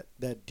have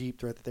that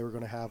deep threat that they were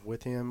going to have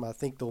with him. I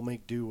think they'll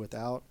make do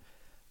without.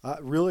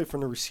 Really,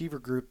 from the receiver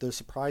group, the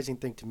surprising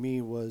thing to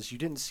me was you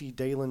didn't see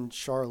Dalen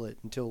Charlotte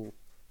until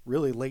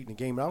really late in the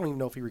game. I don't even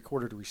know if he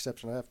recorded a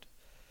reception. I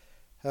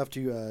have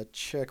to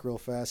check real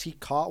fast. He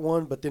caught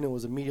one, but then it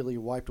was immediately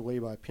wiped away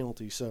by a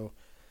penalty. So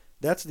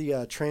that's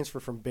the transfer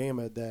from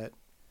Bama that,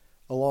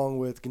 along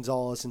with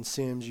Gonzalez and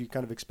Sims, you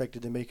kind of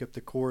expected to make up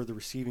the core of the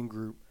receiving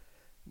group.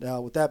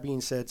 Now, with that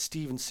being said,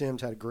 Steven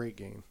Sims had a great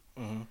game.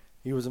 Mm-hmm.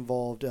 He was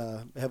involved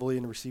heavily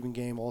in the receiving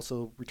game,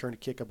 also returned a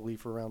kick, I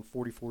believe, for around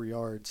 44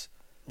 yards.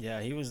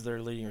 Yeah, he was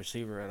their leading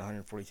receiver at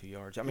 142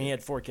 yards. I mean, he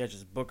had 4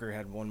 catches. Booker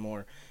had 1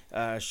 more.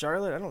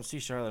 Charlotte, I don't see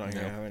Charlotte on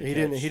here. He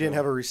didn't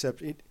have a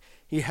reception.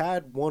 He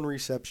had one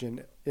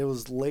reception. It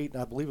was late,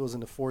 and I believe it was in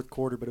the fourth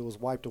quarter, but it was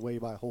wiped away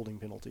by a holding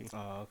penalty.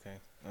 Oh,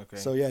 okay.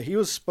 So, yeah, he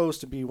was supposed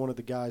to be one of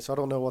the guys. So I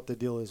don't know what the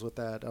deal is with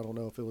that. I don't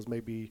know if it was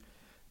maybe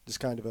just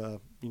kind of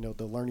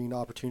the learning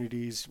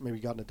opportunities, maybe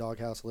got in the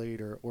doghouse late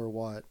or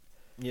what.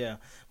 Yeah.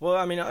 Well,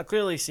 I mean,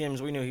 clearly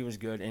Sims, we knew he was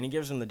good, and he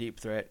gives him the deep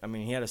threat. I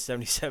mean, he had a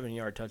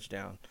 77-yard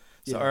touchdown.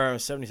 So, Yeah. Or a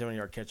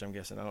 77-yard catch, I'm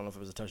guessing. I don't know if it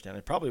was a touchdown.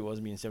 It probably was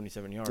being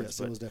 77 yards. Yes,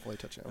 but, it was definitely a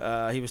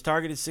touchdown. He was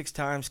targeted 6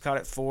 times, caught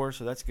it 4,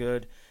 so that's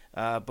good.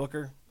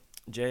 Booker,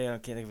 Jay, I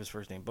can't think of his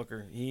first name.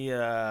 Booker, he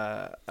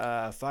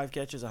 5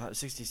 catches,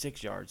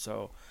 66 yards.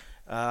 So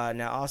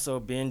now also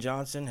Ben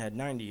Johnson had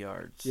 90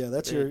 yards. Yeah,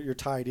 that's your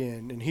tight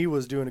end, and he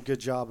was doing a good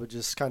job of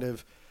just kind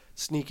of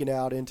sneaking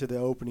out into the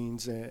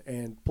openings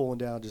and pulling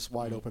down just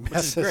wide open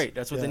passes. Which is great.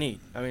 That's what they need.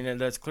 I mean,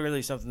 that's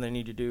clearly something they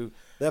need to do.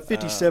 That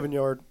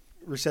 57-yard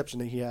reception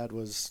that he had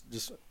was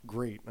just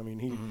great. I mean,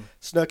 he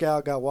snuck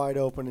out, got wide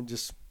open, and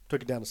just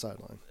took it down the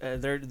sideline.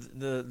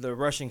 The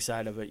rushing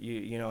side of it,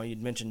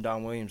 you'd mentioned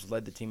Don Williams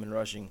led the team in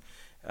rushing.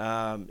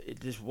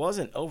 It just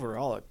wasn't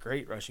overall a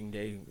great rushing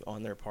day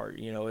on their part.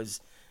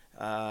 Is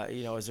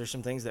there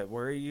some things that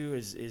worry you?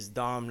 Is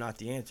Dom not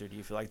the answer? Do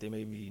you feel like they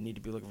maybe need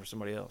to be looking for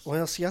somebody else?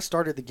 Well, see, I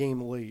started the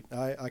game late.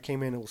 I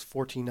came in, it was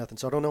 14-0,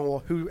 so I don't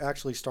know who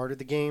actually started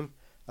the game.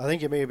 I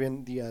think it may have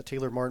been the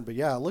Taylor Martin, but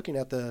yeah, looking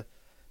at the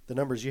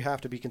numbers, you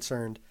have to be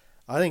concerned.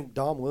 I think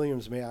Dom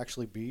Williams may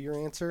actually be your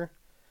answer.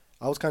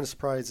 I was kind of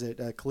surprised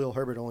that Khalil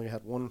Herbert only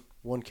had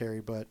one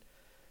carry, but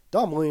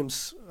Dom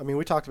Williams, I mean,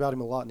 we talked about him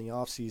a lot in the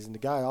offseason. The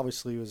guy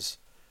obviously was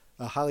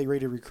a highly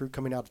rated recruit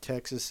coming out of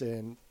Texas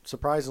and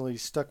surprisingly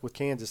stuck with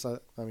Kansas. I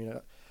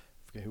forget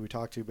who we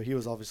talked to, but he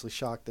was obviously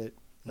shocked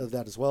of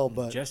that as well.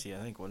 But Jesse, I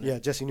think, wasn't it? Yeah,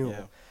 Jesse Newell.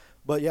 Yeah.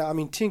 But, yeah, I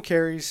mean, 10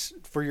 carries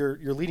for your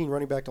leading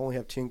running back to only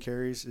have 10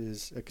 carries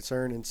is a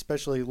concern, and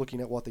especially looking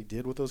at what they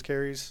did with those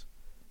carries.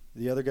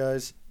 The other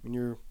guys, I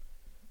mean,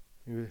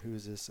 who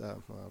is this? I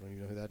don't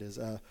even know who that is.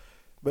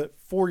 But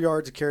 4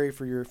 yards a carry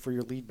for your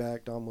lead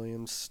back, Dom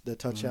Williams. The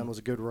touchdown was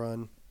a good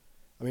run.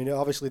 I mean,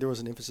 obviously there was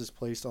an emphasis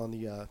placed on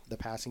the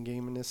passing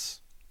game in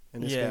this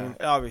game. Yeah,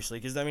 obviously,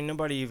 because I mean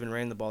nobody even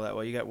ran the ball that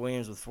way. You got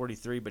Williams with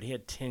 43, but he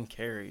had 10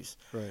 carries.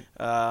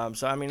 Right.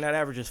 So I mean that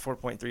averages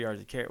 4.3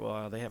 yards a carry.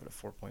 Well, they have it at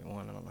 4.1.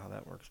 I don't know how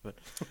that works, but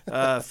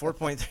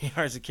 4.3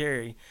 yards a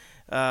carry.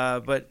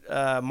 But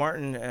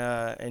Martin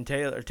and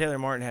Taylor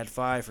Martin had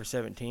 5 for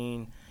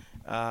 17.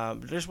 There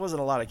just wasn't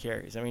a lot of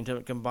carries. I mean,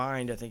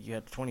 combined, I think you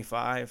had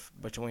 25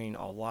 between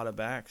a lot of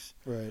backs.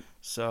 Right.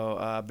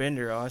 So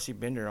Bender, I see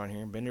Bender on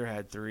here. Bender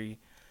had 3.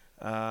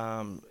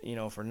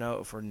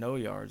 For no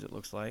yards, it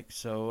looks like.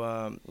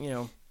 So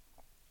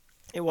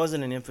it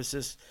wasn't an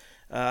emphasis.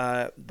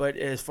 But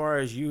as far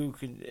as you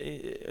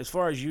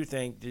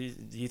think, do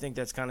you think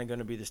that's kind of going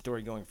to be the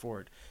story going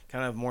forward?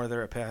 Kind of more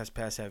they're a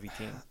pass heavy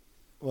team.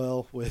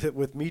 Well,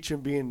 with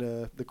Meacham being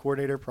the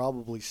coordinator,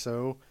 probably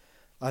so.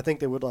 I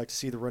think they would like to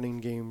see the running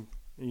game,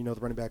 the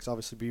running backs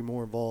obviously be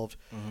more involved.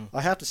 Mm-hmm.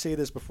 I have to say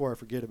this before I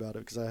forget about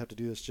it because I have to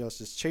do this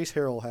justice. Chase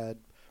Harrell had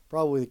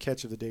probably the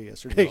catch of the day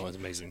yesterday. Oh, it's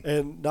amazing.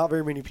 And not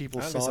very many people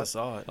saw it. I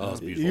saw it. Oh,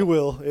 it's beautiful. You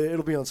will.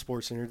 It'll be on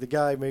SportsCenter. The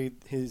guy made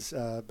his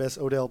best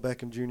Odell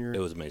Beckham Jr.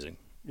 It was amazing.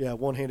 Yeah,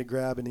 one-handed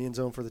grab in the end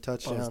zone for the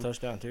touchdown. Oh, it was a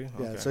touchdown too?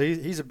 Yeah, okay. so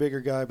he's a bigger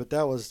guy, but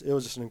it was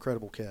just an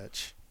incredible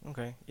catch.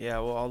 Okay. Yeah,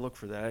 well, I'll look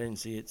for that. I didn't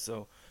see it,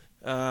 so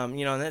and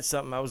that's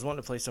something I was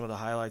wanting to play some of the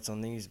highlights on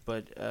these,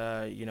 but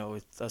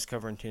with us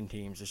covering 10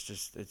 teams,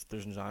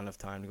 there's not enough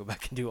time to go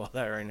back and do all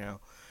that right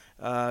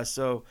now.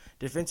 So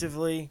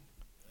defensively,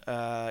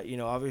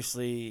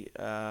 obviously,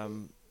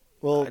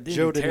 well,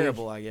 Joe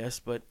terrible, I guess.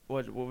 But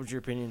what was your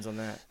opinions on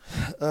that?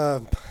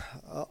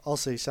 I'll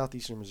say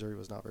Southeastern Missouri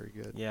was not very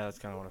good. Yeah, that's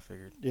kind of what I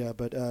figured. Yeah,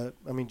 but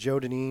Joe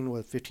Deneen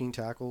with 15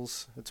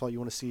 tackles. That's what you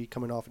want to see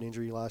coming off an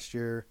injury last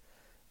year.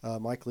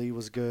 Mike Lee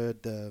was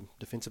good. The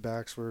defensive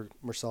backs were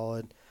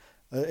solid.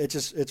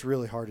 It's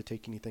really hard to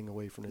take anything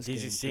away from this game.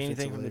 Did you see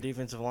anything from the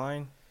defensive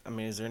line? I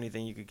mean, is there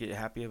anything you could get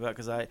happy about?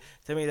 Because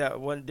tell me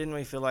that one didn't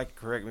we feel like,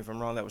 correct me if I'm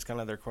wrong, that was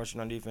kind of their question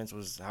on defense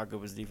was how good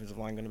was the defensive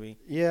line going to be?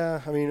 Yeah,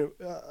 I mean,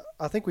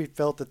 I think we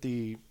felt that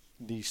the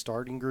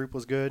starting group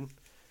was good,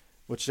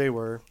 which they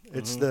were.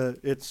 It's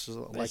it's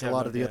like a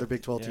lot of the other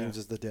Big 12 teams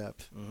is the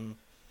depth. Mm-hmm.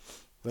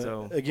 But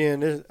so,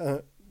 again,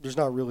 there's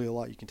not really a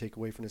lot you can take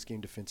away from this game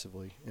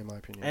defensively, in my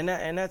opinion.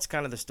 And that's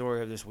kind of the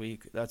story of this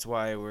week. That's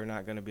why we're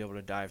not going to be able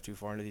to dive too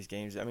far into these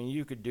games. I mean,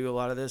 you could do a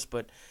lot of this,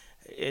 but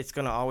it's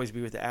going to always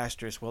be with the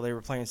asterisk. Well, they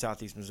were playing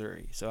Southeast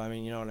Missouri. So, I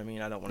mean, you know what I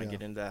mean? I don't want to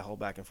get into that whole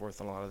back and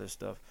forth on a lot of this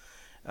stuff.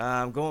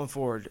 Going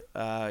forward,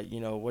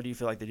 what do you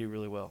feel like they do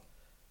really well?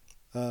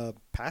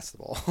 Pass the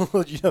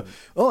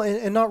ball.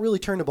 And not really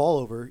turn the ball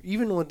over.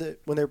 Even when they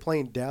were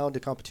playing down to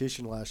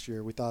competition last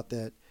year, we thought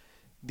that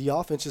the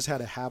offense just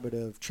had a habit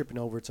of tripping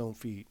over its own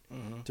feet.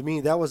 Mm-hmm. To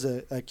me, that was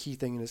a key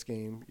thing in this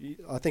game.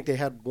 I think they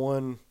had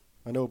one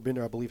 – I know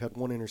Bender, I believe, had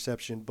one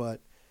interception,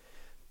 but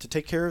to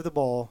take care of the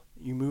ball,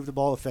 you move the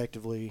ball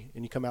effectively,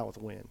 and you come out with a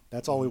win.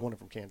 That's all we wanted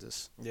from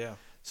Kansas. Yeah.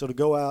 So to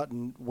go out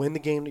and win the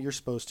game that you're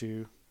supposed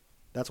to,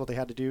 that's what they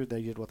had to do.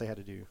 They did what they had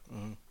to do.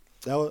 Mm-hmm.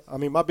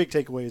 my big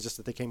takeaway is just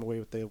that they came away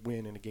with the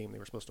win in a game they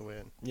were supposed to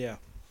win. Yeah,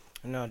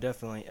 no,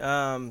 definitely.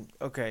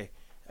 Okay.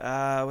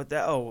 With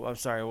that, I'm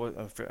sorry.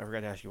 I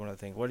forgot to ask you one other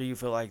thing. What do you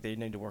feel like they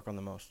need to work on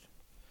the most?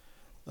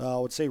 I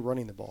would say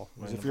running the ball.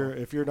 Because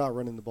if you're not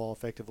running the ball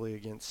effectively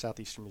against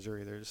Southeastern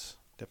Missouri, there's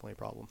definitely a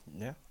problem.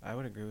 Yeah, I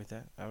would agree with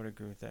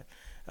that.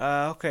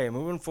 Okay,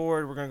 moving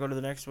forward, we're going to go to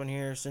the next one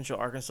here, Central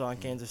Arkansas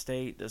and Kansas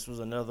State. This was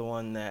another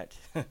one that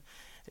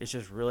it's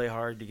just really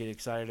hard to get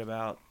excited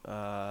about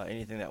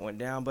anything that went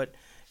down. But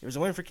it was a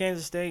win for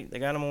Kansas State. They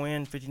got them a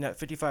win,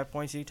 55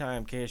 points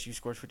anytime. KSU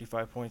scores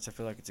 55 points. I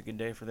feel like it's a good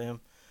day for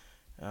them.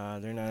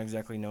 They're not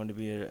exactly known to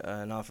be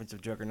an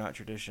offensive juggernaut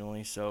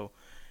traditionally. So,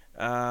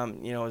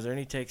 is there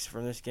any takes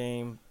from this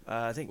game?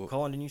 I think,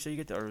 Colin, didn't you say you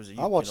get that? Or was it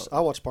you? I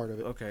watched part of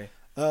it. Okay.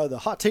 The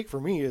hot take for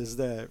me is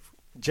that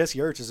Jesse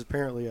Ertz is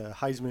apparently a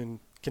Heisman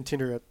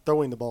contender at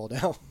throwing the ball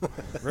down.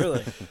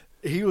 Really?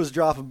 He was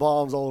dropping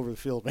bombs all over the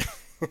field, man.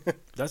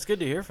 That's good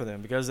to hear for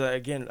them because,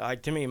 again,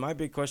 to me, my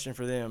big question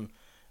for them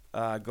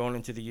going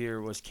into the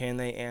year was, can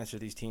they answer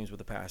these teams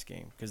with a pass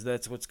game? Because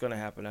that's what's going to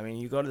happen. I mean,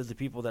 you go to the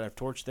people that have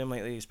torched them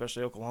lately,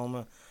 especially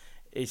Oklahoma,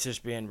 it's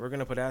just been, we're going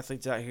to put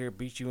athletes out here,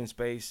 beat you in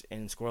space,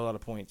 and score a lot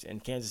of points.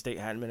 And Kansas State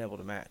hadn't been able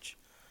to match.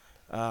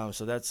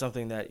 So that's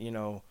something that,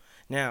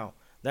 now,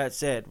 that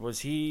said, was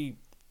he,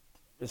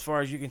 as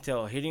far as you can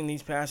tell, hitting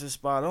these passes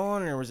spot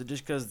on, or was it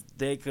just because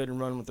they couldn't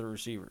run with the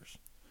receivers?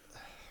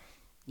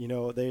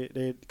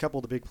 They a couple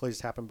of the big plays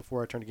happened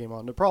before I turned the game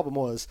on. The problem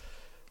was,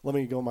 let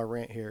me go on my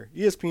rant here.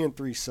 ESPN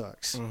 3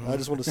 sucks. Mm-hmm. I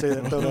just want to say that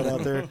and throw that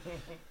out there.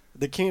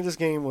 The Kansas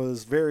game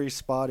was very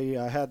spotty.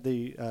 I had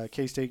the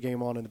K-State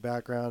game on in the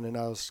background, and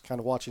I was kind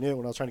of watching it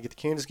when I was trying to get the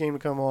Kansas game to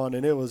come on,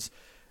 and it was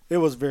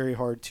very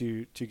hard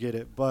to get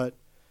it. But,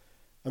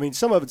 I mean,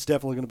 some of it's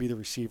definitely going to be the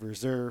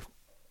receivers. They're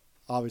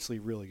obviously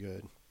really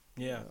good.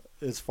 Yeah.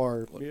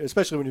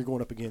 Especially when you're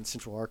going up against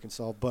Central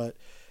Arkansas. But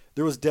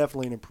there was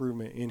definitely an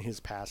improvement in his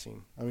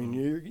passing. I mean,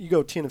 you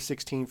go 10 of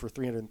 16 for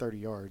 330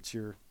 yards.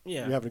 You're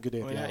having a good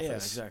day at the office. Yeah,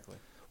 exactly.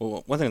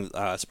 Well, one thing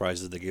that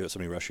surprised is they gave up so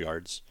many rush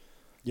yards.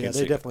 Yeah,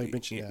 they definitely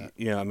mentioned that.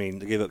 Yeah, I mean,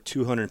 they gave up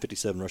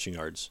 257 rushing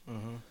yards,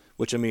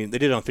 which, I mean, they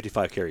did on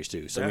 55 carries,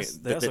 too. So,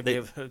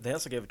 they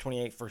also gave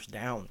 28 first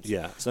downs.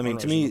 Yeah, so, I mean,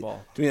 to me,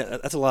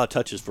 that's a lot of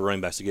touches for running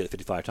backs to get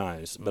 55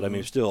 times. But, I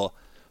mean, still,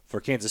 for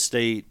Kansas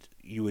State,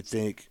 you would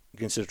think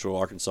against Central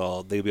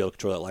Arkansas, they'd be able to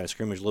control that line of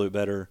scrimmage a little bit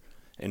better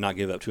and not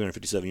give up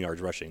 257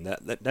 yards rushing.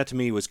 That to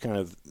me was kind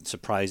of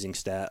surprising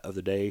stat of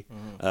the day.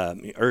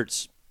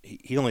 Ertz,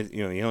 he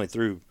only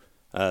threw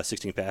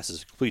 16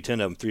 passes, completed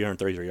 10 of them,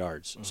 333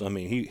 yards. So I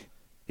mean,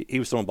 he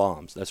was throwing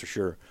bombs, that's for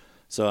sure.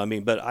 So I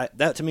mean, but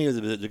that to me was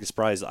a big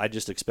surprise. I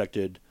just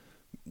expected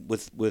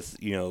with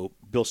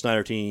Bill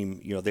Snyder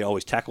team, they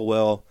always tackle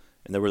well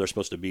and they're where they're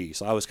supposed to be.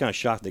 So I was kind of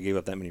shocked they gave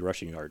up that many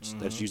rushing yards.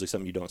 That's usually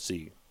something you don't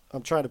see.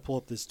 I'm trying to pull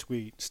up this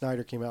tweet.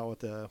 Snyder came out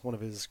with one of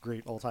his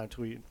great all-time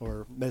tweet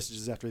or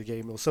messages after the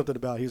game. It was something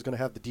about he was going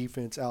to have the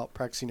defense out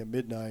practicing at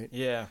midnight.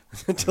 Yeah.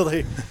 until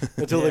they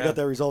got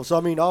that resolved. So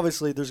I mean,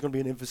 obviously, there's going to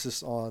be an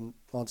emphasis on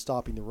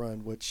stopping the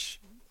run, which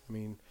I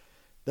mean,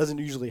 doesn't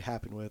usually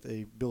happen with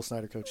a Bill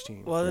Snyder coach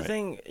team. Well, the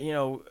thing,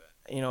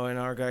 and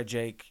our guy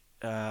Jake,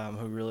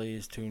 who really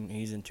is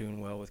he's in tune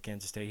well with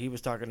Kansas State. He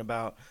was talking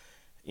about.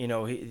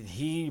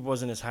 He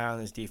wasn't as high on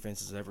his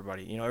defense as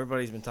everybody.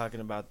 Everybody's been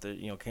talking about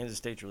Kansas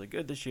State's really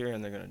good this year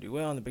and they're going to do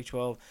well in the Big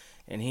 12.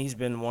 And he's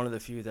been one of the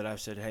few that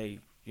I've said, hey,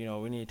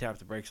 we need to tap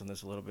the brakes on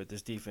this a little bit.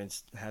 This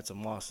defense had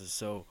some losses.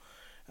 So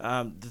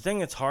the thing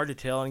that's hard to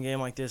tell in a game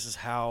like this is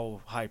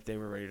how hyped they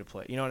were ready to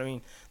play. You know what I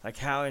mean? Like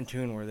how in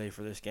tune were they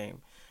for this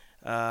game?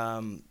 They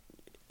don't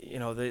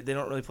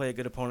really play a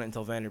good opponent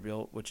until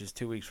Vanderbilt, which is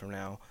 2 weeks from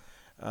now.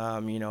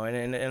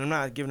 And I'm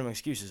not giving them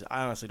excuses.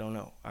 I honestly don't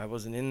know. I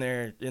wasn't in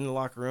there in the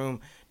locker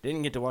room,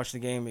 didn't get to watch the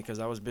game because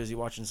I was busy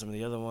watching some of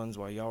the other ones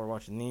while y'all were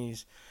watching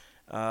these.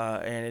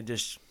 And it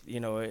just,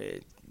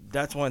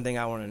 that's one thing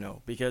I want to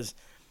know because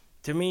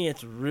to me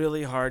it's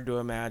really hard to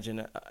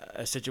imagine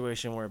a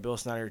situation where a Bill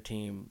Snyder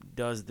team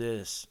does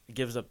this,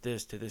 gives up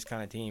this to this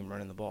kind of team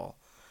running the ball.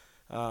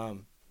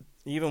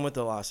 Even with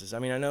the losses. I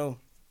mean, I know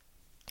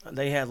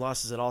they had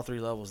losses at all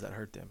three levels that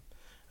hurt them.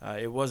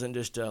 It wasn't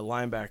just a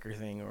linebacker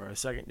thing or a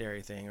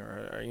secondary thing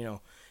or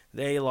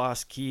they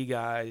lost key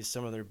guys,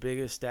 some of their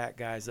biggest stat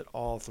guys at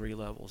all three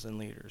levels and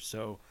leaders.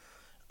 So,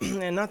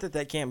 and not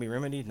that can't be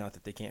remedied, not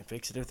that they can't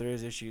fix it if there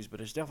is issues,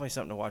 but it's definitely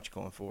something to watch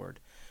going forward.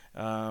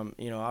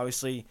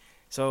 Obviously,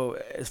 so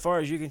as far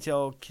as you can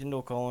tell,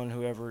 Kendall, Cullen,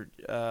 whoever,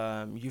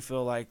 you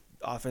feel like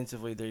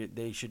offensively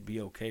they should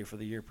be okay for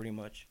the year pretty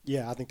much?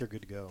 Yeah, I think they're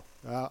good to go.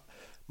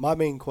 My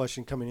main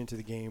question coming into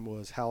the game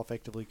was how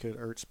effectively could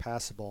Ertz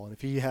pass the ball, and if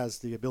he has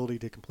the ability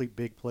to complete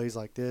big plays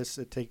like this,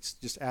 it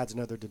just adds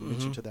another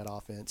dimension to that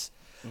offense.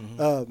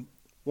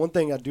 One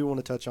thing I do want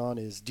to touch on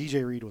is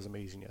DJ Reed was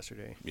amazing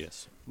yesterday.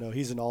 Yes.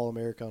 He's an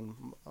All-American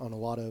on a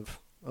lot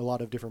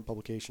of different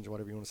publications or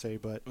whatever you want to say,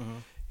 but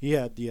he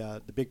had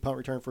the big punt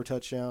return for a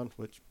touchdown,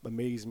 which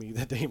amazed me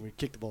that they even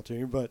kicked the ball to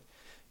him. But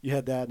you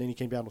had that, and then he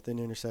came down with an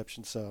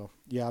interception. So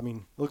yeah, I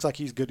mean, it looks like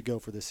he's good to go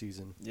for this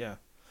season. Yeah.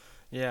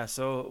 Yeah,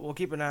 so we'll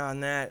keep an eye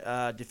on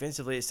that.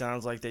 Defensively, it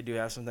sounds like they do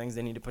have some things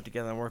they need to put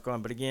together and work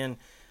on. But again,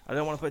 I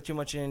don't want to put too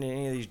much into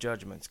any of these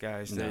judgments,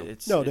 guys. No,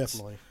 it's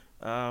definitely.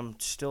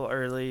 Still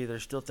early.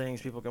 There's still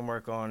things people can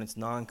work on. It's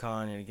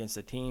non-con and against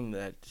a team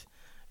that,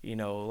 a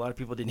lot of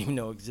people didn't even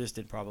know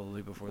existed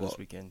probably before this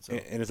weekend. So.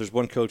 And if there's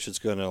one coach that's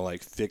going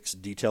to fix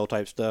detail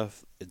type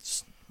stuff,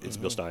 it's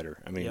Bill Snyder.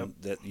 I mean,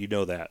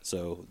 that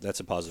so that's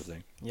a positive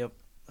thing. Yep.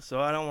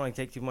 So I don't want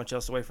to take too much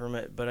else away from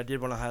it, but I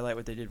did want to highlight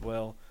what they did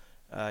well.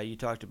 You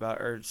talked about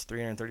Ertz,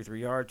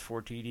 333 yards,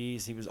 4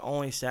 TDs. He was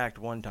only sacked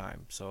one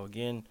time. So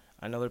again,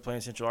 I know they're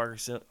playing Central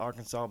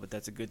Arkansas, but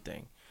that's a good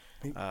thing.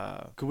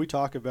 Could we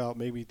talk about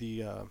maybe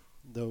the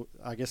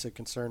I guess a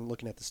concern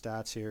looking at the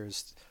stats here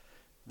is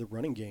the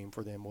running game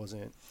for them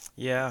wasn't.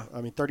 Yeah.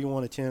 I mean,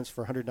 31 attempts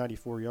for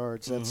 194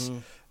 yards. That's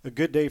a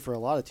good day for a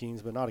lot of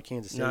teams, but not a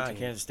Kansas State team. Not a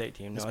Kansas State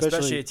team, no.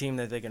 Especially a team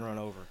that they can run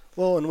over.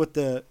 Well, and with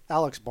the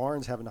Alex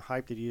Barnes having the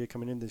hype that he did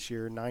coming in this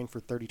year, 9 for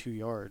 32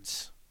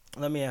 yards.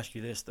 Let me ask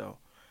you this, though.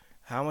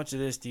 How much of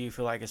this do you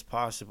feel like is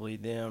possibly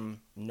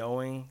them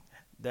knowing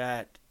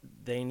that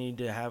they need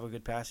to have a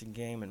good passing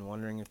game and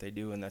wondering if they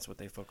do, and that's what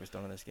they focused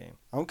on in this game?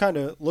 I'm kind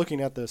of looking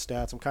at the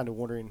stats. I'm kind of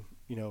wondering,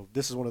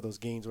 this is one of those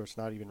games where it's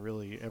not even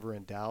really ever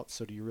in doubt.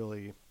 So do you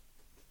really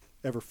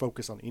ever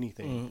focus on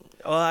anything?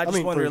 Well, I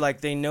wonder,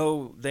 they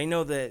know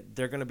that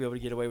they're going to be able to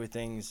get away with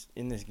things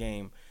in this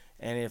game.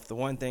 And if the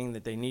one thing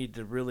that they need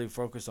to really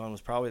focus on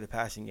was probably the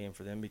passing game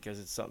for them because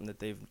it's something that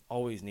they've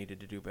always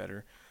needed to do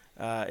better,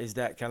 is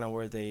that kind of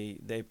where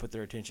they put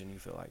their attention, you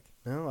feel like?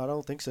 No, I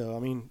don't think so. I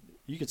mean,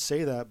 you could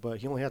say that, but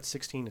he only had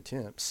 16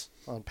 attempts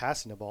on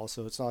passing the ball,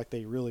 so it's not like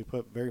they really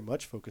put very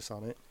much focus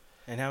on it.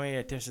 And how many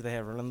attempts did they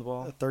have running the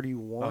ball?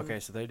 31. Okay,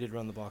 so they did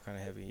run the ball kind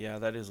of heavy. Yeah,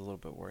 that is a little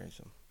bit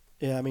worrisome.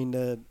 Yeah, I mean,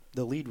 the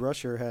lead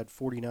rusher had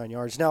 49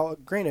 yards. Now,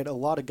 granted, a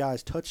lot of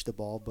guys touched the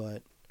ball,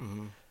 but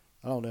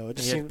I don't know. It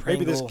just seemed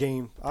maybe this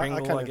game –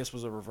 I guess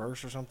was a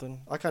reverse or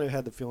something. I kind of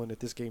had the feeling that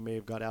this game may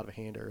have got out of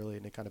hand early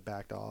and it kind of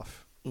backed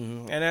off.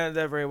 Mm-hmm. And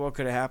that very well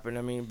could have happened.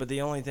 I mean, but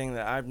the only thing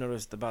that I've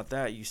noticed about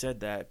that, you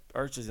said that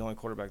Ertz is the only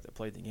quarterback that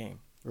played the game.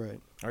 Right.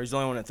 Or he's the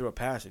only one that threw a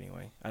pass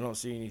anyway. I don't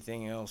see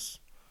anything else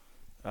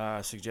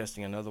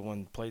suggesting another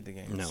one played the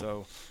game.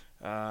 No.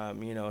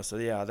 So,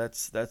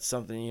 that's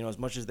something, as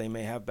much as they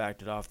may have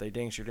backed it off, they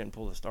dang sure didn't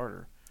pull the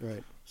starter.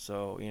 Right.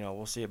 So,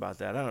 we'll see about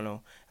that. I don't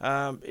know.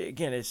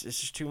 Again, it's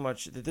just too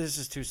much. This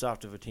is too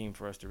soft of a team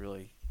for us to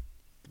really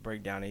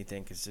break down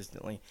anything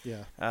consistently.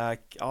 Yeah.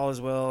 All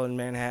is well in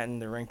Manhattan.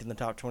 They're ranked in the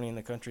top 20 in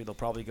the country. They'll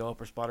probably go up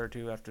a spot or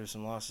two after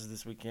some losses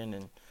this weekend,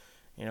 and,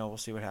 we'll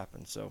see what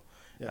happens. So,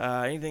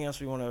 anything else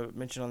we want to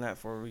mention on that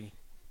before we?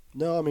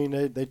 No, I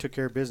mean, they took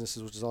care of business,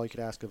 which is all you could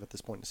ask of at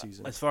this point in the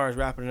season. As far as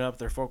wrapping it up,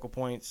 their focal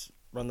points,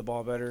 run the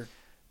ball better.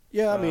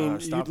 Yeah, I mean,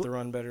 stop the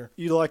run better.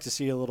 You'd like to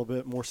see a little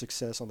bit more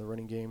success on the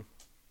running game,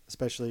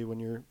 especially when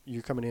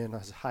you're coming in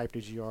as hyped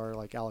as you are,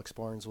 like Alex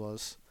Barnes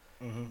was.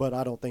 Mm-hmm. But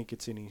I don't think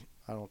it's going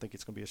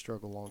to be a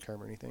struggle long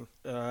term or anything.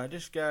 I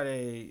just got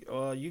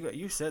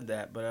you said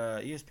that,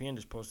 but ESPN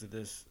just posted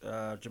this.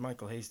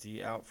 Jermichael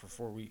Hasty out for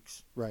 4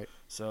 weeks. Right.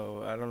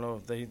 So I don't know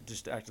if they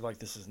just acted like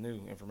this is new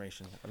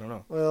information. I don't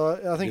know. Well,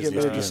 I think it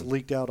may have just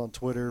leaked out on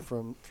Twitter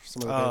from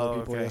some of the Baylor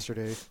people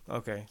yesterday.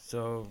 Okay,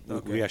 so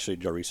we actually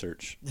did our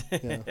research.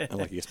 Yeah.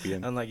 Unlike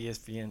ESPN. Unlike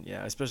ESPN,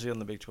 yeah, especially on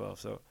the Big 12.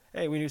 So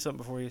hey, we knew something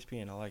before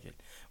ESPN. I like it.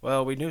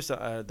 Well, we knew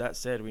that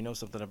said, we know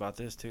something about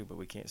this too, but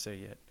we can't say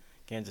yet.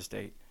 Kansas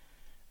State.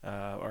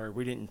 Or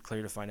we didn't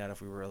clear to find out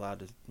if we were allowed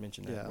to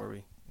mention that, were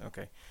we?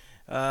 Okay.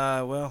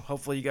 Well,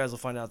 hopefully you guys will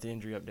find out the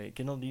injury update.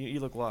 Kendall, you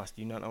look lost.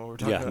 Do you not know what we're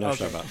talking about?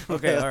 Yeah, no, about.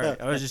 Okay, all right.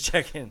 I was just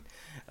checking.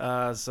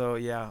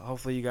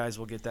 Hopefully you guys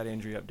will get that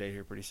injury update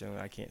here pretty soon.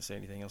 I can't say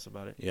anything else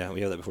about it. Yeah, we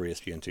have that before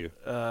ESPN too.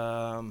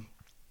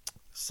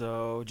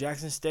 So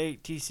Jackson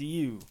State,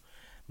 TCU.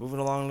 Moving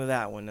along to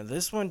that one. Now,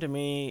 this one to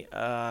me,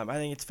 I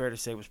think it's fair to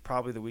say was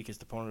probably the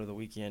weakest opponent of the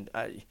weekend.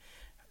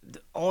 The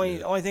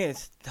only thing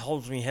that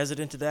holds me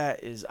hesitant to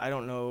that is I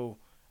don't know.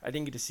 I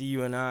didn't get to see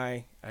UNI.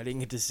 I didn't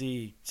get to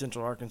see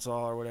Central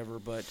Arkansas or whatever,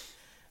 but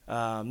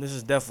this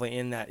is definitely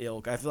in that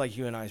ilk. I feel like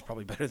UNI is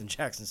probably better than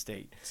Jackson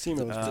State. They're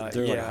like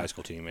a high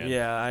school team, man.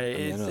 Yeah,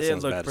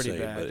 it looked pretty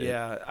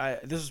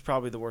bad. This is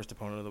probably the worst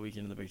opponent of the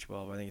weekend in the Big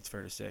 12. I think it's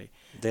fair to say.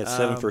 They had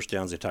 7 first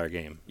downs the entire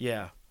game.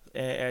 Yeah.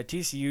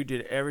 TCU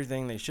did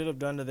everything they should have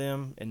done to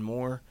them and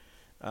more.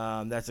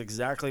 That's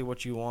exactly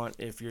what you want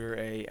if you're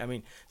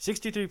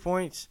 63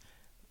 points,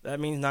 that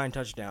means 9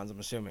 touchdowns, I'm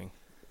assuming.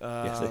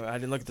 I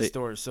didn't look at the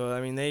scores. So,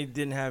 they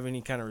didn't have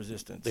any kind of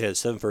resistance. They had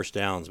 7 first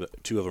downs,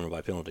 but 2 of them were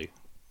by penalty.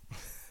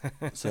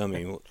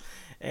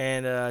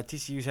 And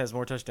TCU has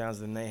more touchdowns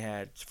than they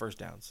had first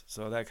downs.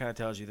 So that kind of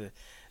tells you that.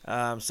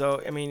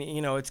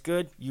 It's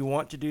good. You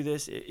want to do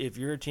this. If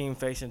you're a team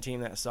facing a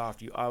team that's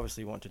soft, you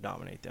obviously want to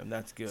dominate them.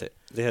 That's good.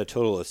 They had a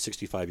total of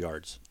 65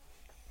 yards.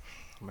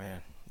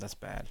 Man, that's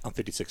bad. On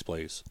 56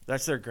 plays.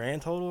 That's their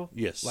grand total?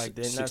 Yes.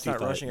 That's not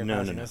rushing or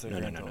passing.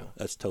 No.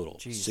 That's total.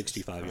 Jesus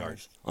 65 Christ.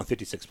 yards on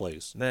 56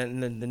 plays.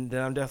 Then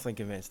I'm definitely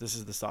convinced this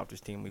is the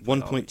softest team we've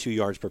 1.2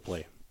 yards per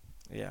play.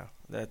 Yeah,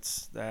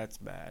 that's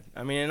bad.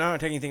 I mean, and I'm not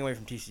taking anything away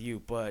from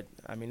TCU, but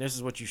I mean, this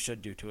is what you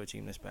should do to a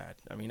team this bad.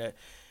 I mean,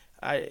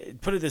 I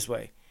put it this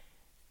way: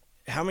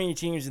 how many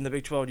teams in the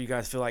Big 12 do you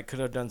guys feel like could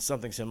have done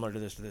something similar to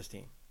this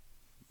team?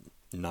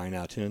 9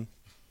 out of 10.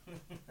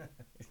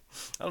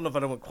 I don't know if I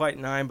don't want quite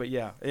 9, but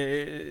yeah,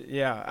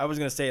 yeah, I was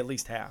gonna say at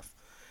least half,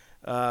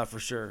 for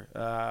sure.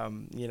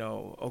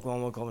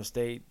 Oklahoma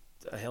State,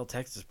 hell,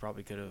 Texas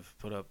probably could have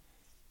put up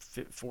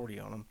 40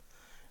 on them.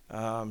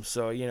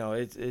 So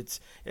it's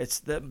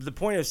the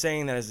point of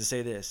saying that is to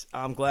say this.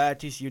 I'm glad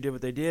TCU did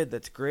what they did.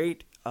 That's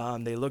great.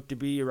 They look to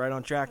be right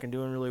on track and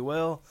doing really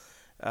well.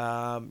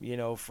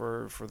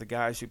 For the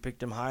guys who picked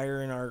them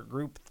higher in our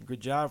group, good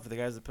job. For the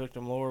guys that picked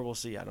them lower, we'll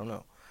see. I don't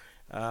know.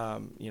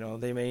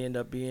 They may end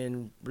up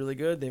being really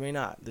good. They may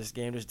not. This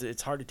game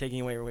it's hard to take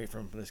away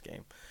from this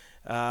game.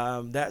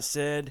 That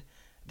said,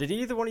 did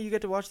either one of you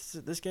get to watch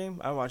this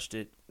game? I watched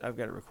it. I've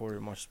got it recorded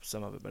and watched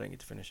some of it, but I didn't get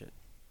to finish it.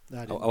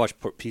 I watched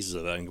pieces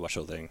of it. I didn't watch the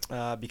whole thing.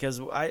 Because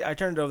I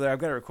turned it over there. I've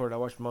got it recorded. I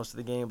watched most of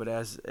the game, but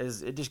as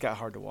it just got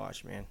hard to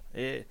watch, man.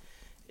 It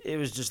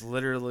was just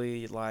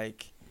literally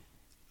like,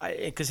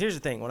 because here's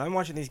the thing. When I'm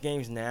watching these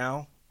games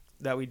now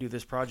that we do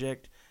this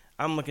project,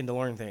 I'm looking to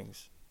learn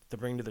things to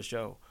bring to the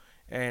show.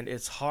 And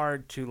it's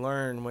hard to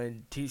learn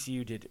when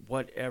TCU did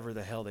whatever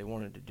the hell they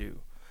wanted to do.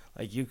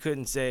 Like, you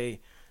couldn't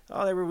say,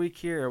 oh, they were weak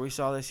here, or we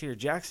saw this here.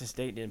 Jackson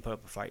State didn't put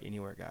up a fight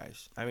anywhere,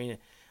 guys. I mean,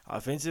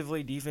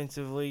 offensively,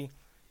 defensively,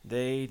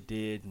 they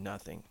did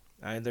nothing.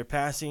 They're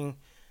passing.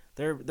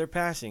 They're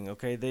passing.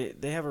 Okay,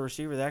 they have a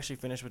receiver that actually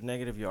finished with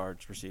negative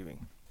yards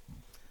receiving.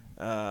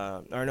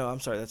 Or no,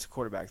 I'm sorry, that's a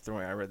quarterback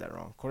throwing. I read that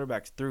wrong.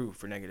 Quarterbacks threw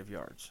for negative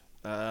yards.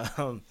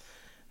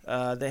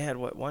 They had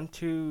 1,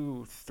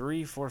 2,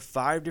 3, 4,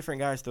 5 different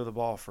guys throw the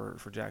ball for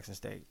Jackson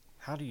State.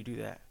 How do you do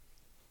that?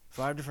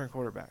 5 different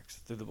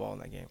quarterbacks threw the ball in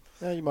that game.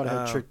 Yeah, you might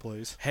have had trick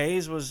plays.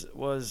 Hayes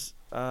was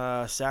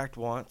sacked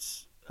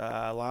once.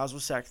 Lyles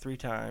was sacked 3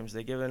 times. They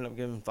ended up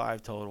giving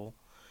 5 total.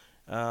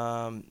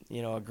 A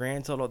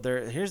grand total.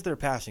 Here's their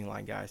passing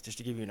line, guys, just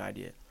to give you an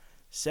idea.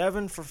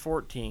 7 for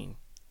 14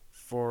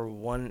 for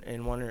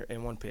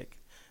one pick.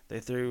 They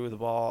threw the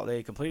ball.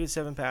 They completed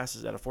 7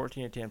 passes out of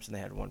 14 attempts, and they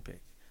had 1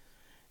 pick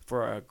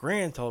for a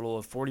grand total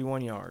of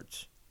 41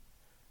 yards.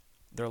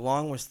 Their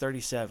long was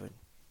 37.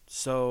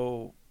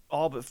 So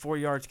all but 4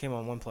 yards came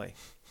on 1 play,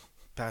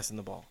 passing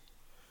the ball.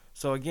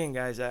 So again,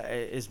 guys,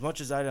 as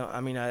much as I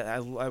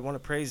want to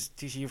praise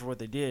TCU for what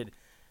they did,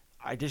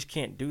 I just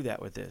can't do that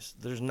with this.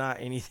 There's not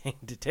anything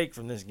to take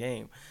from this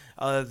game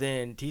other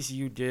than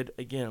TCU did,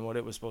 again, what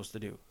it was supposed to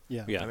do.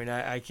 Yeah. I mean,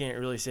 I can't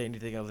really say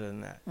anything other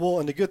than that. Well,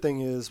 and the good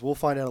thing is we'll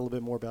find out a little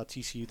bit more about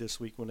TCU this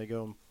week when they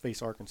go and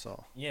face Arkansas.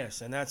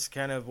 Yes, and that's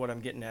kind of what I'm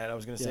getting at. I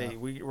was going to say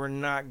we're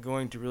not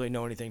going to really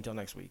know anything until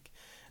next week.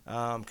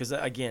 Because,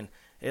 again,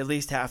 at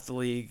least half the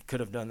league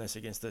could have done this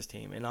against this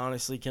team. And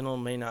honestly, Kendall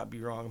may not be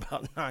wrong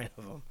about 9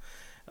 of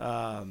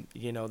them.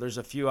 There's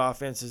a few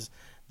offenses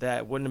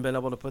that wouldn't have been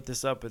able to put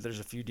this up, but there's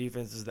a few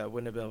defenses that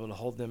wouldn't have been able to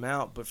hold them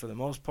out. But for the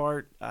most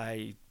part,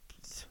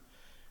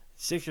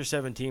 6 or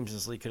 7 teams in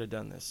this league could have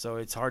done this. So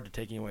it's hard to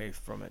take away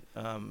from it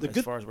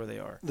as far as where they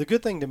are. The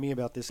good thing to me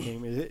about this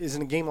game is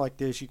in a game like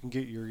this, you can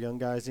get your young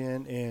guys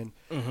in, and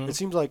it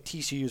seems like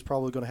TCU is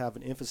probably going to have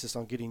an emphasis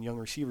on getting young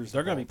receivers.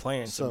 They're going to be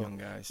playing some young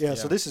guys. Yeah,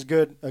 so this is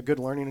a good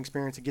learning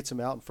experience. It gets them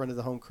out in front of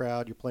the home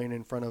crowd. You're playing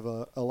in front of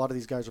a lot of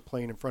these guys are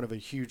playing in front of a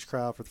huge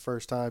crowd for the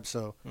first time.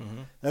 So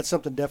that's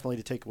something definitely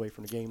to take away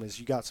from the game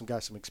is you got some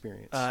guys some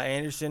experience.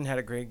 Anderson had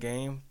a great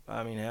game.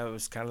 I mean, it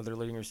was kind of their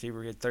leading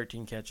receiver. He had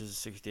 13 catches,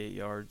 68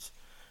 yards.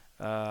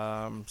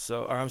 I'm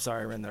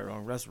sorry, I ran that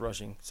wrong. That's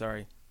rushing.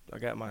 Sorry, I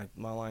got my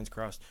lines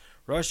crossed.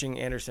 Rushing,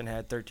 Anderson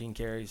had 13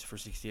 carries for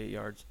 68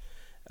 yards.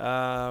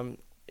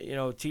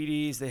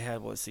 TDs, they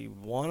had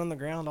 1 on the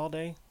ground all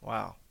day.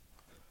 Wow,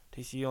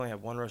 TCU only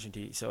had 1 rushing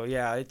TD. So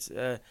yeah, it's.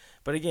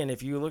 But again,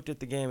 if you looked at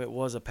the game, it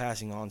was a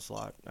passing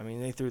onslaught. I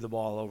mean, they threw the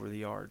ball over the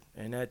yard,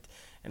 and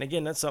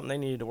again, that's something they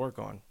needed to work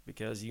on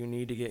because you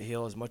need to get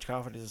Hill as much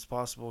confidence as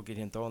possible, get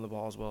him throwing the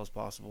ball as well as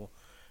possible.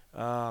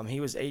 He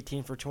was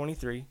 18 for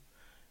 23.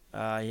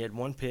 He had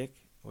 1 pick,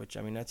 which,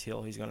 I mean, that's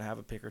Hill. He's going to have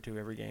a pick or 2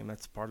 every game.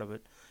 That's part of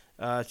it.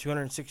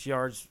 206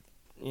 yards,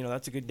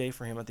 that's a good day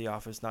for him at the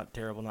office. Not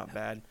terrible, not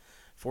bad.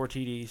 4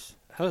 TDs.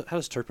 How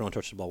does Turpin only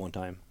touch the ball 1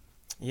 time?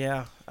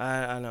 Yeah,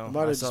 I know.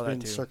 Might have just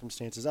been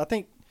circumstances. I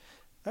think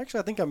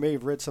I may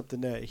have read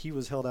something that he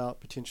was held out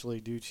potentially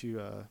due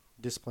to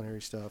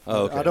disciplinary stuff.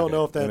 Oh, okay, I don't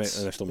know if that's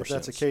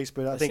the case,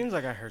 but I think it seems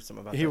like I heard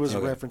something about he was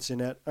referencing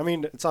that. I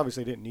mean, it's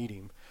obviously didn't need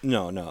him.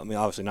 No, I mean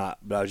obviously not.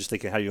 But I was just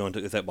thinking, how do you want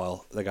to get that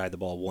guy had the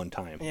ball 1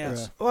 time? Yeah.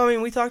 Well, I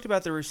mean, we talked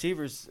about the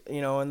receivers,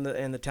 and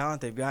the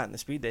talent they've got and the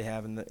speed they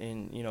have in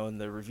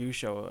the review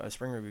show, a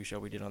spring review show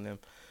we did on them.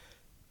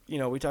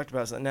 We talked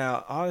about something.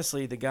 Now,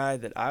 honestly, the guy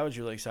that I was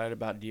really excited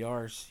about,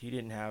 DRs, he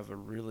didn't have a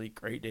really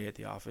great day at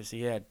the office.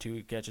 He had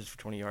 2 catches for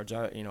 20 yards.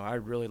 I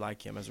really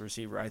like him as a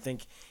receiver. I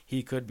think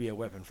he could be a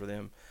weapon for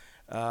them.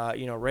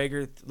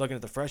 Rager, looking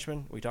at the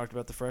freshman, we talked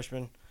about the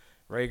freshman.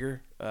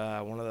 Rager,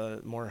 one of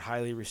the more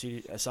highly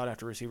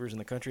sought-after receivers in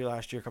the country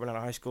last year, coming out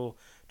of high school.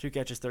 2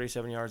 catches,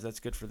 37 yards. That's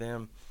good for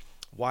them.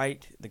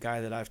 White, the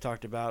guy that I've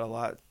talked about a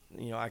lot,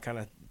 I kind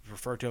of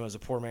refer to him as a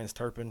poor man's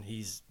Turpin.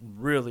 He's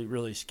really,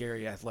 really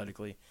scary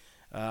athletically.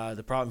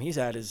 The problem he's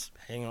had is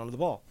hanging on to the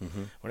ball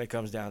when it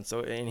comes down.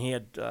 So, and he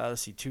had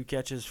 2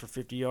 catches for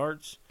 50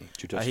 yards.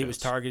 2 touchdowns. He was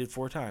targeted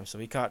 4 times, so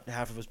he caught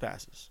half of his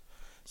passes.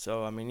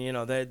 So, I mean,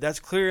 that's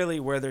clearly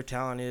where their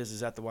talent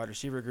is at the wide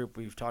receiver group.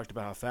 We've talked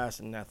about how fast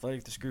and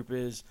athletic this group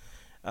is.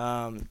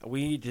 Our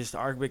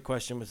big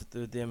question with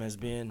them has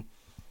been,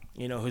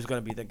 who's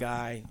going to be the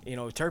guy.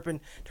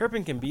 Turpin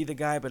can be the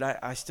guy, but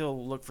I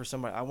still look for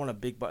somebody. I want a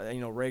big,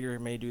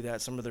 Rager may do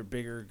that. Some of their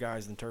bigger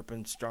guys than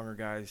Turpin, stronger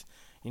guys.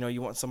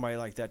 You want somebody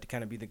like that to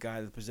kind of be the guy,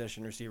 the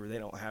possession receiver. They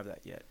don't have that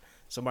yet.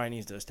 Somebody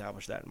needs to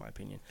establish that, in my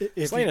opinion.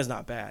 Slaina's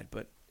not bad,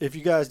 but if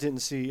you guys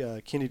didn't see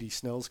Kennedy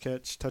Snell's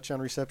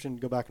touchdown reception,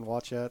 go back and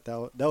watch that.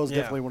 That was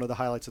definitely one of the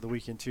highlights of the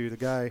weekend too. The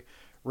guy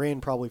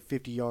ran probably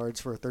 50 yards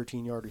for a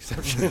 13-yard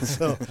reception,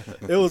 so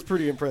it was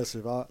pretty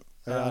impressive. I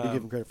had to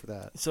give him credit for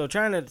that. So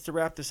trying to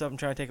wrap this up and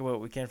try to take what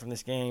we can from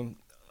this game,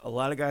 a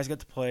lot of guys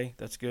got to play.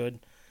 That's good.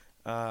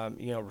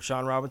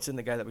 Rashawn Robinson,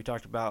 the guy that we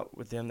talked about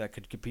with him that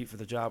could compete for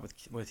the job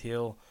with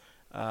Hill.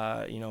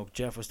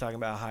 Jeff was talking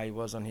about how he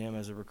was on him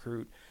as a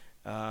recruit.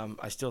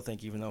 I still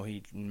think even though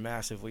he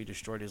massively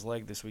destroyed his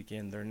leg this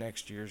weekend, their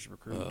next year's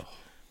recruit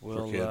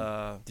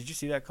will did you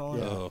see that,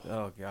 Colin? Yeah.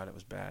 Oh, God, it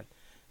was bad.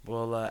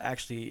 Well,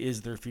 actually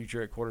is their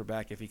future at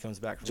quarterback if he comes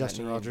back from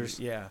Justin that knee Rogers.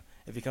 injury. Yeah,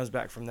 if he comes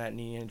back from that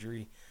knee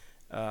injury,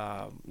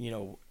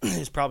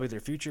 is probably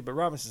their future. But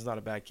Robinson's not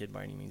a bad kid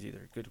by any means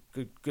either. Good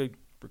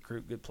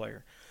recruit, good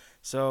player.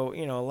 So,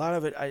 a lot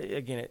of it,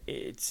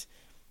 it's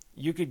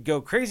you could go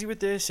crazy with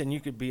this and you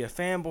could be a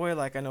fanboy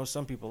like I know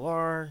some people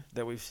are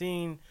that we've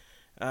seen,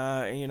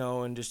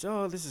 and just,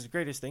 this is the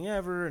greatest thing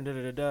ever and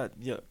da-da-da-da.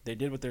 Yeah, they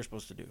did what they're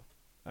supposed to do.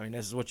 I mean,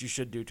 this is what you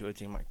should do to a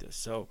team like this.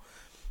 So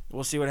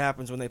we'll see what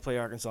happens when they play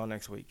Arkansas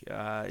next week.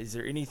 Is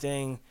there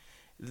anything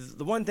 –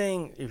 the one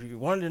thing, if you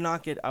wanted to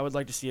knock it, I would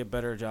like to see a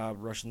better job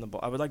rushing the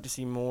ball. I would like to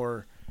see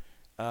more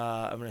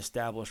of an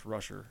established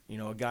rusher,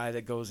 a guy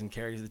that goes and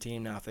carries the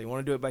team. Now, if they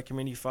want to do it by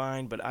committee,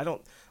 fine. But a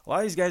lot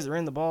of these guys that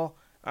ran the ball,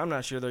 I'm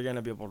not sure they're going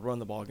to be able to run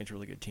the ball against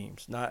really good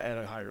teams, not at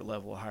a higher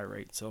level, a high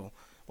rate. So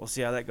we'll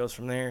see how that goes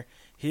from there.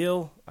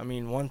 Hill,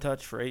 1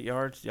 touch for 8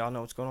 yards. Y'all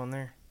know what's going on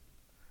there?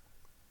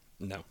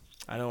 No.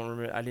 I don't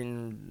remember. I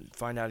didn't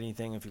find out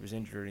anything if he was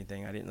injured or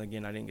anything. I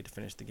didn't get to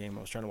finish the game.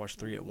 I was trying to watch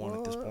 3 at 1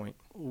 at this point.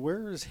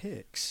 Where is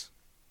Hicks?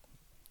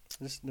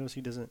 I just noticed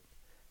he doesn't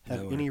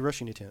have any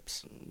rushing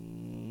attempts.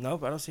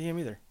 Nope, I don't see him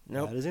either.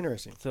 Nope. That is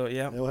interesting. So,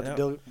 yeah. We'll have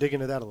to dig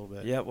into that a little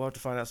bit. Yeah, we'll have to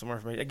find out some more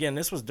information. Again,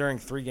 this was during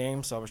 3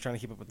 games, so I was trying to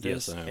keep up with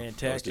this and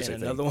Tech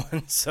and another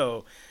one.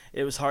 So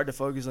it was hard to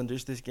focus on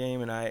just this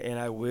game, and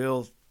I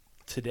will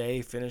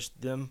today finish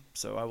them,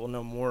 so I will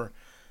know more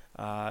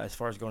as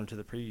far as going to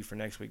the preview for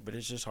next week. But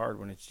it's just hard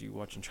when it's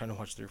you trying to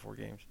watch 3 or 4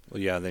 games. Well,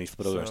 yeah, then you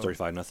flip it over, it's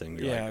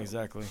 35-0. Yeah,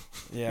 exactly.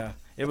 Yeah,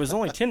 it was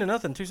only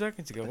 10-0 2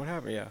 seconds ago. What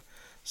happened? Yeah,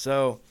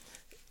 so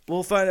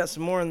we'll find out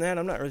some more on that.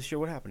 I'm not really sure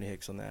what happened to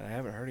Hicks on that. I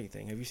haven't heard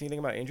anything. Have you seen anything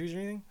about injuries or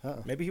anything?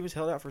 Maybe he was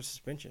held out for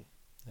suspension.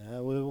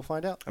 We'll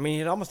find out. I mean,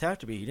 he'd almost have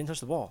to be. He didn't touch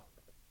the ball.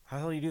 How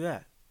the hell do you do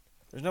that?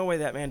 There's no way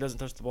that man doesn't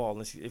touch the ball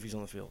if he's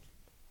on the field.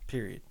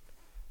 Period.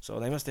 So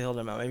they must have held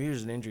him out. Maybe he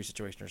was an injury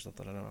situation or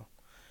something. I don't know.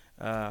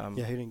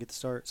 He didn't get the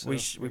start. So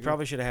we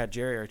probably should have had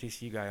Jerry, our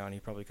TCU guy, on.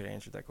 He probably could have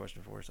answered that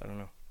question for us. I don't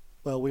know.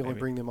 Well, we only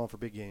bring them on for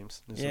big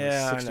games.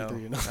 Yeah, I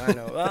know. I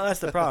know. Well,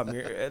 that's the problem.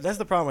 That's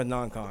the problem with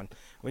non-con.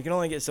 We can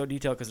only get so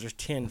detailed because there's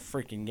 10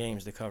 freaking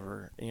games to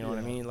cover. You know what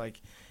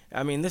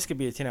I mean? This could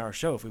be a 10-hour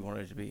show if we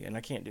wanted it to be, and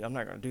I'm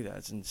not going to do that.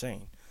 It's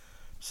insane.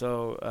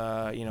 So,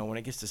 when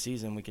it gets to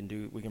season, we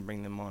can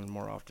bring them on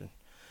more often.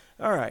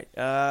 All right.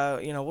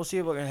 We'll see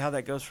how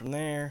that goes from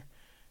there.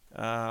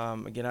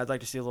 Again, I'd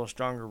like to see a little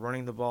stronger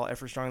running the ball,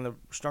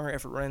 stronger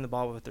effort running the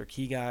ball with their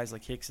key guys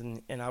like Hicks,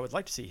 and I would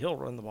like to see Hill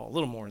run the ball a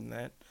little more than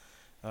that.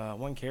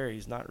 1 carry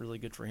is not really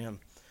good for him.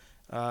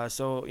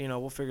 So,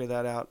 we'll figure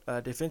that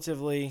out.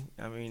 Defensively,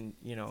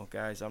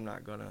 guys, I'm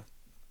not going to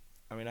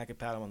 – I could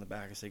pat him on the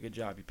back and say, good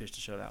job, you pitched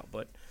a shutout.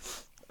 But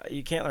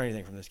you can't learn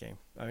anything from this game.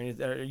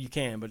 You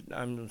can, but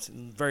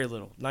very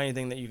little. Not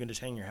anything that you can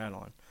just hang your hat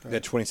on. You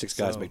had 26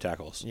 guys make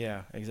tackles.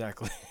 Yeah,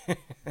 exactly.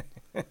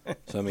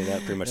 So, that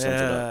pretty much sums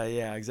it up.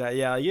 Yeah, exactly.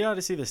 Yeah, you ought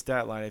to see the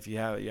stat line if you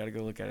have it. You got to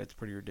go look at it. It's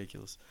pretty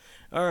ridiculous.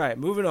 All right,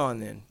 moving on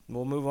then.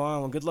 We'll move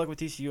on. Well, good luck with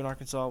TCU and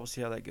Arkansas. We'll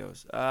see how that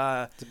goes.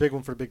 It's a big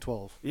one for the Big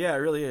 12. Yeah, it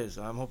really is.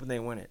 I'm hoping they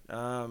win it.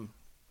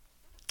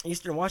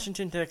 Eastern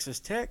Washington,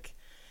 Texas Tech.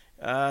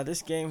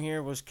 This game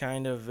here was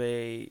kind of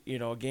a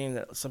game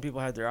that some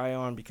people had their eye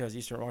on because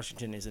Eastern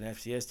Washington is an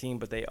FCS team,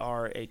 but they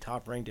are a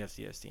top-ranked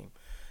FCS team.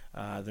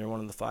 They're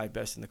one of the 5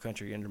 best in the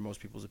country under most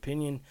people's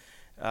opinion.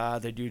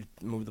 They do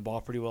move the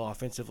ball pretty well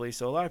offensively.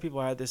 So a lot of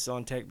people had this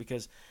on Tech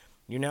because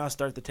you now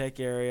start the Tech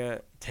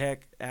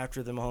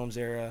after the Mahomes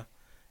era.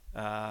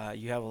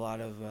 You have a lot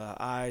of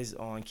eyes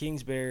on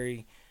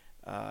Kingsbury.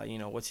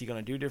 What's he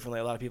going to do differently?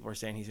 A lot of people are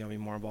saying he's going to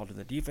be more involved in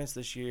the defense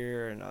this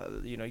year.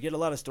 And, you get a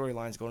lot of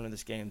storylines going into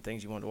this game,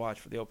 things you want to watch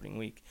for the opening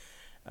week.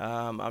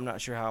 I'm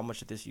not sure how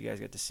much of this you guys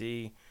get to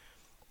see.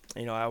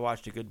 I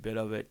watched a good bit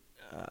of it.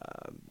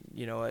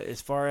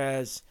 As far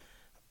as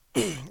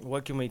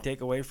what can we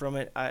take away from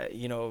it,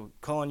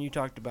 Colin, you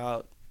talked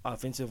about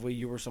offensively,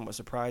 you were somewhat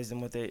surprised in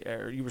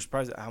you were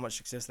surprised at how much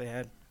success they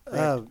had.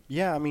 Right?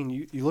 Yeah, I mean,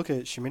 you look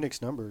at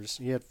Sheminik's numbers.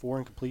 He had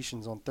 4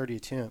 incompletions on 30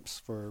 attempts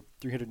for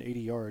 380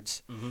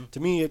 yards. Mm-hmm. To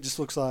me, it just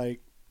looks like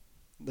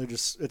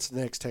it's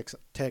the next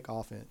tech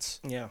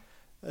offense. Yeah.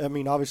 I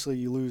mean, obviously,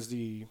 you lose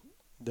the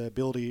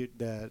ability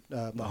that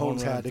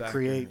Mahomes had to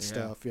create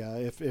stuff. Yeah,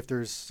 if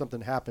there's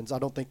something happens, I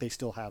don't think they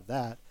still have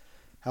that.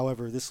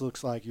 However, this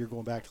looks like you're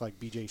going back to like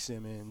B.J.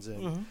 Simmons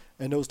and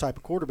those type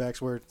of quarterbacks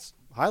where it's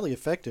highly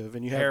effective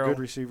and you have good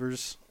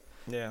receivers.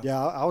 Yeah,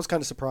 I was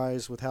kind of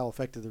surprised with how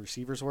effective the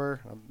receivers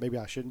were. Maybe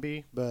I shouldn't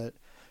be, but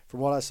from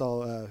what I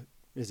saw,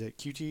 is it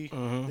QT?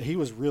 Mm-hmm. He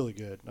was really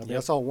good. I mean,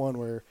 I saw one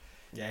where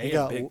he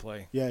got a big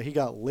play. Yeah, he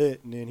got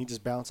lit, and then he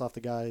just bounced off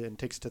the guy and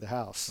takes it to the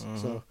house. Mm-hmm.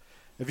 So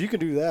if you can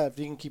do that, if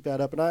you can keep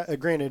that up, and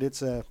granted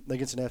it's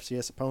against an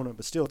FCS opponent,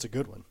 but still it's a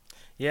good one.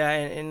 Yeah,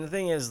 and the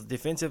thing is,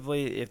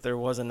 defensively, if there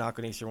was a knock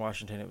on Eastern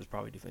Washington, it was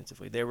probably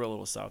defensively. They were a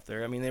little soft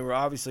there. I mean,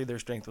 obviously their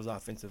strength was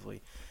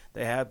offensively.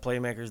 They had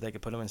playmakers. They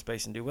could put them in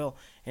space and do well.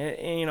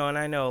 And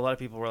I know a lot of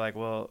people were like,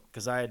 well,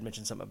 because I had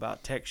mentioned something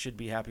about Tech should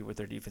be happy with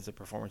their defensive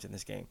performance in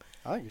this game.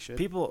 I think you should.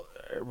 People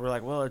were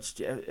like, well, it's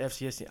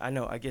FCS. I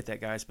know, I get that,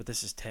 guys, but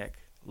this is Tech.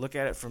 Look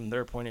at it from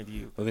their point of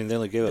view. I mean, they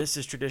only gave This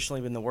has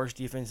traditionally been the worst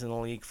defense in the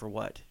league for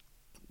what?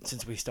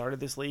 Since we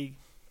started this league?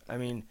 I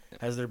mean,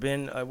 has there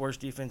been a worse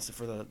defense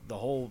for the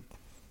whole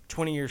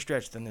 20-year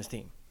stretch than this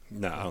team?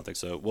 No, I don't think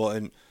so. Well,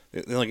 and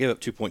they only gave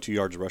up 2.2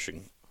 yards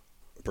rushing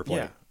per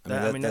play.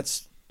 Yeah,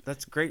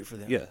 that's great for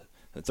them. Yeah,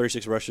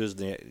 36 rushes,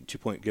 they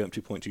give up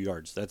 2.2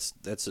 yards. That's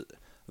a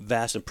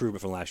vast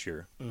improvement from last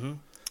year. Mm-hmm.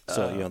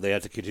 So they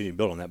have to continue to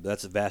build on that, but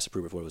that's a vast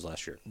improvement from what it was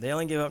last year. They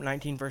only gave up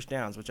 19 first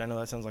downs, which I know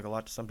that sounds like a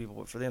lot to some people,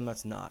 but for them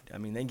that's not. I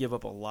mean, they give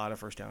up a lot of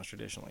first downs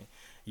traditionally.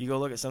 You go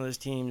look at some of those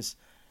teams'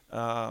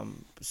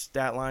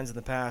 stat lines in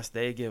the past,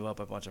 they give up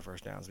a bunch of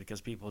first downs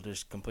because people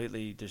just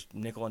completely just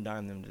nickel and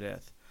dime them to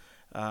death.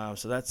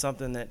 So that's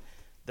something that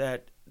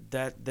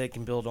they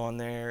can build on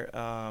there.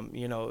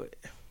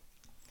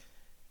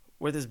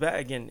 With this bad,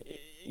 again,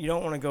 you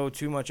don't want to go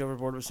too much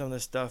overboard with some of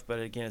this stuff,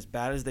 but again, as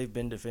bad as they've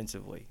been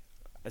defensively,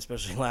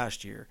 especially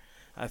last year,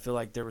 I feel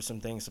like there were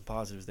some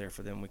positives there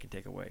for them we can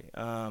take away.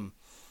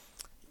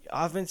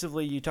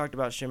 Offensively, you talked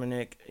about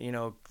Shimonik.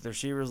 The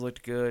receivers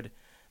looked good.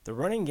 The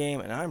running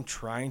game, and I'm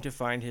trying to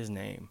find his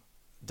name.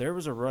 There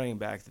was a running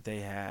back that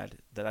they had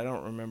that I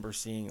don't remember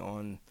seeing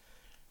on.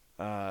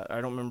 I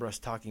don't remember us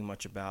talking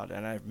much about,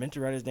 and I meant to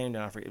write his name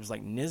down. I forget. It was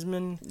like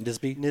Nisby.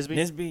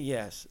 Nisby,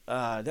 yes.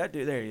 That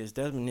dude, there he is,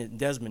 Desmond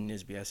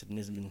Nisby. I said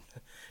Nisman.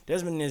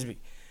 Desmond Nisby.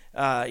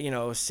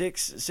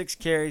 6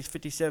 carries,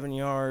 57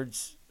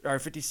 yards, or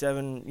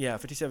 57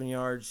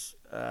 yards.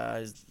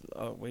 Netted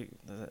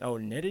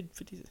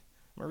 50. Am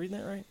I reading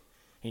that right?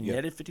 He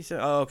netted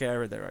 57. Oh, okay, I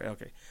read that right.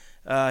 Okay.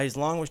 His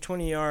long was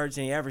 20 yards,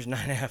 and he averaged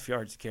 9.5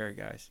 yards to carry,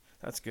 guys.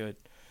 That's good.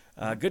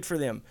 Good for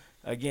them.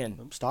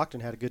 Again, Stockton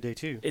had a good day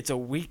too.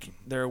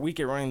 They're a weak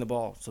at running the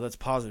ball, so that's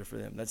positive for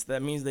them.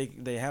 That means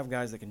they have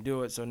guys that can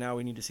do it. So now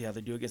we need to see how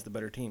they do against the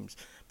better teams.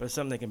 But it's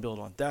something they can build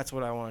on. That's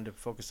what I wanted to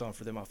focus on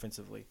for them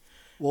offensively.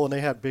 Well, and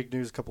they had big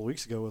news a couple of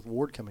weeks ago with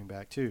Ward coming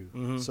back too.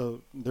 Mm-hmm.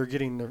 So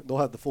they'll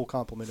have the full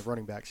complement of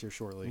running backs here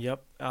shortly.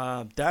 Yep.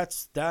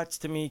 That's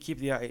to me keep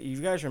the eye. You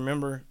guys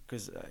remember,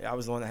 because I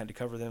was the one that had to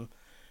cover them.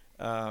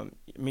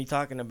 Me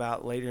talking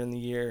about later in the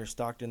year,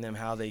 Stockton, them,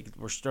 how they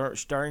were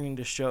starting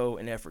to show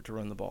an effort to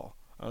run the ball.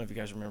 I don't know if you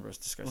guys remember us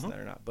discussing that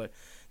or not, but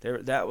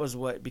that was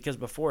because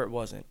before it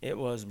wasn't. It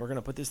was, we're going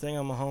to put this thing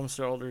on Mahomes'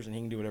 shoulders and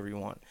he can do whatever you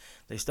want.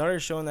 They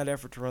started showing that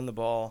effort to run the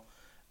ball,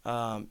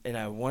 and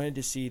I wanted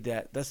to see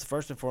that. That's the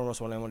first and foremost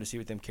one I wanted to see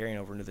with them carrying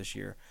over into this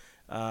year.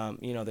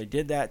 They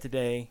did that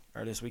today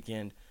or this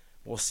weekend.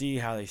 We'll see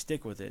how they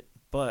stick with it,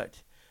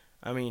 but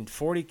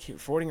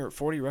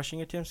 40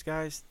 rushing attempts,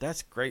 guys,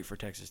 that's great for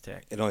Texas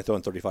Tech. And only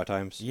throwing 35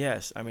 times?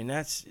 Yes.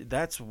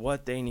 That's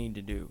what they need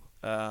to do,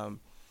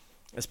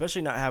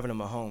 especially not having a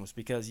Mahomes,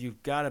 because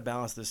you've got to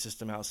balance the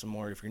system out some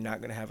more if you're not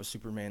going to have a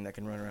Superman that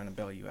can run around and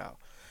bail you out.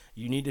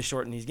 You need to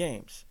shorten these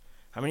games.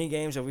 How many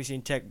games have we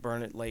seen Tech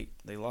burn it late?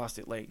 They lost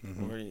it late.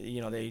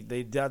 Mm-hmm.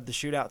 They did the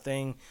shootout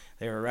thing.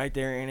 They were right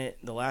there in it.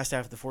 The last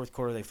half of the fourth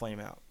quarter, they flame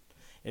out.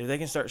 If they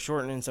can start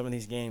shortening some of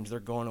these games, they're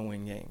going to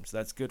win games.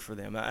 That's good for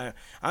them.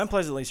 I'm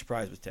pleasantly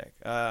surprised with Tech.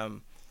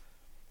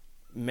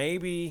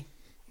 Maybe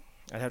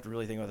I'd have to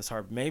really think about this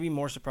hard. Maybe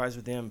more surprised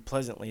with them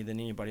pleasantly than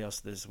anybody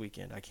else this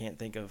weekend. I'm trying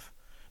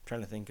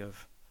to think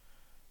of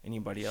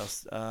anybody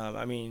else.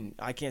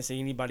 I can't say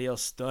anybody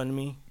else stunned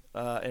me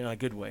in a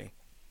good way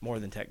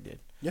more than Tech did.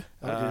 Yeah,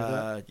 I agree with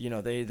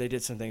that. They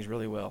did some things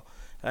really well.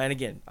 And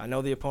again, I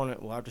know the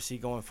opponent. We'll have to see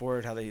going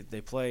forward how they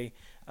play.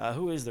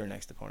 Who is their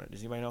next opponent?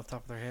 Does anybody know off the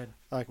top of their head?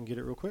 I can get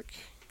it real quick.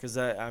 Because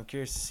I'm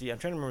curious to see. I'm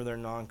trying to remember their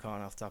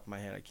non-con off the top of my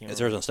head. I can't remember.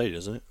 It's Arizona State,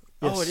 isn't it?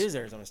 Yes. Oh, it is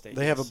Arizona State.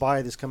 They have a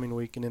bye this coming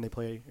week, and then they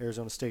play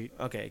Arizona State.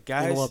 Okay,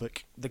 guys. In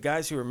Lubbock. The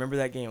guys who remember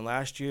that game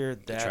last year,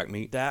 track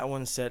meet. that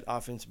one set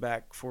offense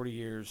back 40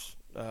 years.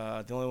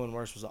 The only one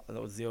worse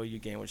was the OU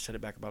game, which set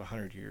it back about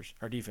 100 years.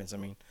 Our defense,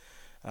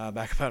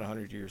 back about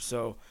 100 years.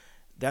 So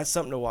that's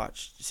something to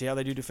watch. See how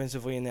they do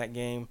defensively in that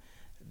game.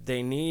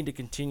 They need to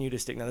continue to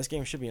stick. Now, this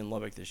game should be in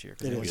Lubbock this year.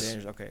 It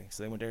is. Okay,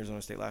 so they went to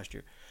Arizona State last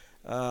year.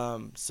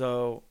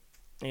 So,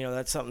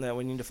 that's something that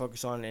we need to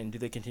focus on, and do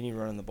they continue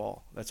running the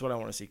ball? That's what I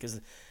want to see,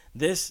 because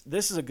this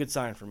is a good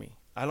sign for me.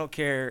 I don't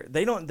care.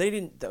 The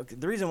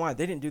reason why,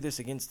 they didn't do this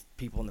against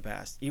people in the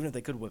past, even if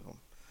they could whip them.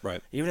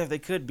 Right. Even if they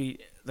could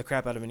beat the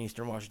crap out of an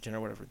Eastern Washington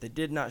or whatever. They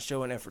did not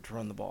show an effort to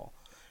run the ball.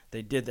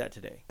 They did that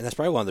today. And that's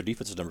probably why their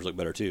defensive numbers look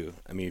better, too.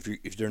 I mean,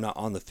 if they're not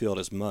on the field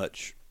as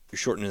much, you're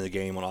shortening the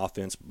game on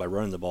offense by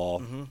running the ball.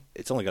 Mm-hmm.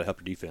 It's only got to help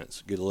your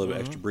defense. Get a little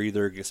bit extra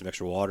breather, get some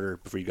extra water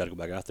before you got to go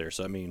back out there.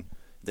 So, I mean,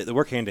 they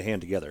work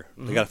hand-to-hand together.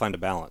 Mm-hmm. They got to find a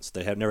balance.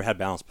 They have never had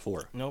balance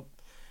before. Nope.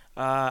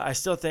 I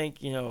still think,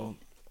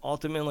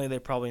 ultimately they're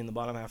probably in the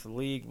bottom half of the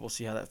league. We'll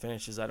see how that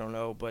finishes. I don't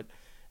know. But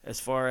as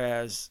far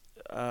as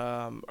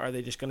are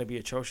they just going to be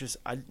atrocious?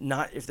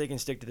 Not if they can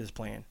stick to this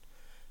plan.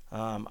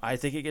 I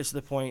think it gets to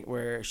the point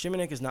where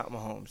Shimonek is not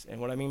Mahomes. And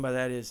what I mean by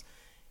that is,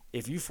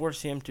 if you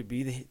force him to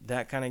be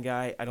that kind of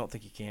guy, I don't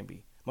think he can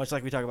be. Much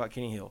like we talk about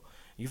Kenny Hill.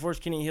 You force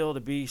Kenny Hill to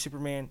be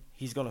Superman,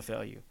 he's going to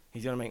fail you.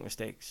 He's going to make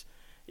mistakes.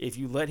 If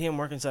you let him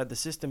work inside the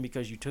system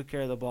because you took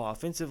care of the ball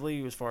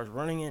offensively as far as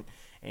running it,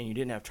 and you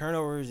didn't have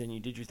turnovers and you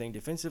did your thing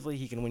defensively,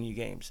 he can win you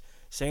games.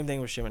 Same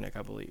thing with Shimonek,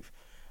 I believe.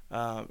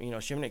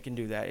 Shimonek can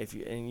do that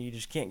and you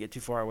just can't get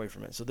too far away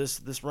from it. So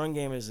this run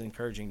game is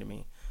encouraging to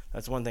me.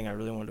 That's one thing I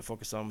really wanted to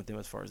focus on with them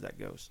as far as that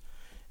goes.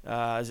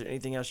 Is there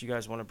anything else you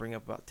guys want to bring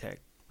up about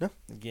Tech? No.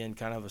 Again,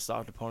 kind of a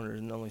soft opponent.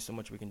 There's only so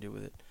much we can do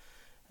with it.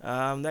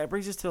 That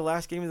brings us to the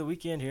last game of the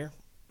weekend here.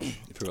 You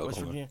forgot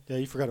Oklahoma. Yeah,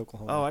 you forgot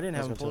Oklahoma. Oh, I didn't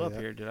have them pulled up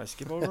here. Did I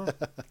skip over them?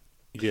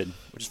 You did,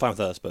 which is fine with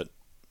us, but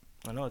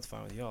I know it's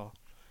fine with y'all.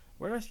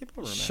 Where did I skip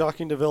over them?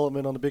 Shocking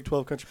development on the Big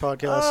 12 Country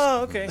Podcast.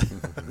 Oh, okay.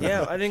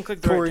 Yeah, I didn't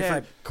click the right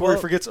tab. Corey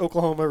forgets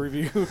Oklahoma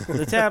review.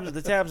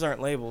 The tabs aren't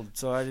labeled,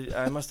 so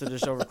I must have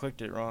just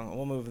overclicked it wrong.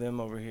 We'll move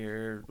them over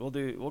here. We'll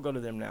go to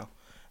them now,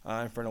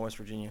 in front of West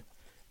Virginia.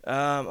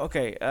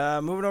 Okay,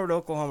 moving over to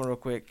Oklahoma real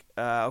quick.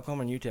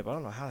 Oklahoma and UTEP. I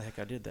don't know how the heck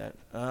I did that.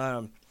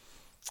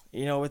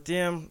 With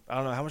them, I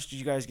don't know. How much did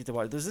you guys get to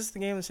watch? Was this the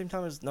game at the same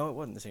time as? No, it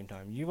wasn't the same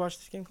time. You watched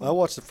this game, Clint? I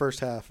watched the first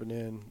half, and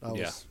then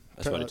that's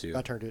what I did too.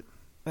 I turned it.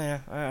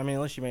 Yeah,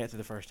 unless you made it through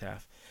the first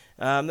half.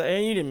 And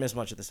you didn't miss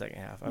much of the second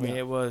half. I mean,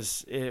 it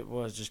was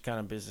just kind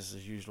of business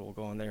as usual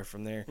going there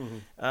from there.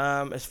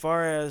 Mm-hmm. As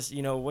far as,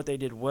 what they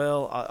did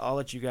well, I'll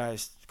let you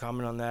guys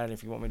comment on that.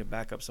 If you want me to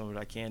back up some of it,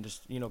 I can.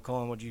 Just,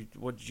 Colin,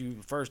 what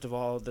you first of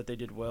all, that they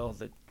did well?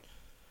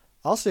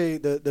 I'll say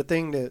the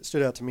thing that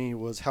stood out to me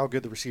was how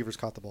good the receivers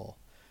caught the ball.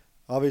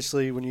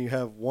 Obviously, when you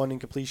have one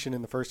incompletion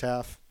in the first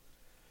half,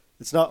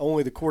 it's not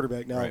only the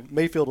quarterback. Now, right.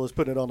 Mayfield was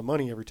putting it on the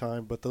money every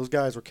time, but those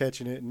guys were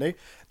catching it, and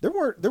there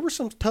were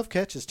some tough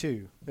catches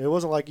too. It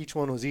wasn't like each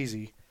one was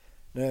easy,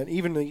 and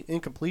even the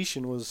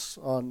incompletion was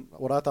on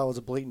what I thought was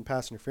a blatant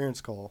pass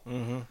interference call.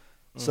 Mm-hmm.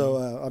 So,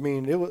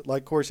 it was,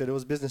 like Corey said, it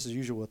was business as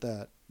usual with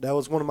that. That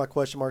was one of my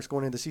question marks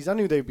going into the season.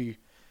 I knew they'd be,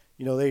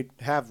 they'd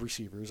have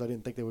receivers. I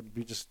didn't think they would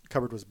be just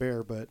covered was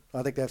bare, but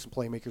I think they have some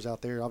playmakers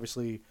out there.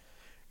 Obviously,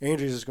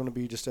 Andrews is going to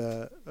be just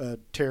a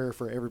terror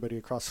for everybody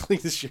across the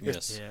league this year.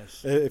 Yes.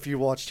 If you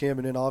watched him,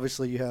 and then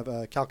obviously you have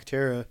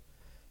Calcaterra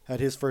had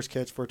his first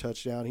catch for a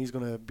touchdown. He's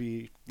going to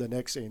be the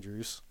next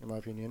Andrews, in my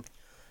opinion.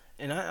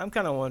 And I'm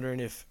kind of wondering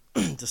if,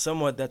 to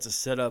somewhat, that's a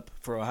setup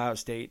for Ohio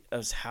State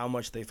as how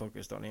much they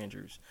focused on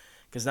Andrews.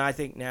 Because I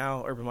think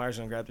now Urban Meyer's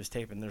going to grab this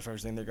tape, and the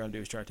first thing they're going to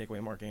do is try to take away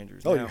Mark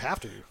Andrews. Oh, now, you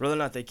have to. Whether or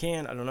not they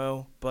can, I don't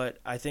know. But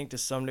I think to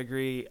some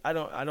degree, I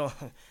don't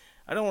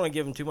want to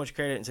give them too much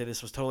credit and say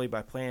this was totally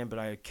by plan, but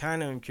I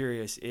kind of am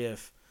curious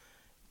if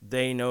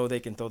they know they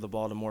can throw the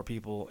ball to more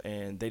people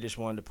and they just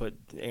wanted to put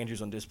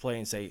Andrews on display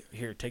and say,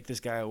 here, take this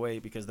guy away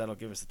because that'll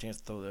give us the chance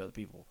to throw to other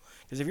people.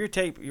 Because if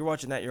you're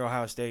watching that, you're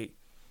Ohio State,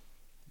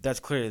 that's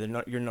clearly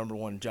your number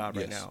one job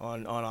right now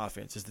on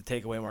offense is to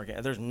take away Mark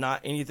Andrews. There's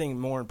not anything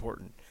more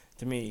important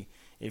to me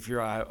if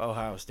you're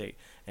Ohio State.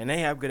 And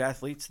they have good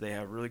athletes. They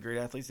have really great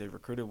athletes. They've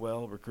recruited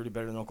well, recruited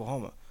better than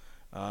Oklahoma.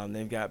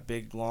 They've got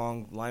big,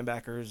 long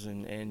linebackers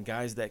and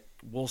guys that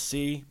we'll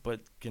see,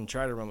 but can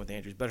try to run with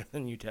Andrews better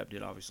than UTEP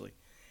did, obviously.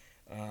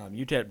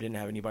 UTEP didn't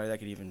have anybody that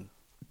could even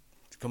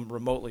come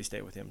remotely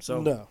stay with him. So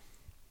no.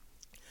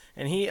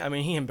 And he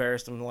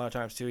embarrassed him a lot of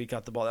times too. He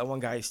caught the ball. That one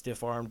guy he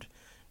stiff-armed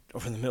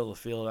over in the middle of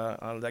the field.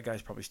 That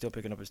guy's probably still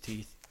picking up his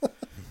teeth.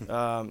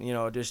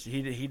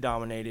 He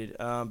dominated.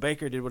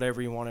 Baker did whatever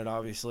he wanted,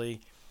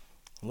 obviously.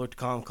 Looked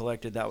calm,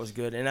 collected. That was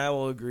good. And I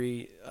will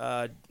agree.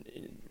 I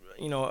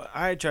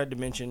tried to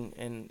mention,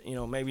 and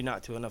maybe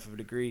not to enough of a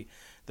degree,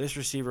 this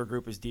receiver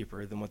group is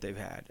deeper than what they've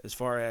had as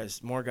far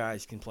as more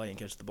guys can play and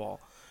catch the ball.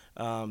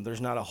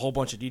 There's not a whole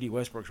bunch of D.D.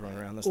 Westbrooks running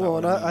around. That's not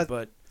what I mean.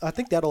 But I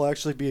think that'll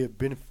actually be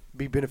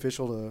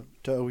beneficial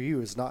to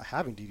OU is not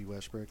having D.D.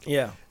 Westbrook.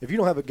 Yeah. If you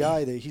don't have a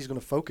guy that he's going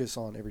to focus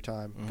on every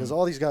time, because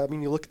all these guys, I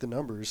mean, you look at the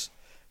numbers,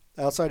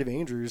 outside of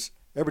Andrews,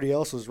 everybody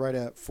else was right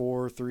at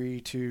 4,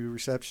 3, 2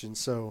 receptions.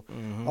 So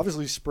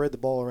obviously spread the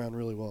ball around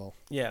really well.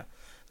 Yeah.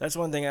 That's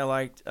one thing I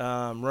liked.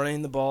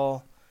 Running the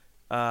ball.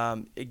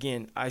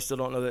 Again, I still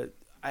don't know that.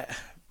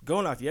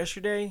 Going off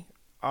yesterday,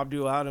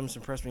 Abdul Adams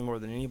impressed me more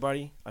than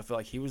anybody. I feel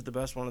like he was the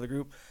best one of the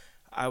group.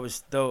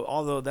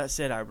 Although that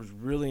said, I was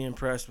really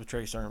impressed with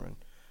Trey Sermon.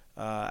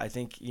 I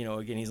think,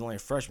 again, he's only a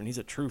freshman. He's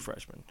a true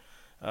freshman.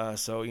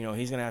 So,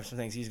 he's going to have some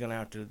things he's going to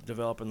have to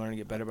develop and learn to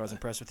get better, but I was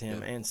impressed with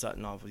him and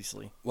Sutton,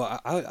 obviously.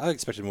 Well, I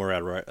expected more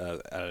out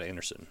of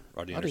Anderson,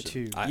 Rodney Anderson.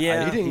 I did too.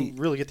 Yeah. He didn't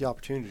really get the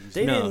opportunities.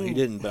 He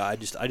didn't, but I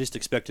just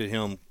expected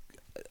him.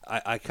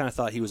 I kind of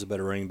thought he was a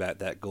better running back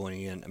that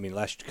going in. I mean,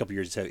 last couple of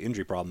years he's had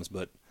injury problems,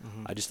 but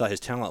I just thought his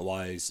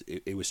talent-wise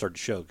it would start to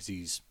show because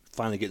he's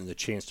finally getting the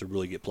chance to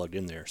really get plugged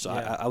in there. So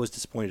I was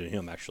disappointed in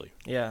him, actually.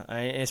 Yeah,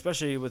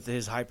 especially with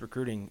his hype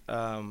recruiting.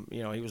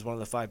 He was one of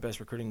the 5 best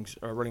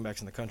running backs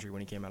in the country when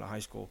he came out of high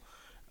school.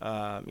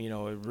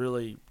 It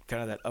really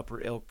kind of that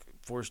upper ilk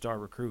 4-star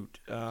recruit.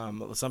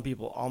 Some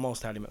people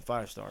almost had him at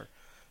 5-star.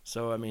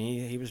 So, I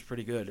mean, he was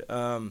pretty good.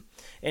 And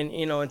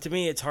to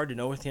me, it's hard to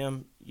know with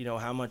him,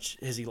 how much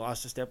has he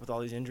lost a step with all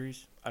these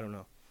injuries? I don't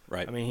know.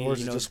 Right. I mean, or is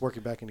he just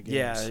working back into games?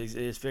 Yeah,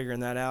 he's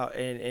figuring that out.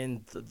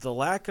 And the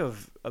lack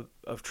of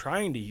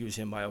trying to use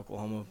him by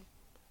Oklahoma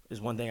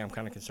is one thing I'm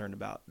kind of concerned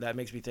about. That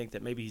makes me think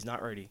that maybe he's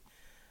not ready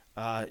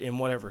in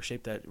whatever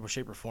shape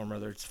or form,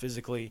 whether it's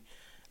physically,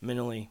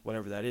 mentally,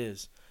 whatever that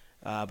is.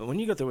 But when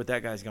you go through what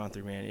that guy's gone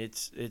through, man,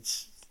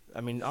 it's I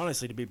mean,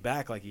 honestly, to be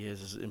back like he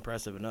is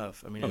impressive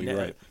enough. I mean, you're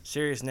right.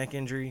 Serious neck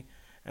injury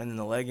and then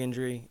the leg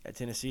injury at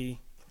Tennessee,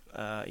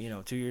 2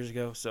 years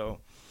ago. So,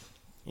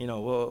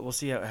 we'll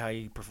see how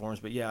he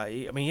performs. But yeah,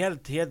 he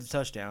had the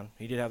touchdown.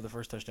 He did have the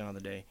first touchdown of the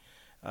day.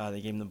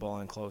 They gave him the ball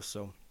in close.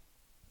 So,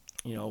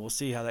 we'll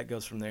see how that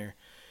goes from there.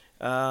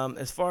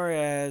 As far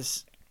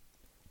as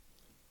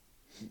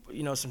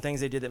some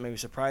things they did that maybe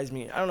surprised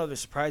me. I don't know if they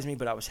surprised me,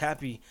 but I was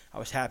happy.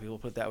 We'll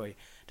put it that way,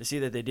 to see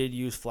that they did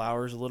use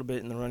Flowers a little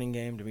bit in the running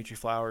game, Demetri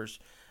Flowers,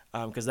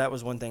 because that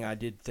was one thing I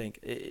did think.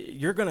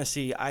 You're going to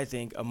see, I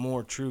think, a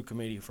more true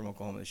committee from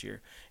Oklahoma this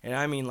year, and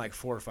I mean like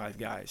 4 or 5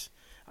 guys.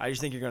 I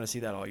just think you're going to see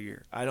that all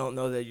year. I don't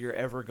know that you're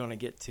ever going to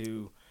get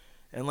to,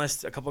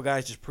 unless a couple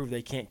guys just prove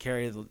they can't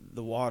carry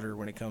the water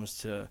when it comes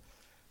to,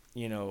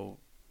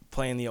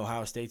 playing the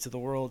Ohio States of the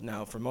world.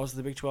 Now, for most of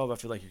the Big 12, I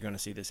feel like you're going to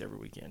see this every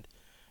weekend.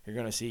 You're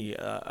going to see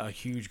a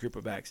huge group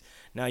of backs.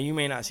 Now, you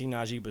may not see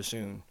Najee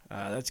Bassoon.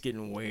 That's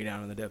getting way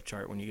down in the depth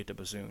chart when you get to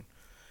Bassoon.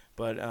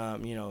 But,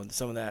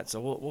 some of that.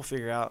 So we'll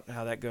figure out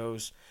how that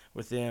goes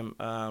with them.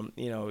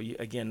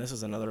 Again, this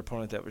is another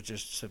opponent that was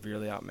just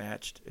severely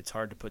outmatched. It's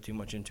hard to put too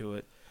much into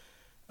it.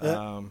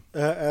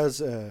 As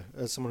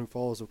someone who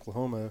follows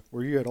Oklahoma,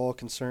 were you at all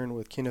concerned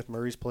with Kenneth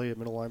Murray's play at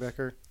middle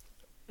linebacker?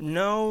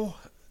 No,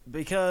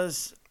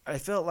 because I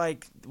felt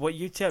like what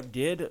UTEP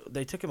did,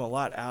 they took him a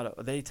lot out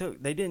of. They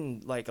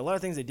didn't like a lot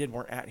of things they did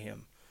weren't at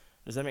him.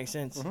 Does that make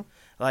sense? Mm-hmm.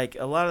 Like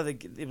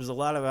it was a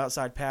lot of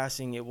outside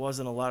passing. It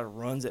wasn't a lot of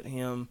runs at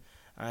him.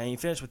 He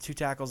finished with 2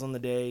 tackles on the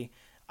day.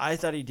 I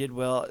thought he did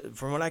well.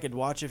 From what I could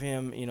watch of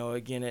him,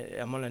 again,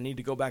 I'm going to need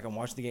to go back and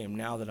watch the game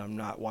now that I'm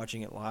not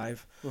watching it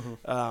live.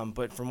 Mm-hmm.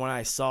 But from what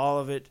I saw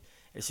of it,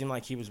 it seemed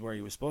like he was where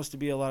he was supposed to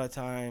be a lot of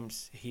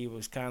times. He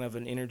was kind of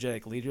an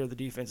energetic leader of the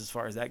defense as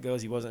far as that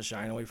goes. He wasn't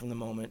shying away from the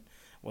moment,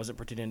 wasn't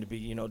pretending to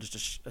be,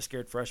 just a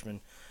scared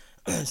freshman.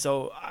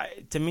 So,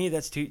 to me,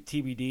 that's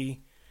TBD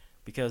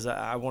because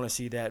I want to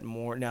see that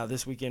more. Now,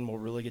 this weekend, we'll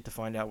really get to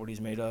find out what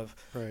he's made of.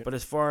 Right. But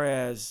as far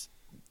as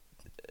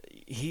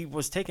he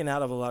was taken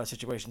out of a lot of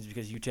situations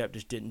because UTEP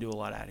just didn't do a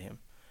lot at him.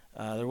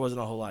 There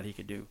wasn't a whole lot he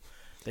could do.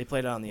 They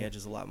played on the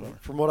edges a lot more.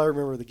 From what I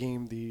remember of the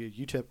game, the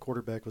UTEP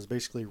quarterback was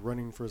basically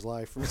running for his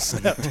life from the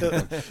snap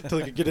until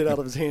he could get it out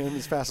of his hand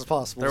as fast as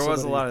possible. There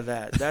was a lot of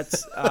that.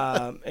 That's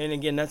and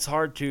again, that's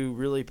hard to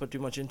really put too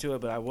much into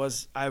it. But I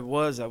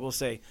will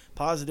say,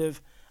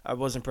 positive. I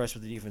was impressed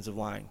with the defensive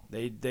line.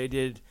 They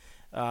did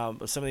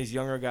some of these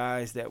younger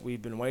guys that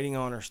we've been waiting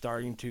on are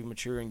starting to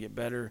mature and get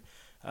better.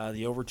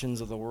 The Overtons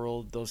of the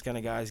world, those kind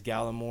of guys.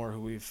 Gallimore, who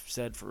we've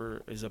said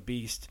is a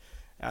beast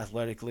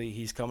athletically,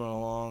 he's coming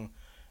along.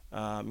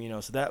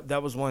 So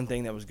that was one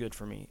thing that was good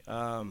for me.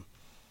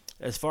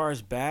 As far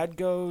as bad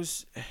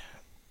goes,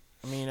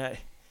 I mean,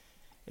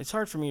 it's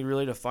hard for me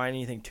really to find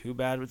anything too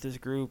bad with this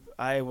group.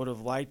 I would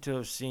have liked to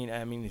have seen.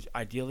 I mean,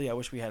 ideally, I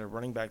wish we had a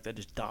running back that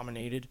just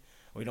dominated.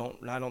 I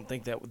don't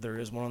think that there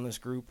is one on this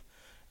group.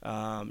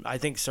 I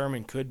think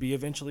Sermon could be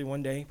eventually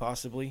one day,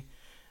 possibly.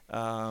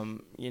 But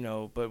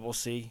we'll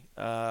see.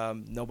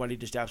 Nobody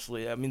just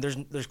absolutely. I mean,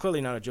 there's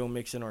clearly not a Joe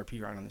Mixon or a P.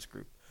 Ryan on this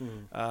group.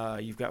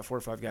 You've got 4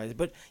 or 5 guys,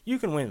 but you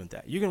can win with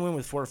that. You can win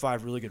with 4 or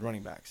 5 really good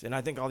running backs, and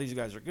I think all these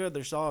guys are good.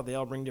 They're solid. They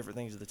all bring different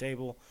things to the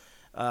table.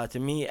 To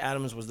me,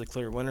 Adams was the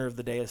clear winner of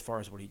the day as far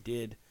as what he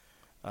did.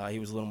 He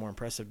was a little more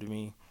impressive to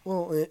me.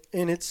 Well,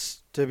 and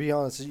it's, to be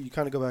honest, you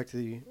kind of go back to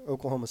the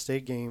Oklahoma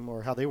State game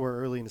or how they were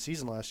early in the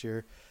season last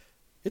year.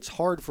 It's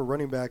hard for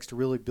running backs to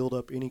really build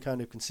up any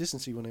kind of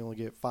consistency when they only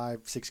get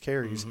 5-6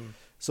 carries. Mm-hmm.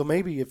 So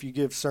maybe if you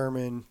give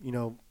Sermon,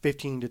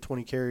 15 to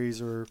 20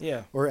 carries or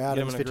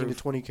Adams 15 to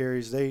 20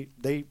 carries, they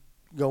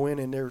go in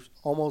and they're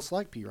almost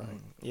like P.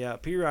 Ryan. Yeah,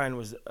 P. Ryan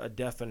was a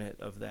definite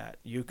of that.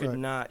 You could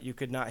not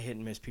hit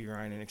and miss P.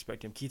 Ryan and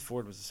expect him. Keith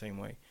Ford was the same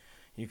way.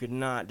 You could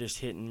not just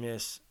hit and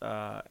miss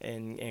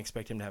and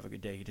expect him to have a good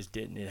day. He just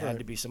didn't. It had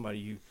to be somebody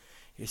you.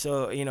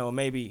 So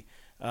maybe.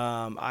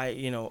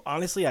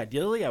 Honestly,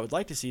 ideally, I would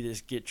like to see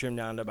this get trimmed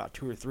down to about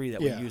 2 or 3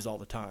 that we use all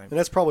the time. And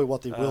that's probably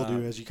what they will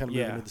do as you kind of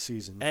move into the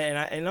season.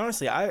 And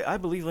honestly, I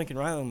believe Lincoln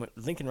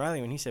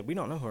Riley when he said, we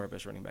don't know who our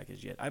best running back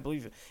is yet. I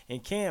believe in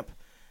camp,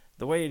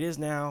 the way it is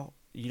now,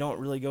 you don't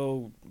really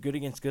go good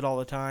against good all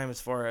the time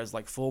as far as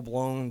like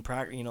full-blown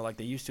practice, like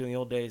they used to in the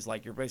old days.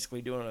 Like you're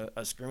basically doing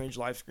a scrimmage,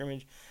 live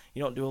scrimmage.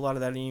 You don't do a lot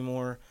of that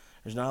anymore.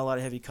 There's not a lot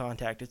of heavy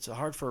contact. It's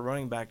hard for a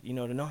running back, to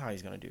know how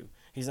he's going to do.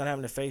 He's not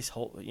having to face,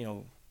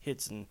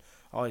 hits and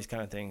all these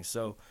kind of things.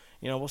 So,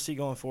 we'll see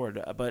going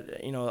forward.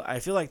 But, I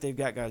feel like they've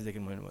got guys they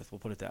can win with. We'll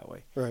put it that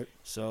way. Right.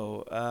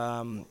 So,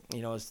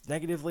 it's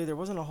negatively, there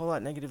wasn't a whole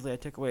lot negatively I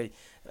took away.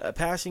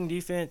 Passing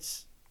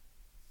defense,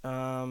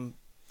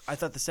 I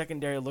thought the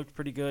secondary looked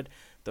pretty good.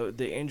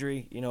 The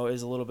injury,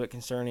 is a little bit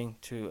concerning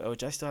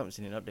which I still haven't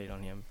seen an update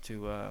on him,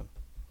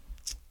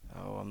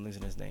 I'm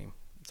losing his name.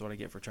 That's what I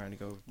get for trying to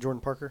go. Jordan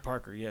Parker?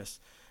 Parker, yes.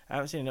 I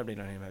haven't seen an update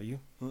on him. Have you?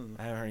 Mm-mm.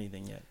 I haven't heard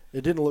anything yet.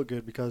 It didn't look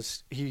good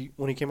because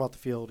when he came off the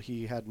field,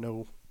 he had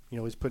no,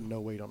 he's putting no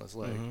weight on his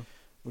leg. Mm-hmm.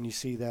 When you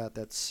see that,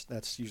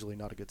 that's usually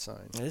not a good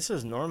sign. And this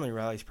is normally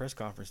Riley's press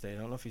conference day. I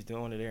don't know if he's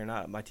doing it today or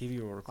not. My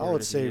TV will record it. I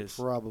would say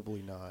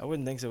probably not. I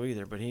wouldn't think so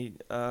either. But he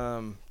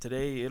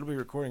today it'll be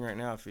recording right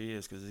now if he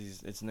is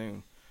because it's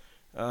noon.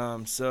 I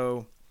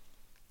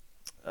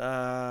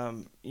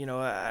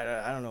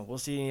don't know. We'll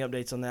see any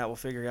updates on that. We'll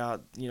figure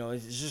out.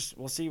 It's just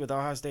we'll see with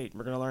Ohio State.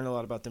 We're going to learn a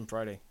lot about them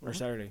Friday or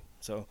Saturday.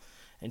 So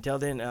until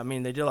then,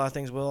 they did a lot of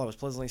things well. I was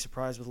pleasantly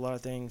surprised with a lot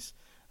of things.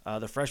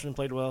 The freshman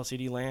played well.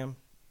 C.D. Lamb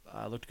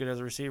looked good as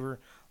a receiver.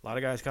 A lot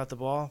of guys caught the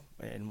ball,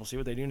 and we'll see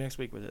what they do next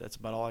week with it. That's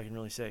about all I can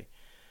really say.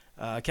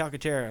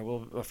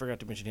 Calcaterra, I forgot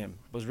to mention him.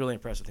 Was really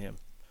impressed with him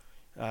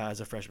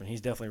as a freshman.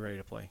 He's definitely ready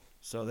to play.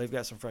 So they've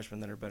got some freshmen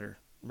that are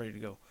ready to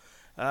go.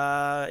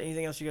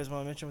 Anything else you guys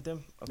want to mention with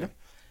them? Okay.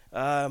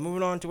 Yeah.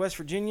 Moving on to West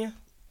Virginia,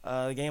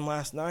 the game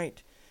last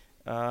night.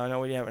 I know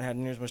we haven't had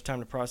near as much time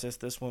to process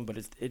this one, but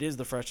it is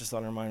the freshest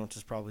on our mind, which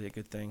is probably a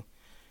good thing.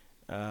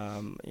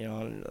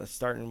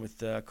 Starting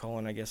with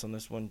Colin, I guess, on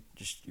this one,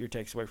 just your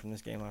takes away from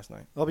this game last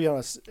night. I'll be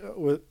honest.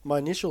 With my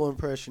initial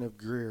impression of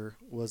Greer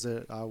was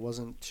that I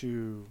wasn't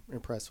too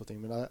impressed with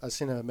him, and I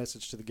sent a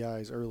message to the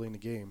guys early in the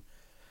game.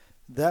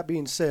 That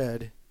being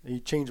said, he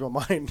changed my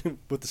mind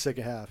with the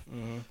second half.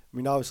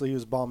 Mm-hmm. Obviously he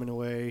was bombing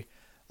away.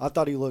 I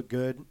thought he looked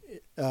good.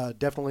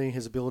 Definitely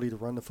his ability to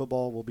run the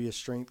football will be a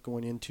strength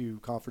going into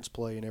conference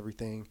play and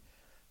everything.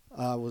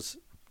 I was,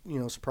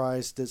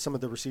 surprised that some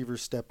of the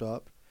receivers stepped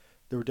up.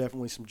 There were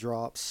definitely some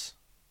drops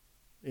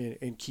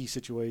in key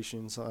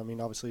situations.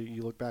 Obviously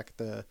you look back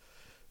at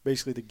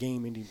basically the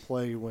game-ending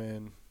play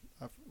when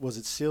was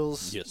it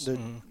Sills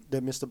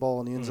that missed the ball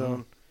in the end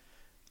zone.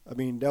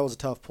 That was a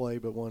tough play,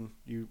 but one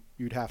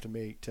you'd have to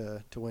make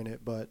to win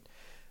it. But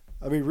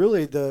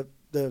really the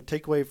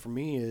takeaway for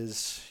me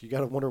is you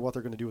got to wonder what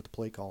they're going to do with the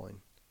play calling.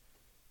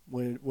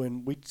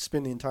 When we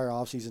spend the entire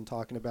offseason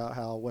talking about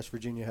how West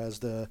Virginia has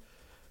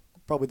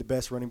probably the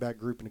best running back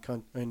group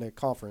in the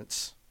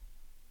conference,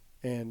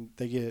 and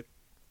they get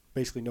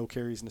basically no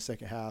carries in the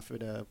second half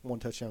in a one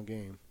touchdown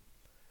game.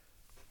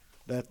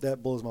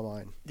 That blows my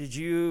mind. Did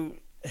you,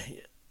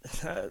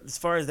 as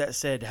far as that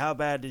said, how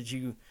bad did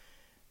you?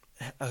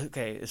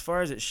 Okay, as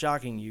far as it's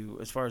shocking you,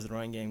 as far as the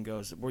running game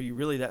goes, were you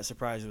really that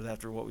surprised with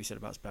after what we said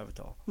about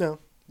Spavital? No,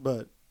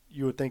 but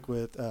you would think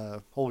with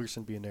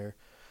Holgerson being there,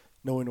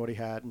 knowing what he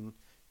had, and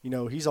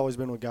he's always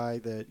been a guy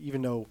that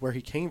even though where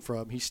he came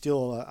from, he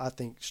still I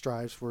think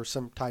strives for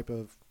some type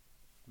of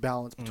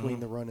balance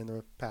between the run and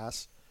the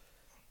pass.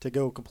 To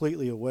go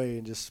completely away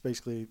and just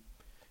basically,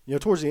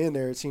 towards the end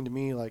there, it seemed to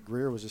me like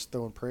Greer was just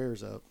throwing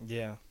prayers up.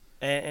 Yeah,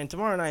 and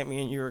tomorrow night,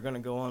 me and you are going to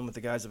go on with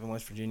the guys up in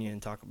West Virginia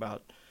and talk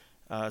about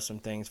some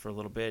things for a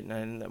little bit.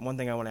 And one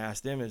thing I want to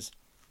ask them is,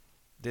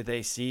 did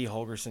they see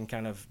Holgerson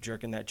kind of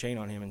jerking that chain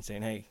on him and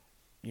saying, hey,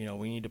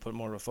 we need to put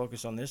more of a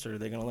focus on this, or are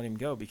they going to let him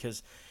go?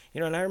 Because,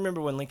 and I remember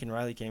when Lincoln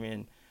Riley came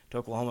in to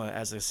Oklahoma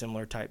as a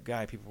similar type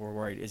guy, people were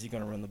worried, is he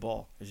going to run the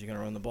ball?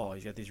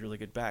 He's got these really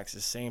good backs.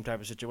 The same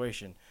type of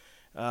situation.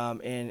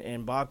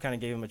 And Bob kind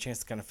of gave him a chance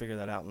to kind of figure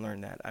that out and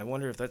learn that. I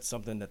wonder if that's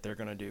something that they're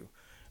going to do.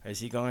 Is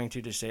he going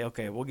to just say,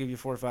 okay, we'll give you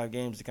 4 or 5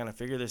 games to kind of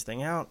figure this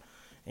thing out,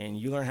 and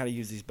you learn how to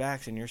use these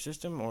backs in your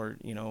system? Or,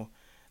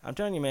 I'm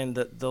telling you, man,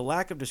 the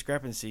lack of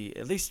discrepancy,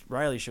 at least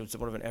Riley showed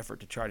somewhat of an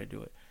effort to try to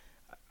do it.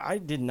 I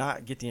did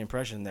not get the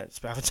impression that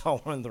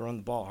Spavital wanted to run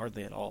the ball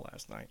hardly at all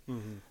last night.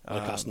 Mm-hmm.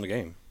 Cost him the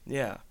game.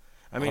 Yeah.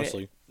 I mean,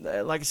 honestly.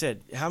 Like I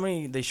said, how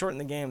many they shorten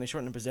the game, they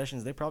shorten the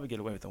possessions, they probably get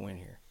away with the win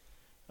here.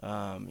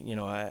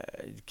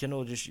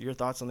 Kendall, just your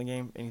thoughts on the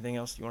game? Anything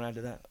else you want to add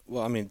to that?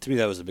 Well, I mean, to me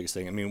that was the biggest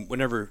thing. I mean,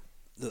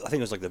 I think it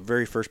was like the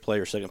very first play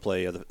or second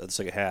play of the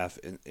second half,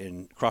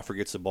 and Crawford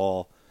gets the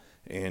ball,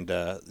 and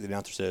the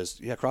announcer says,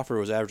 "Yeah, Crawford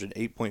was averaging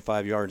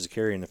 8.5 yards a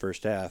carry in the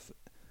first half,"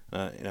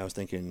 and I was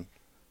thinking,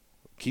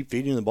 keep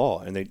feeding the ball,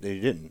 and they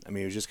didn't. I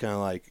mean, it was just kind of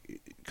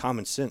like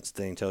common sense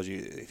thing tells you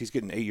if he's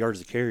getting 8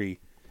 yards a carry,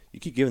 you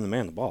keep giving the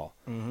man the ball.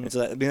 Mm-hmm. And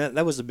so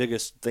that was the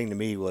biggest thing to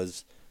me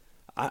was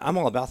I'm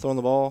all about throwing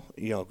the ball.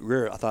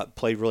 Greer I thought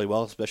played really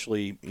well,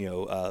 especially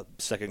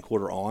second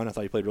quarter on. I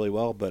thought he played really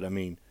well, but I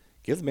mean,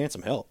 give the man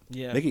some help.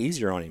 Yeah. Make it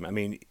easier on him. I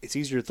mean, it's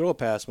easier to throw a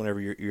pass whenever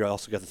you're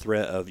also got the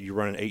threat of you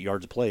running 8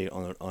 yards of play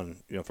on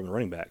from the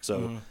running back.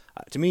 So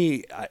to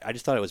me, I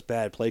just thought it was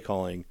bad play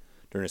calling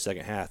during the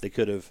second half. They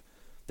could have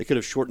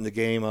shortened the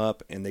game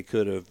up, and they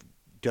could have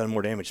done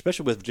more damage,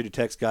 especially with Virginia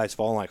Tech's guys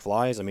falling like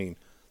flies. I mean,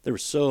 there were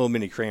so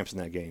many cramps in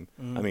that game.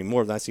 Mm-hmm. I mean,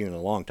 more than I've seen in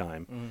a long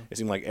time. Mm-hmm. It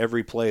seemed like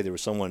every play there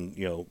was someone,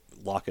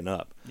 locking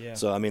up. Yeah.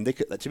 So, I mean, they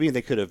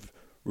could have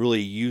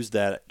really used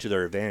that to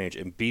their advantage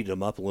and beat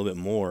them up a little bit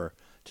more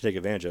to take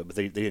advantage of it, but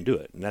they didn't do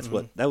it. And that's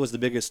that was the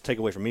biggest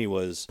takeaway for me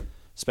was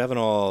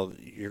Spavital,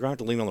 you're going to have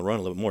to lean on the run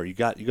a little bit more. You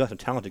got some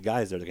talented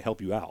guys there that can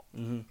help you out.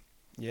 Mm-hmm.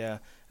 Yeah.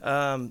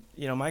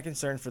 My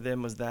concern for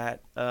them was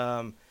that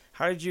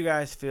how did you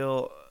guys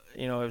feel?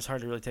 It was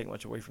hard to really take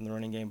much away from the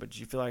running game, but did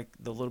you feel like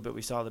the little bit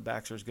we saw the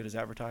backs are as good as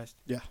advertised?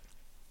 Yeah.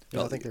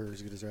 I think they were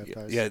as good as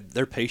advertised. Yeah,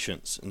 their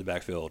patience in the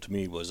backfield to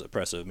me was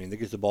impressive. I mean, they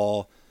get the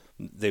ball,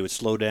 they would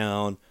slow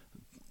down,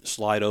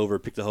 slide over,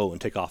 pick the hole,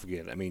 and take off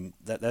again. I mean,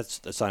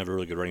 that's a sign of a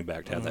really good running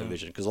back to have that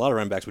vision, because a lot of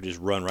running backs would just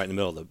run right in the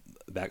middle of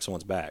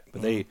someone's back.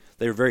 But they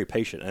were very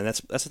patient, and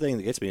that's the thing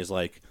that gets me is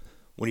like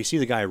when you see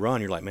the guy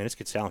run, you're like, man, this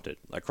kid's talented.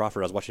 Like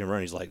Crawford, I was watching him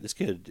run, he's like, this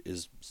kid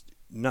is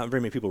not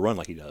very many people run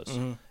like he does.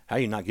 Mm-hmm. How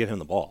do you not give him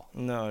the ball?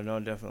 No,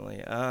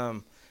 definitely.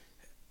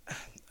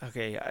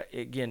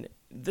 Again,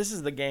 this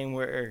is the game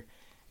where,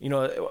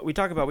 we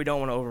talk about we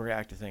don't want to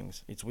overreact to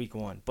things. It's week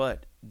 1,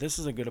 but this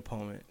is a good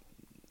opponent.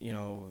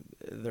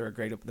 They're a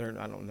great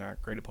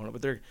opponent,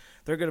 but they're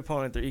a good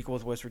opponent. They're equal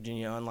with West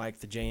Virginia, unlike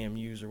the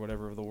JMUs or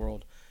whatever of the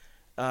world.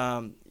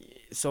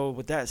 So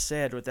with that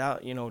said,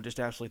 without, just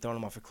absolutely throwing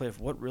them off a cliff,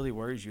 what really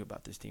worries you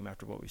about this team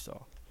after what we saw?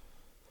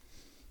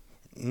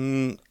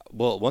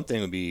 Well, one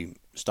thing would be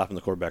stopping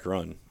the quarterback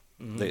run.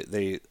 Mm-hmm.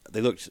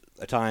 They looked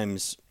at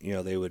times,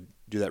 they would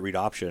do that read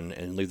option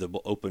and leave the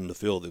open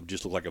field. It would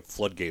just look like a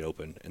floodgate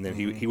open, and then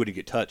he wouldn't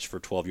get touched for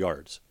 12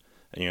 yards.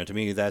 And to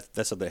me, that's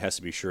something that has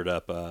to be shored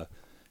up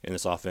in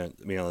this offense.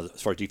 I mean,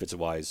 as far as defensive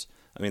wise,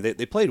 I mean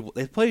they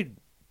played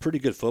pretty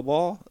good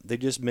football. They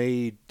just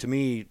made, to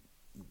me,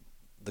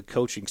 the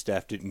coaching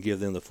staff didn't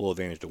give them the full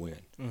advantage to win.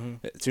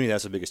 Mm-hmm. To me,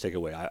 that's the biggest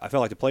takeaway. I felt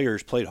like the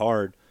players played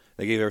hard.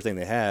 They gave everything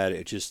they had.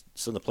 It just,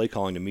 some of the play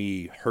calling to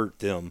me hurt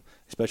them,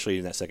 especially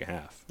in that second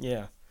half.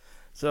 Yeah.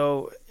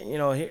 So,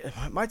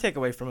 my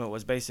takeaway from it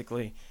was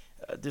basically,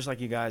 just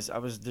like you guys, I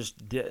was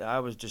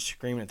just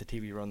screaming at the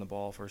TV run the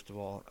ball, first of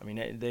all. I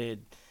mean,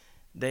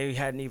 they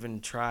hadn't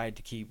even tried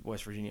to keep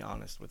Virginia Tech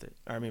honest with it.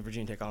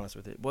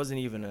 It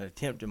wasn't even an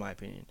attempt, in my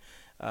opinion.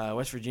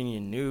 Virginia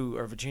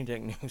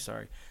Tech knew,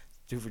 sorry,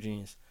 two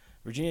Virginias.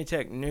 Virginia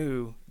Tech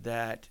knew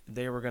that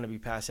they were going to be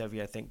pass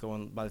heavy, I think,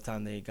 going by the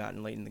time they had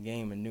gotten late in the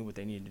game and knew what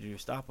they needed to do to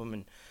stop them.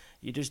 And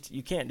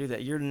you can't do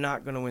that. You're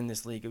not going to win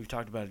this league. We've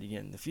talked about it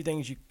again. The few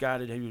things you got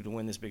to do to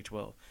win this Big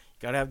 12. You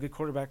got to have good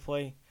quarterback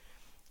play.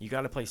 You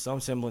got to play some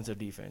semblance of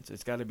defense.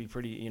 It's got to be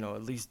pretty,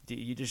 at least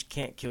you just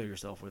can't kill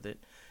yourself with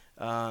it.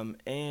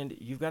 And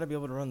you've got to be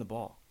able to run the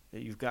ball.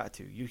 You've got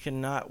to. You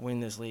cannot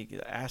win this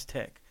league. Ask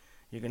Tech.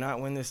 You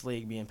cannot win this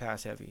league being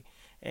pass heavy.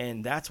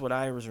 And that's what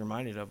I was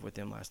reminded of with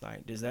them last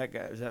night. Is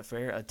that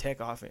fair? A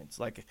Tech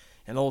offense, like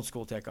an old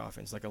school Tech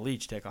offense, like a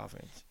Leach Tech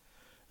offense.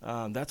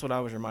 That's what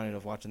I was reminded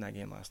of watching that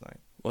game last night.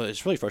 Well,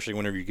 it's really frustrating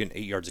whenever you're getting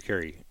 8 yards of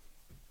carry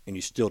and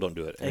you still don't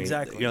do it.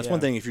 Exactly. It's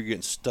one thing if you're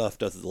getting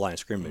stuffed up at the line of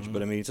scrimmage,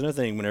 but it's another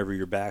thing whenever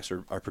your backs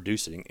are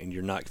producing and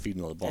you're not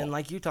feeding on the ball. And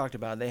like you talked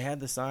about, they had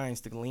the signs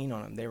to lean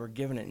on them. They were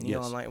giving it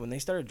kneel on when they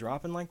started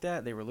dropping like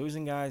that, they were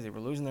losing guys. They were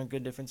losing their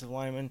good defensive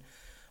linemen.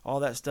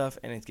 All that stuff,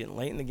 and it's getting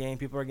late in the game.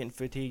 People are getting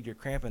fatigued. You're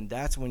cramping.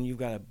 That's when you've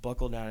got to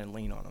buckle down and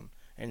lean on them,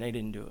 and they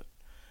didn't do it.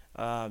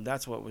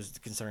 That's what was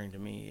concerning to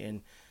me.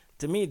 And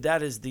to me,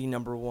 that is the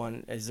number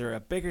one. Is there a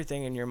bigger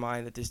thing in your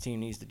mind that this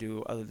team needs to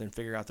do other than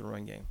figure out the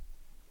run game?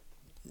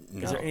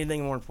 No. Is there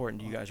anything more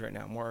important to you guys right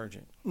now, more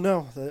urgent?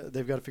 No,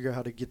 they've got to figure out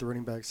how to get the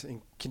running backs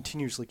and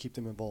continuously keep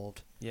them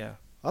involved. Yeah.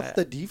 I thought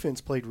the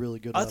defense played really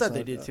good. I thought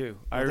they did too.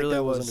 I really think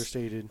that was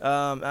understated.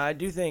 I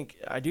do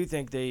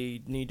think they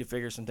need to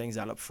figure some things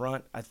out up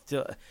front. I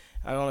don't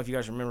know if you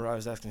guys remember. I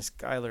was asking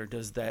Skyler,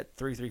 does that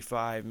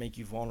 3-3-5 make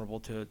you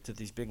vulnerable to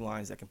these big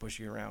lines that can push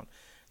you around?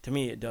 To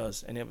me, it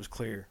does, and it was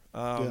clear.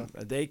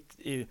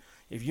 If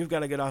you've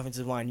got a good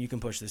offensive line, you can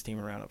push this team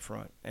around up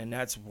front, and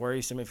that's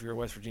worrisome if you're a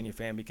West Virginia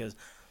fan because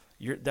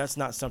that's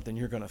not something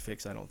you're going to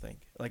fix. I don't think.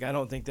 I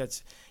don't think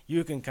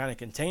you can kind of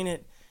contain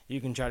it. You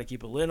can try to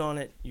keep a lid on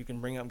it. You can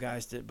bring up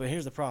guys but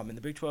here's the problem. In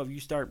the Big 12, you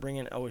start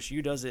bringing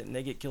OSU does it, and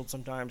they get killed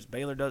sometimes.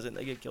 Baylor does it, and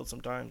they get killed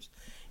sometimes.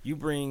 You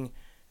bring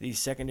these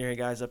secondary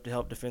guys up to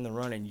help defend the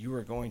run, and you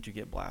are going to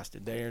get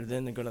blasted. They're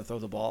going to throw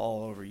the ball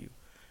all over you.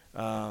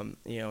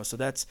 So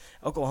that's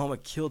Oklahoma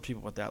killed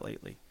people with that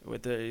lately,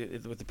 with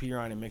the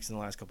Pirine and mix in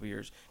the last couple of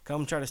years.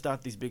 Come try to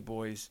stop these big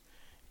boys,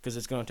 because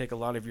it's going to take a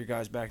lot of your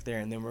guys back there,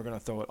 and then we're going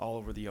to throw it all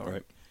over the yard.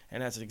 Right.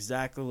 And that's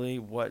exactly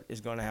what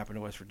is going to happen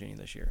to West Virginia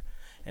this year.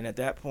 And at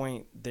that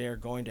point, they're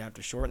going to have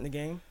to shorten the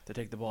game to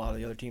take the ball out of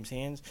the other team's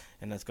hands,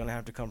 and that's going to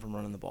have to come from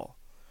running the ball.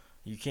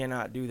 You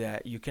cannot do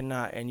that. You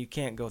cannot, and you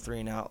can't go 3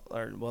 and out.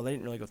 They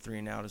didn't really go 3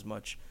 and out as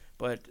much,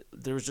 but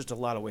there was just a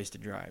lot of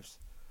wasted drives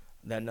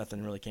that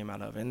nothing really came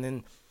out of. And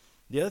then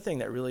the other thing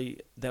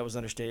that was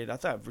understated, I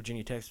thought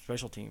Virginia Tech's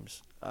special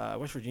teams,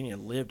 West Virginia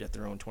lived at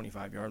their own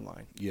 25-yard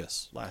line.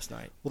 Yes. Last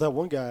night. Well, that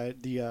one guy,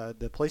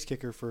 the place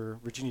kicker for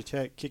Virginia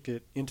Tech, kicked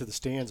it into the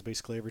stands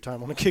basically every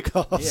time on the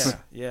kickoffs.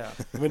 Yeah.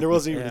 I mean, there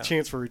wasn't even a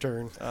chance for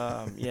return.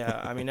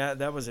 I mean,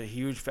 that was a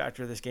huge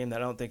factor of this game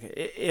that I don't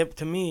think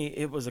to me,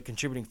 it was a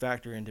contributing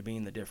factor into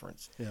being the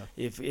difference. Yeah.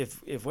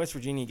 If West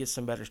Virginia gets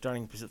some better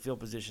starting field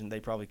position, they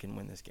probably can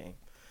win this game.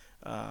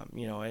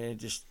 And it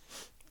just –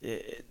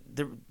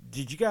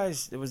 did you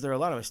guys? Was there a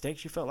lot of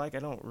mistakes you felt like? I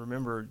don't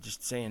remember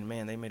just saying,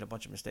 man, they made a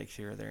bunch of mistakes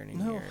here or there.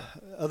 No,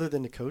 other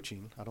than the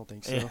coaching, I don't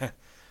think so.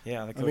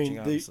 Yeah, the coaching.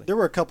 Obviously, there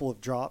were a couple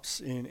of drops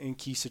in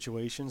key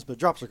situations, but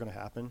drops are going to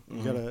happen.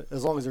 You gotta,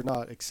 as long as they're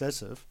not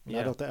excessive.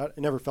 Yeah. I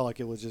never felt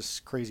like it was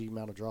just crazy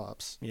amount of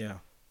drops. Yeah.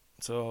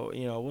 So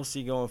we'll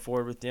see going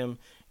forward with them.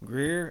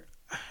 Greer,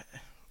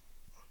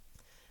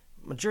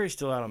 my jury's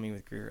still out on me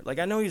with Greer. Like,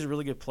 I know he's a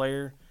really good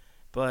player,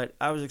 but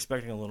I was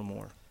expecting a little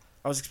more.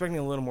 I was expecting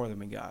a little more than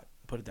we got,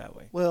 put it that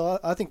way. Well,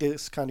 I think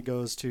this kind of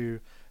goes to,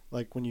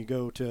 like, when you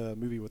go to a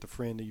movie with a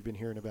friend that you've been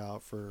hearing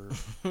about for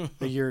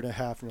a year and a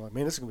half, and you're like,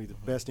 man, this is going to be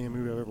the best damn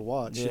movie I've ever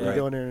watched. Yeah. And you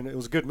go in there, and it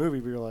was a good movie,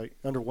 but you're, like,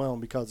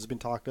 underwhelmed because it's been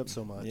talked up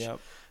so much. Yep.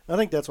 I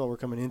think that's what we're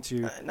coming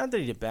into. Not that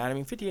he did bad. I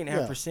mean,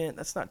 58.5%,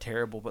 that's not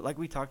terrible. But like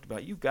we talked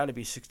about, you've got to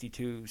be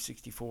 62,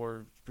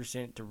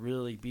 64% to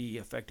really be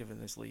effective in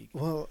this league.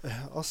 Well,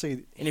 I'll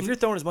say. And if you're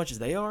throwing as much as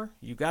they are,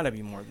 you've got to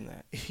be more than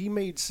that. He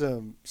made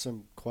some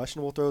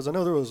questionable throws. I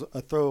know there was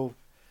a throw.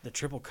 The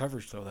triple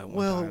coverage throw that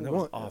one time, that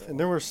was awful. And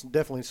there were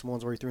definitely some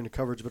ones where he threw into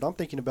coverage. But I'm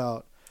thinking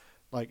about,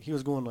 like, he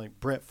was going like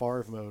Brett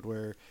Favre mode,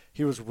 where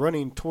he was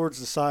running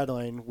towards the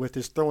sideline with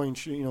his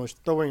his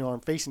throwing arm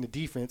facing the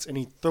defense, and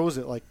he throws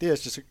it like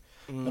this.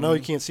 I know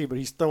you can't see, but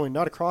he's throwing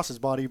not across his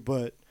body,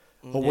 but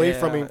away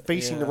from him,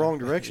 facing the wrong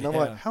direction. I'm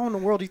like, how in the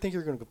world do you think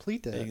you're going to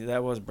complete that?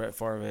 That was Brett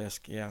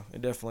Favre-esque. Yeah,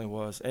 it definitely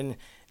was. And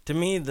to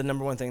me, the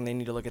number one thing they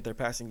need to look at their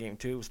passing game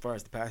too, as far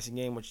as the passing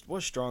game, which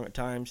was strong at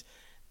times.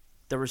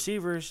 The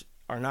receivers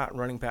are not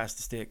running past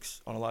the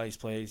sticks on a lot of these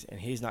plays, and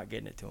he's not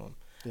getting it to them.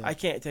 Yeah. I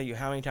can't tell you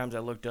how many times I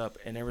looked up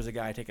and there was a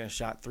guy taking a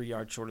shot 3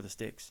 yards short of the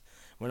sticks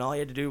when all he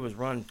had to do was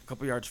run a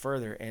couple yards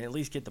further and at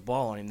least get the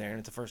ball on him there, and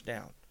it's a first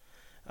down.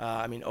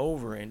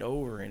 Over and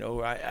over and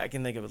over. I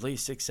can think of at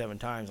least 6-7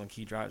 times on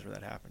key drives where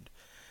that happened.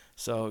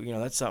 So,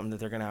 that's something that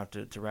they're going to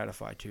have to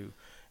ratify too.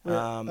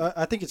 Well,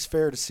 I think it's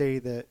fair to say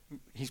that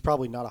he's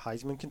probably not a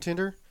Heisman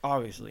contender.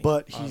 Obviously.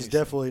 But he's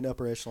definitely an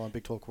upper echelon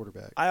Big 12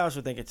 quarterback. I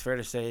also think it's fair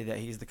to say that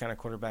he's the kind of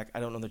quarterback, I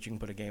don't know that you can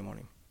put a game on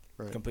him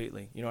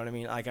completely. You know what I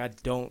mean? Like, I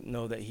don't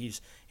know that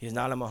he's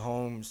not a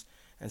Mahomes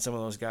and some of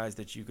those guys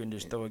that you can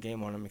just throw a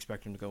game on him and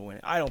expect him to go win.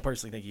 I don't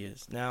personally think he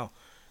is. Now,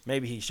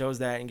 maybe he shows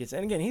that and gets –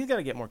 and, again, he's got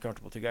to get more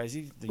comfortable too, guys.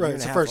 He's the year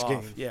and a half first off.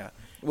 game. Yeah.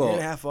 Well, year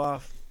and a half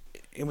off.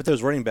 And with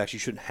those running backs, you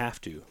shouldn't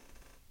have to.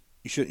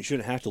 You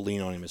shouldn't have to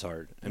lean on him as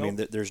hard. I mean,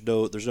 there's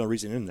no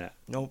reason in that.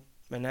 Nope.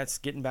 And that's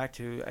getting back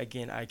to,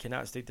 again, I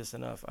cannot state this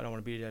enough. I don't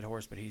want to beat a dead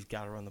horse, but he's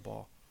got to run the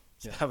ball.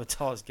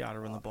 Havital's got to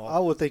run the ball. I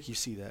would think you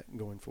see that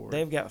going forward.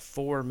 They've got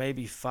 4,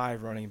 maybe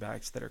 5 running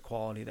backs that are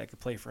quality that could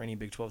play for any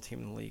Big 12 team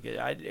in the league.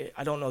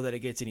 I don't know that it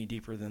gets any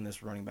deeper than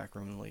this running back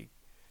room in the league.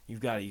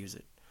 You've got to use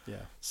it. Yeah.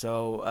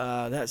 So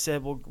that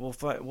said,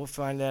 we'll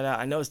find that out.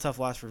 I know it's a tough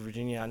loss for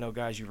Virginia. I know,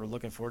 guys, you were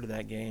looking forward to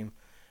that game.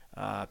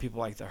 People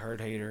like the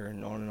herd hater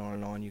and on and on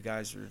and on. You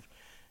guys are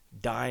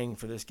dying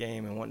for this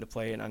game and wanting to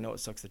play it, and I know it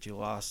sucks that you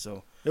lost.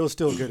 So it was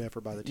still a good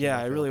effort by the team.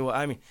 Yeah, it really was.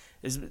 I mean,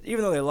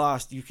 even though they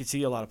lost, you could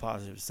see a lot of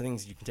positives,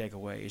 things you can take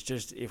away. It's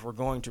just if we're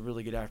going to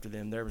really get after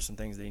them, there were some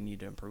things they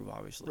need to improve,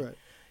 obviously.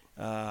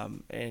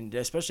 Right. And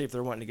especially if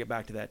they're wanting to get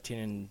back to that 10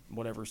 and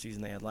whatever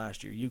season they had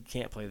last year, you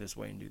can't play this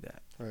way and do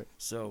that. Right.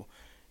 So,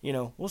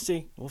 we'll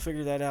see. We'll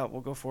figure that out.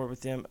 We'll go forward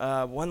with them.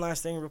 One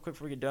last thing real quick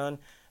before we get done.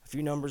 A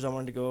few numbers I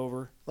wanted to go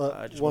over.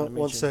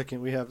 One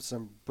second. We have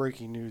some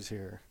breaking news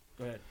here.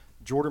 Go ahead.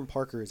 Jordan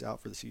Parker is out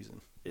for the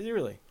season. Is he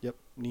really? Yep,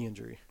 knee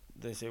injury.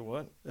 Did they say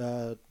what?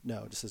 No,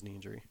 it just says knee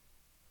injury.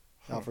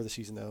 Out for the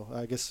season, though.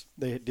 I guess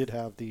they did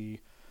have the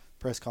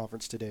press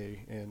conference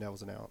today, and that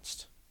was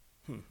announced.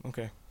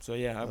 Okay. So,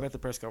 yeah, I've got the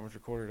press conference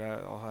recorded.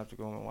 I'll have to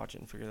go and watch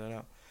it and figure that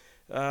out.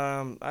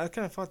 I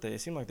kind of thought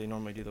it seemed like they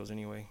normally do those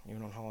anyway,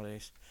 even on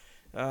holidays.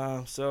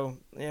 So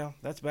yeah,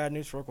 that's bad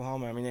news for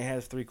Oklahoma. I mean, they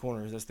have 3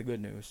 corners. That's the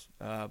good news.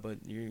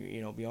 But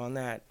you know, beyond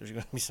that, there's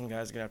going to be some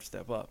guys that are going to have to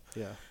step up.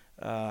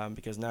 Yeah.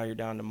 Because now you're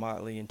down to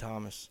Motley and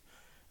Thomas.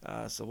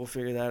 So we'll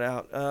figure that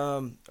out.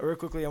 Real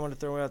quickly, I want to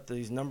throw out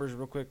these numbers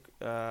real quick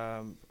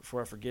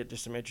before I forget.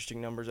 Just some interesting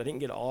numbers. I didn't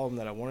get all of them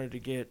that I wanted to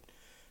get.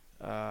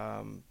 You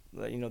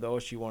know, the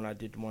OSU one I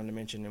did want to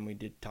mention, and we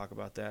did talk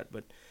about that.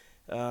 But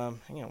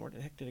hang on, where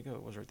the heck did it go?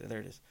 It was right there. There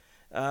it is.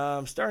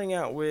 Starting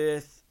out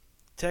with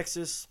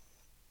Texas.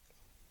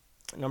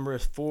 Number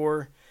is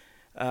 4.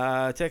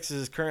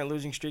 Texas' current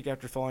losing streak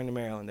after falling to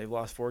Maryland. They've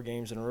lost 4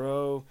 games in a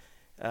row.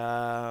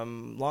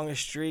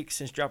 Longest streak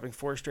since dropping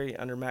 4 straight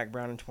under Mac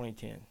Brown in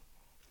 2010.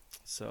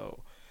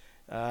 So,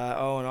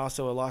 and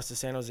also a loss to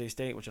San Jose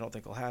State, which I don't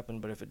think will happen,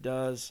 but if it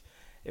does,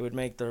 it would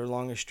make their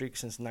longest streak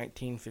since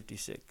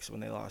 1956 when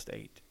they lost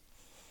 8.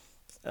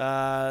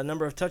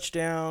 Number of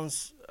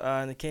touchdowns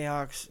in the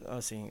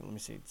Jayhawks.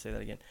 Say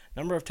that again.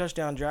 Number of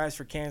touchdown drives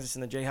for Kansas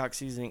in the Jayhawks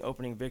season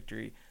opening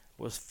victory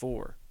was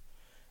 4.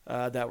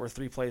 That were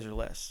 3 plays or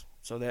less.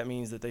 So that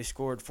means that they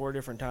scored 4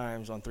 different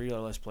times on 3 or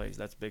less plays.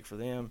 That's big for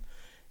them.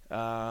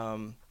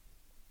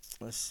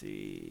 Let's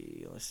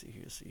see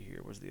here.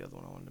 Where's the other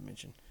one I wanted to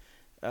mention?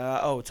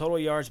 Total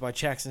yards by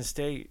Jackson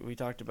State. We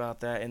talked about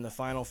that. In the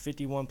final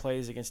 51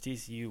 plays against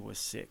TCU was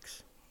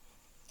 6.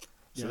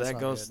 So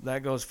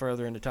that goes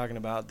further into talking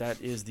about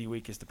that is the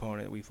weakest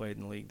opponent that we played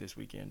in the league this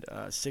weekend.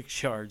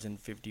 6 yards in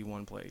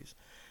 51 plays.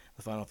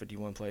 The final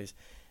 51 plays.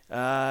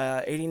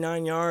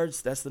 89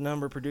 yards, that's the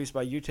number produced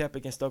by UTEP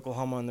against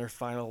Oklahoma on their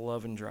final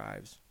 11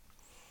 drives.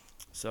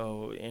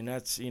 So, and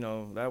that's, you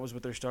know, that was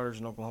with their starters,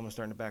 and Oklahoma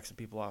starting to back some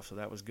people off, so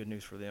that was good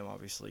news for them,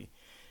 obviously.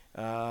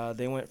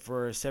 They went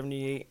for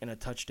 78 and a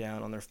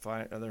touchdown on their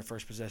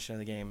first possession of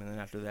the game, and then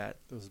after that,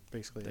 it was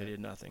basically they did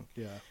nothing.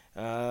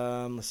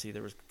 Yeah. Let's see,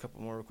 there was a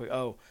couple more real quick.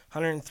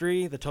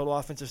 103, the total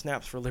offensive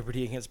snaps for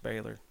Liberty against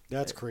Baylor.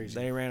 That's crazy.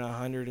 They ran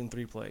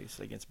 103 plays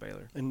against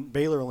Baylor. And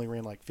Baylor only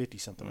ran like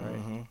 50-something, right?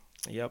 Mm-hmm.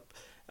 Yep.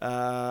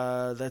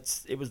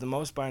 It was the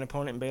most by an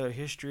opponent in Baylor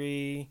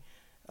history,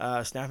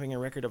 snapping a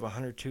record of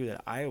 102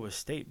 that Iowa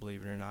State,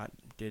 believe it or not,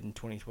 did in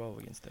 2012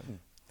 against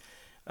them.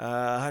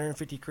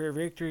 150 career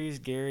victories.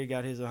 Gary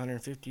got his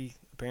 150.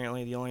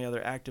 Apparently, the only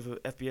other active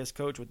FBS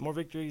coach with more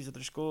victories at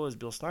their school is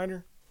Bill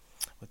Snyder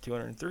with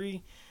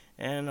 203.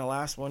 And the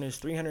last one is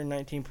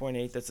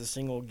 319.8. That's a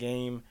single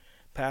game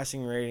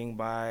passing rating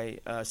by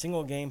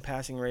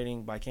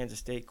Kansas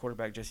State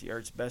quarterback Jesse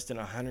Ertz, best in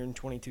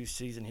 122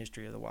 season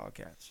history of the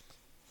Wildcats.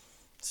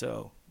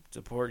 So,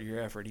 support your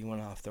effort. He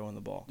went off throwing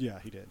the ball. Yeah,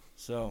 he did.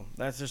 So,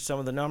 that's just some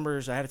of the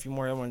numbers. I had a few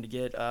more I wanted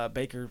to get.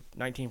 Baker,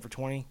 19 for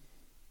 20.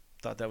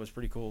 Thought that was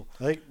pretty cool.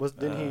 I think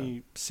didn't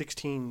he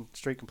 16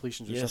 straight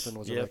completions or something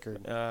was a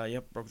record?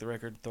 Broke the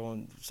record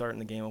starting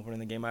the game, opening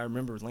the game. I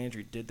remember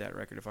Landry did that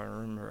record if I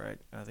remember right.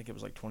 I think it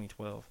was like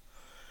 2012.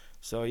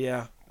 So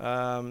yeah,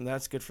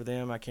 that's good for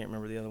them. I can't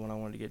remember the other one I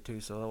wanted to get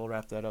to, so we'll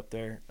wrap that up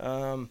there.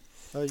 You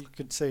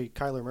could say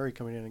Kyler Murray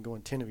coming in and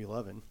going 10 of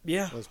 11.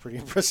 Yeah, that was pretty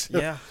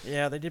impressive.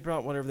 Yeah, they did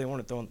about whatever they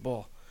wanted throwing the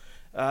ball.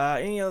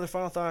 Any other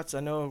final thoughts? I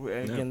know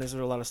again, These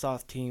are a lot of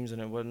soft teams, and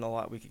it wasn't a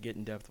lot we could get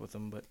in depth with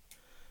them, but.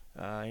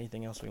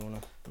 Anything else we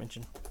want to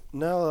mention?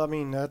 No, I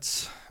mean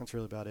that's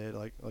really about it.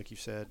 Like you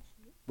said,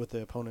 with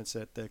the opponents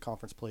that the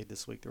conference played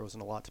this week, there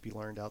wasn't a lot to be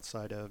learned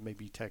outside of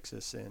maybe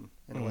Texas and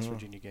a West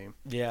Virginia game.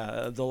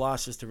 Yeah, the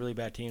losses to really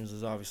bad teams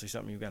is obviously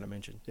something you've got to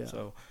mention. Yeah.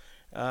 So,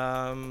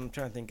 I'm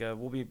trying to think.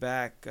 We'll be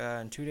back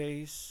in 2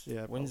 days.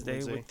 Yeah,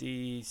 Wednesday with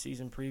the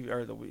season preview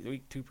or the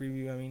week 2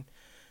 preview. I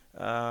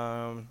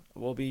mean,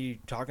 we'll be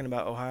talking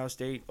about Ohio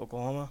State,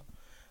 Oklahoma.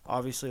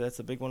 Obviously, that's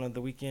the big one of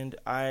the weekend.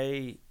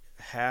 I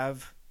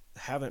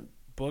haven't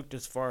booked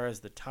as far as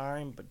the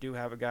time, but do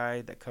have a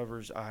guy that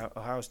covers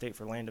Ohio State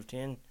for Land of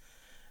 10.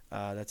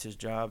 That's his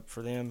job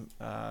for them.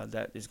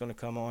 That is going to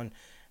come on.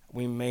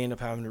 We may end up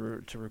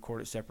having to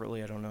record it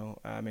separately. I don't know.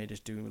 I may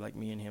just do like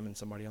me and him and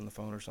somebody on the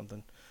phone or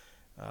something.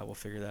 We'll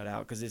figure that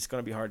out because it's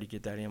going to be hard to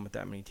get that in with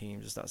that many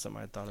teams. It's not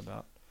something I thought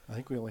about. I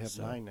think we only have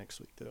 9 next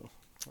week, though.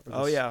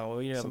 We have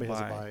a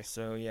bye.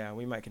 So, yeah,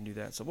 we might can do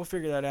that. So we'll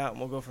figure that out,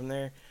 and we'll go from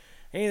there.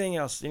 Anything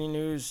else? Any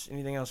news?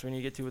 Anything else we need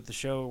to get to with the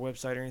show,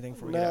 website, or anything?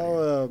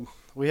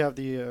 We have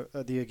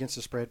the against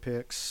the spread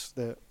picks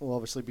that will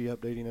obviously be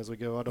updating as we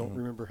go. I don't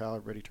remember how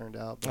everybody turned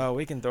out.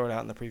 We can throw it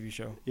out in the preview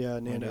show. Yeah,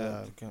 and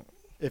then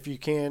if you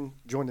can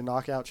join the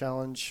knockout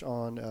challenge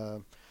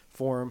on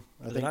forum.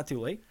 Is it not too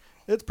late?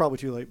 It's probably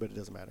too late, but it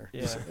doesn't matter.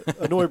 Yeah. Just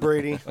annoy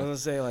Brady. I was gonna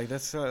say like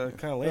that's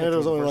kind of late. There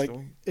was only like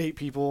 8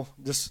 people.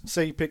 Just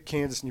say you picked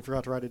Kansas and you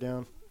forgot to write it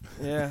down.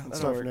 Yeah, and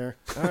start from there.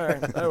 All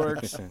right, that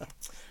works.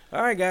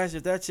 All right, guys,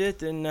 if that's it,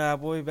 then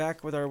we'll be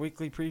back with our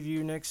weekly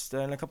preview next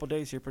in a couple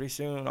days here pretty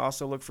soon.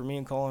 Also, look for me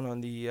and Colin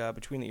on the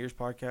Between the Ears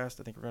podcast.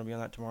 I think we're going to be on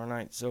that tomorrow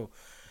night. So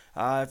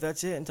if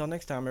that's it, until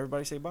next time,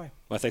 everybody say bye.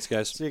 Well, thanks,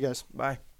 guys. See you guys. Bye.